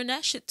drunk doing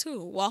that shit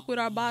too. Walk with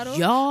our bottle,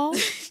 y'all.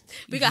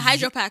 We got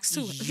hydro packs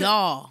too,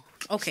 y'all.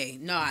 Okay,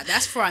 nah,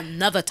 that's for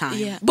another time.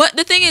 Yeah, but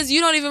the thing is, you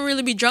don't even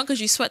really be drunk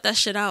because you sweat that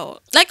shit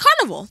out. Like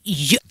Carnival.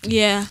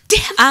 Yeah.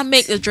 Damn. I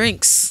make the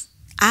drinks.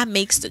 I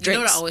makes the drinks. You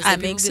know what I always say? I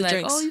makes the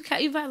drinks. Oh,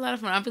 you've had a lot of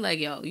fun. I'll be like,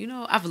 yo, you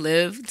know, I've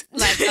lived.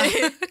 Like,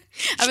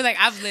 I'll be like,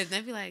 I've lived. And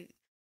I'll be like,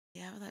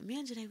 yeah, I was like, me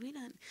and Janae,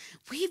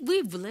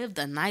 we've lived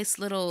a nice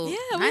little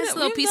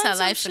piece of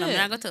life, and I'm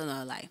not gonna tell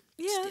no lie.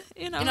 Yeah,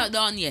 you know, not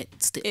done yet.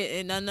 Still,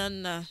 no.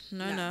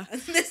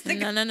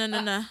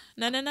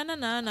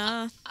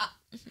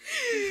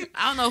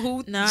 I don't know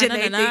who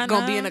Janae think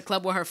gonna be in a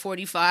club with her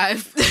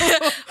 45.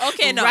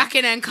 Okay, no,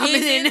 rocking and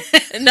coming in.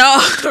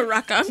 No,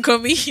 rock and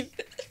coming.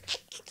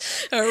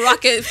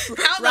 Rocket,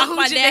 rock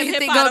my damn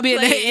hip hop be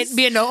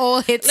in the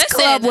old hits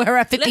club with her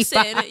at 55.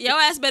 Listen, your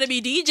ass better be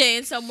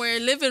DJing somewhere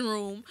in living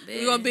room.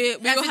 We gonna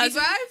have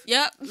 55.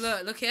 Yep.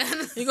 Look here.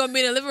 You gonna be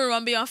in the living room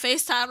and be on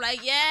FaceTime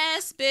like,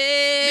 yes,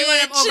 bitch.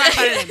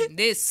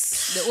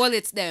 All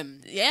it's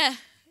them. Yeah.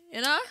 You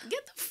know?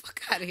 Get the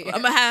fuck out of here.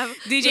 I'm gonna have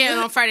DJing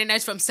on Friday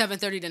nights from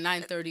 7:30 to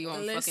 9:30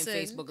 on fucking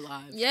Facebook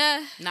Live.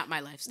 Yeah. Not my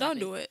life. Don't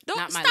do it. Don't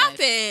Not my stop life.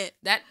 it.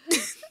 That.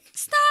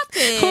 Stop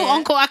it. Who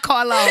uncle I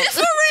call out? For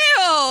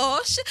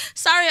real.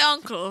 Sorry,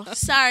 uncle.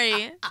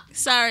 Sorry.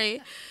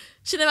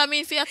 Should never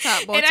mean for your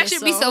top. It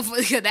actually be so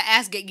funny the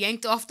ass get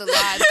yanked off the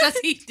line because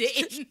he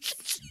didn't.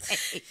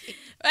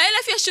 Right,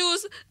 left your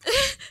shoes.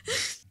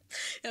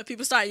 Yeah,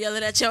 people start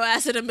yelling at your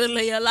ass in the middle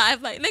of your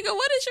life, like, nigga,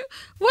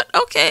 what?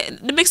 Okay,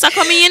 the mix are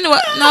coming in.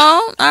 What?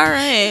 No, all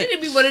right. You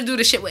didn't be want to do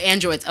the shit with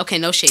androids. Okay,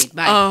 no shade.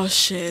 Bye. Oh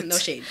shit. No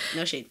shade.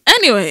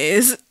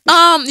 Anyways,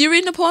 you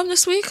reading a poem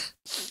this week?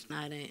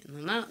 Nah, I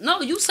didn't.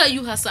 No, you said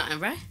you had something,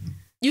 right?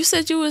 You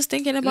said you was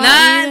thinking about.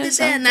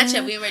 Not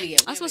yet. We ain't ready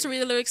yet. I'm supposed to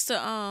read the lyrics to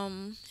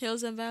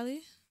Hills and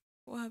Valley.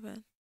 What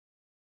happened?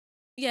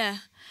 Yeah.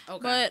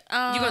 Okay. But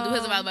you gonna do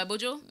Hills and Valley by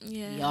Buju?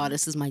 Yeah. Y'all,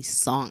 this is my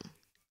song.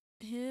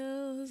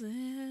 Hills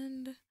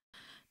and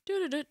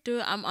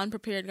I'm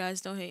unprepared,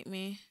 guys. Don't hate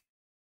me.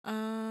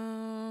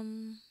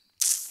 I'm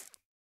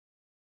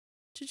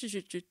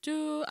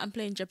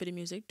playing Jeopardy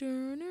music.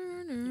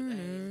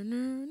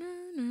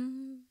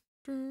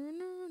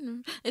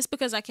 It's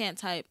because I can't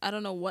type. I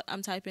don't know what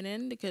I'm typing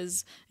in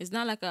because it's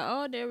not like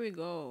there we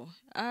go.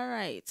 All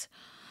right.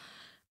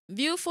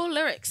 Viewful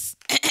lyrics.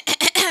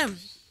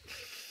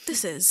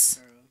 This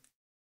is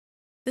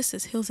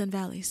Hills and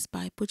Valleys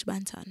by Buju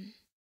Banton.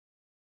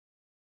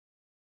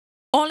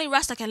 Only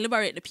Rasta can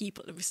liberate the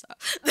people. Let me stop.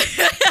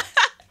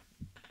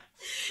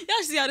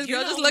 Y'all see how this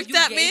girl just looked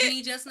at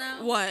me just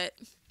now? What?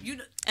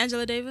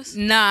 Angela Davis?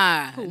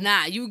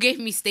 Nah. You gave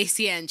me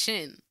Stacey Ann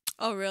Chin.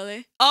 Oh,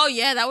 really? Oh,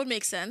 yeah, that would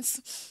make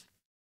sense.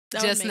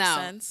 That just would make now.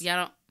 sense. Y'all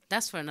don't.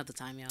 That's for another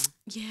time, y'all.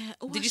 Yeah.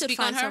 Ooh, Did I you should speak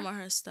find on her? some of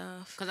her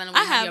stuff. Because I know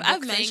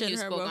I've mentioned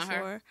her before.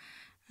 Her?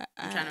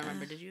 I'm trying to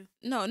remember. Did you?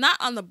 No, not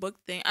on the book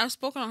thing. I've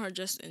spoken on her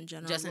just in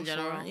general. Just in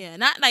general? Yeah,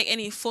 not like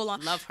any full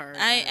on. Love her.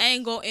 I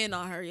ain't go in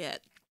on her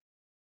yet.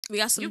 We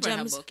got some you gems. read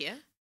her book, yeah?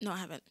 No, I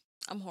haven't.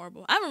 I'm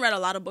horrible. I haven't read a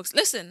lot of books.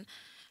 Listen.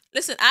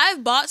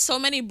 I've bought so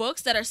many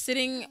books that are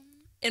sitting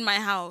in my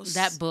house.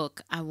 That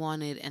book I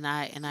wanted, and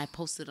I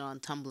posted it on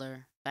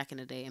Tumblr back in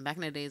the day. And back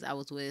in the days, I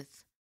was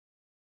with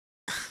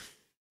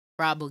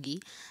Rob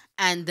Boogie,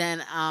 and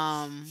then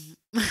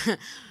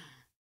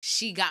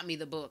she got me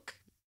the book,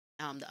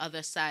 The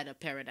Other Side of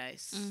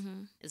Paradise.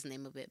 Is the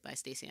name of it, by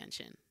Stacey Ann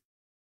Chin.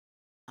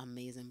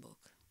 Amazing book.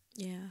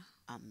 Yeah.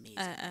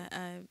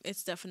 Amazing.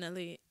 It's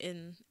definitely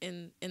in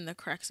the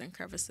cracks and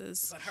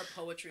crevices. But her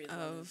poetry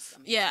is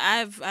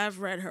yeah, I've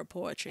read her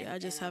poetry. I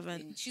just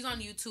haven't. She's on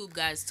YouTube,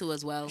 guys, too,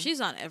 as well.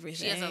 She's on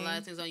everything. She has a lot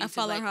of things on YouTube. I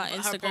follow her on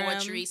Instagram. Her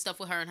poetry stuff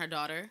with her and her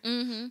daughter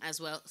as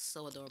well.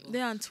 So adorable.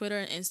 They're on Twitter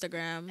and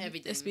Instagram.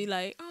 Everything. It's be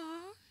like,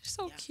 oh,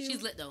 so cute.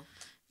 She's lit though.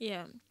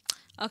 Yeah.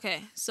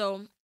 Okay,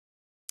 so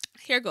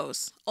here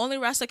goes. Only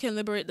Rasta can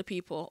liberate the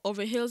people,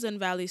 over hills and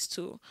valleys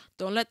too.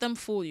 Don't let them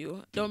fool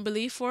you. Don't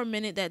believe for a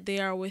minute that they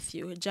are with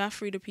you. Jah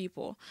free the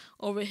people,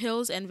 over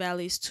hills and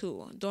valleys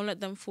too. Don't let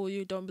them fool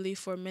you. Don't believe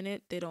for a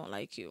minute they don't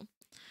like you.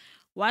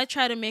 Why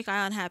try to make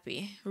I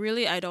unhappy?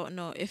 Really, I don't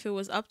know. If it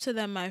was up to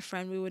them, my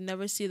friend, we would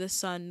never see the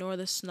sun nor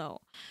the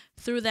snow.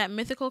 Through that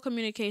mythical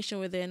communication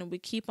within, we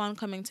keep on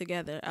coming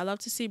together. I love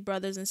to see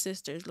brothers and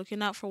sisters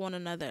looking out for one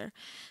another.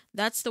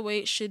 That's the way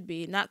it should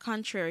be, not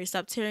contrary.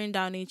 Stop tearing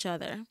down each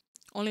other.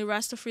 Only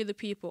Rasta free the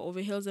people,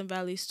 over hills and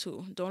valleys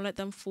too. Don't let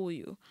them fool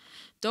you.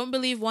 Don't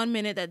believe 1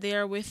 minute that they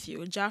are with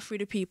you. Jah free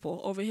the people,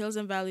 over hills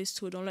and valleys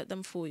too. Don't let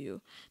them fool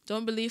you.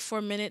 Don't believe for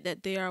a minute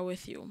that they are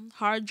with you.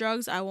 Hard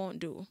drugs I won't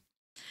do.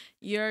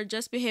 You're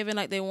just behaving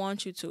like they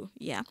want you to.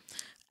 Yeah.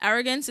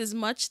 Arrogance is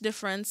much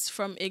different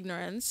from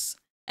ignorance.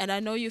 And I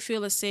know you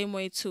feel the same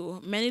way too.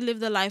 Many live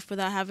the life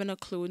without having a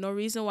clue. No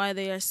reason why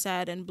they are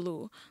sad and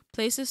blue.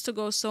 Places to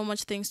go, so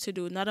much things to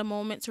do. Not a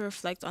moment to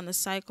reflect on the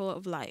cycle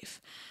of life.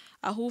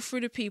 Who free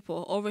the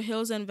people, over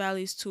hills and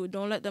valleys too.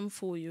 Don't let them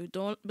fool you.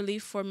 Don't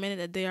believe for a minute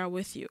that they are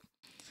with you.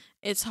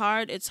 It's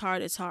hard, it's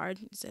hard, it's hard.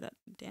 You said that.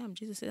 Damn,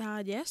 Jesus said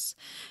hard, yes.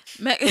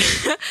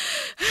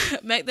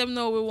 Make them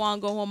know we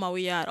want to go home and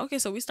we are. Okay,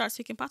 so we start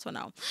speaking patois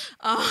now.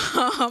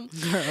 Girl.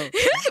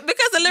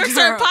 Because the lyrics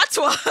are in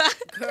patois.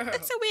 Girl.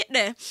 So wait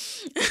there.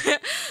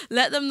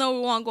 Let them know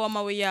we want to go home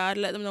and we are.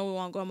 Let them know we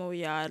want to go home and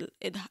we are.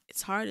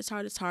 It's hard, it's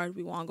hard, it's hard.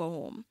 We want to go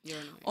home.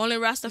 Only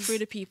Rasta free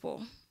the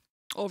people.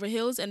 Over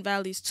hills and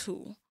valleys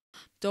too.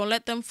 Don't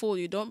let them fool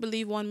you. Don't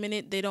believe 1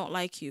 minute they don't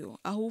like you.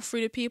 Who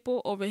free the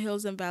people, over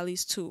hills and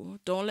valleys too.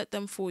 Don't let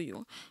them fool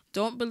you.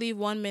 Don't believe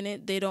 1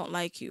 minute they don't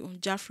like you.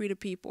 Jah free the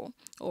people,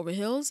 over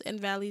hills and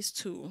valleys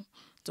too.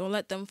 Don't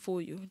let them fool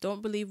you.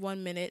 Don't believe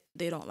 1 minute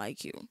they don't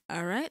like you.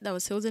 All right, that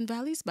was Hills and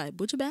Valleys by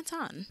Buju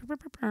Banton.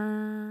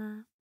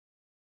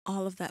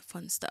 All of that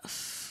fun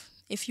stuff.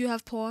 If you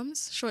have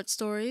poems, short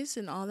stories,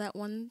 and all that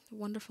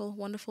wonderful,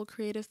 wonderful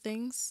creative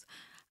things,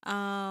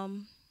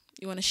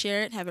 you want to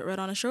share it, have it read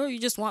on a show, or you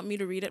just want me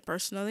to read it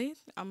personally,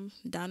 I'm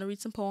down to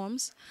read some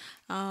poems.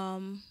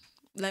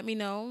 Let me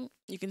know.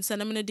 You can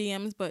send them in the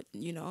DMs, but,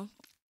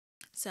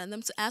 send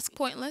them to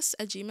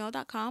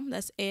AskPointlesss@gmail.com.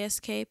 That's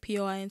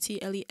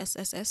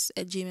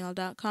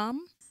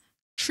AskPointlesss@gmail.com.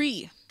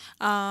 Tree.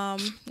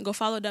 Go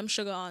follow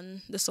DemSuga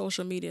on the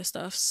social media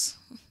stuffs.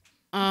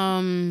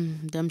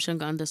 DemSuga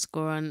 _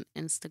 on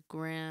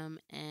Instagram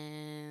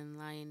and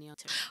Lion Young.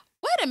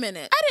 Wait a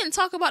minute. I didn't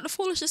talk about the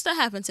foolishness that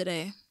happened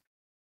today.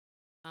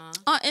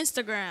 On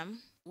Instagram.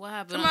 What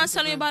happened? Remember I was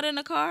telling you about it in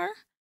the car?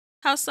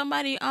 How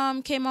somebody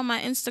came on my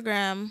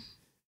Instagram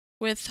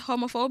with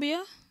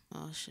homophobia?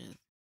 Oh shit.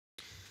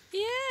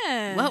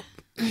 Yeah. Well,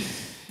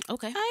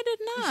 okay. I did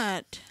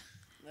not.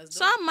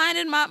 So I'm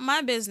minding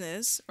my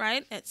business,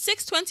 right? At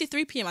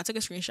 6:23 p.m. I took a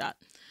screenshot.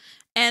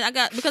 And I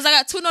got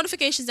 2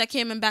 notifications that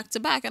came in back to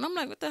back, and I'm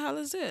like, what the hell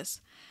is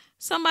this?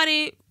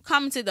 Somebody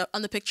commented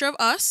on the picture of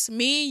us,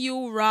 me,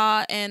 you,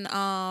 Ra, and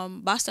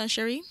Boston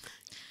Sherry.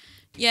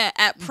 Yeah,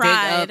 at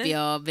Pride. Big up,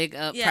 y'all. Big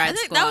up, yeah, Pride I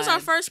think Squad. that was our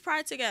first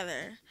Pride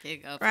together.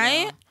 Big up,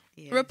 right? Y'all.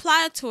 Yeah.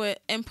 Replied to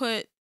it and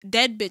put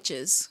dead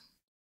bitches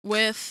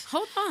with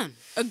Hold on,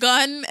 a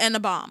gun and a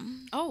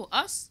bomb. Oh,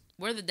 us?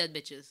 We're the dead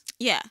bitches.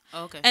 Yeah.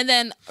 Oh, okay. And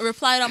then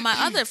replied on my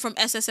other from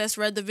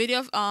SSSRed, the video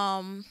of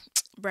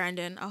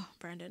Brandon,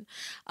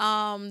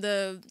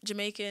 the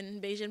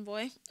Jamaican Bayesian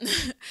boy.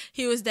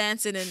 He was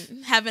dancing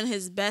and having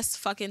his best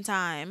fucking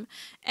time,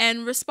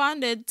 and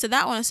responded to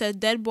that one and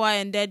said, dead boy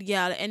and dead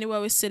gal, anywhere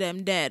we see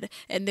them dead.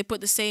 And they put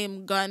the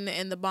same gun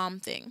in the bomb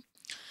thing.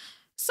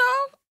 So,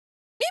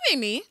 me being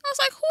me, I was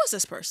like, who is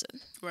this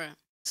person? Right.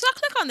 So I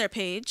click on their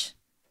page,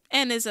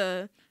 and there's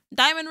a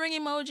diamond ring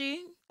emoji,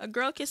 a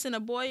girl kissing a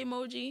boy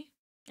emoji,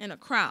 and a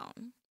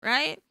crown,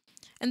 right?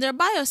 And their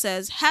bio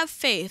says, have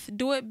faith,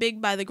 do it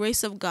big by the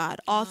grace of God.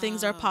 All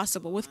things are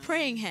possible with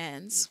praying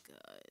hands.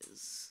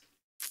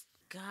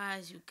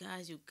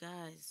 You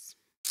guys.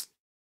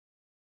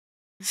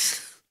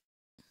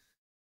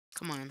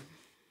 Come on.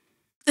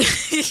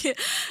 And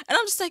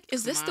I'm just like,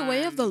 is this the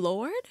way of the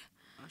Lord?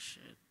 Oh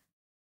shit.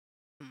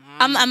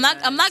 I'm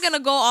not gonna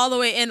go all the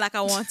way in like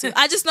I want to.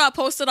 I just not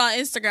posted on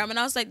Instagram, and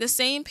I was like, the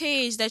same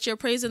page that you're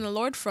praising the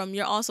Lord from,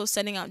 you're also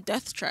sending out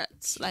death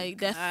threats,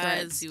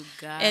 threats,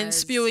 and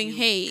spewing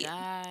hate.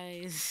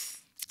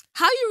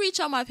 How you reach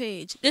on my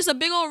page? There's a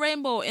big old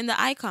rainbow in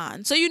the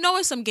icon, so you know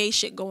it's some gay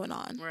shit going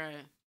on.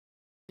 Right.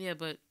 Yeah,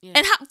 but yeah.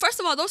 And first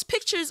of all, those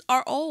pictures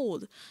are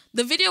old.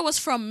 The video was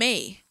from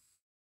May,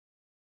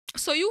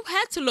 so you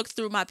had to look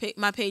through my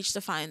page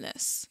to find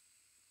this.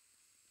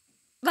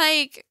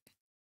 Like,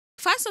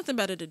 find something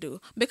better to do,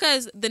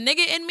 because the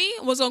nigga in me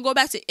was gonna go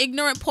back to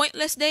ignorant,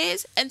 pointless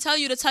days and tell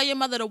you to tell your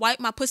mother to wipe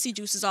my pussy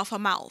juices off her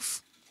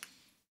mouth.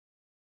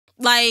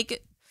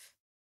 Like,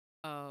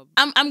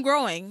 I'm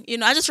growing. You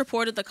know, I just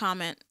reported the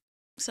comment.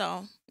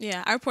 So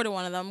yeah, I reported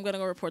one of them. I'm gonna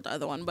go report the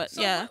other one. But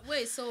so, yeah.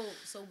 Wait, so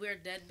we're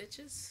dead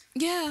bitches?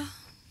 Yeah.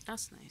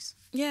 That's nice.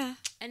 Yeah.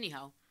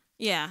 Anyhow.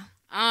 Yeah.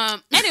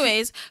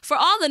 Anyways, for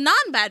all the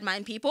non-bad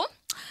mind people,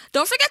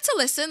 don't forget to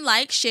listen,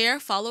 like, share,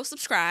 follow,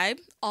 subscribe,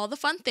 all the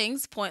fun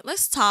things,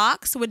 Pointless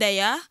Talks with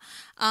Daya.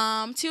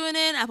 Tune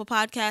in, Apple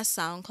Podcasts,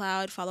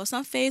 SoundCloud, follow us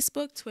on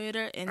Facebook,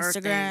 Twitter,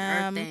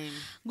 Instagram,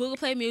 Google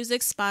Play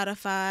Music,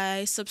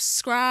 Spotify.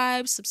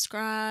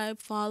 Subscribe,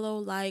 follow,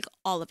 like,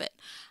 all of it.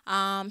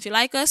 If you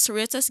like us,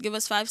 rate us, give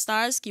us 5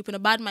 stars, keeping the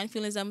bad mind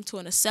feelings them to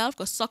yourself,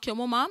 go suck your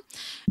mama.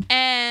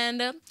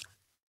 And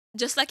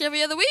just like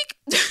every other week,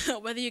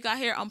 whether you got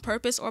here on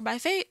purpose or by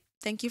fate,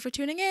 thank you for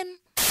tuning in.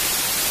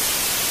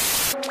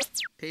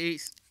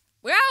 Peace.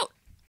 We're out.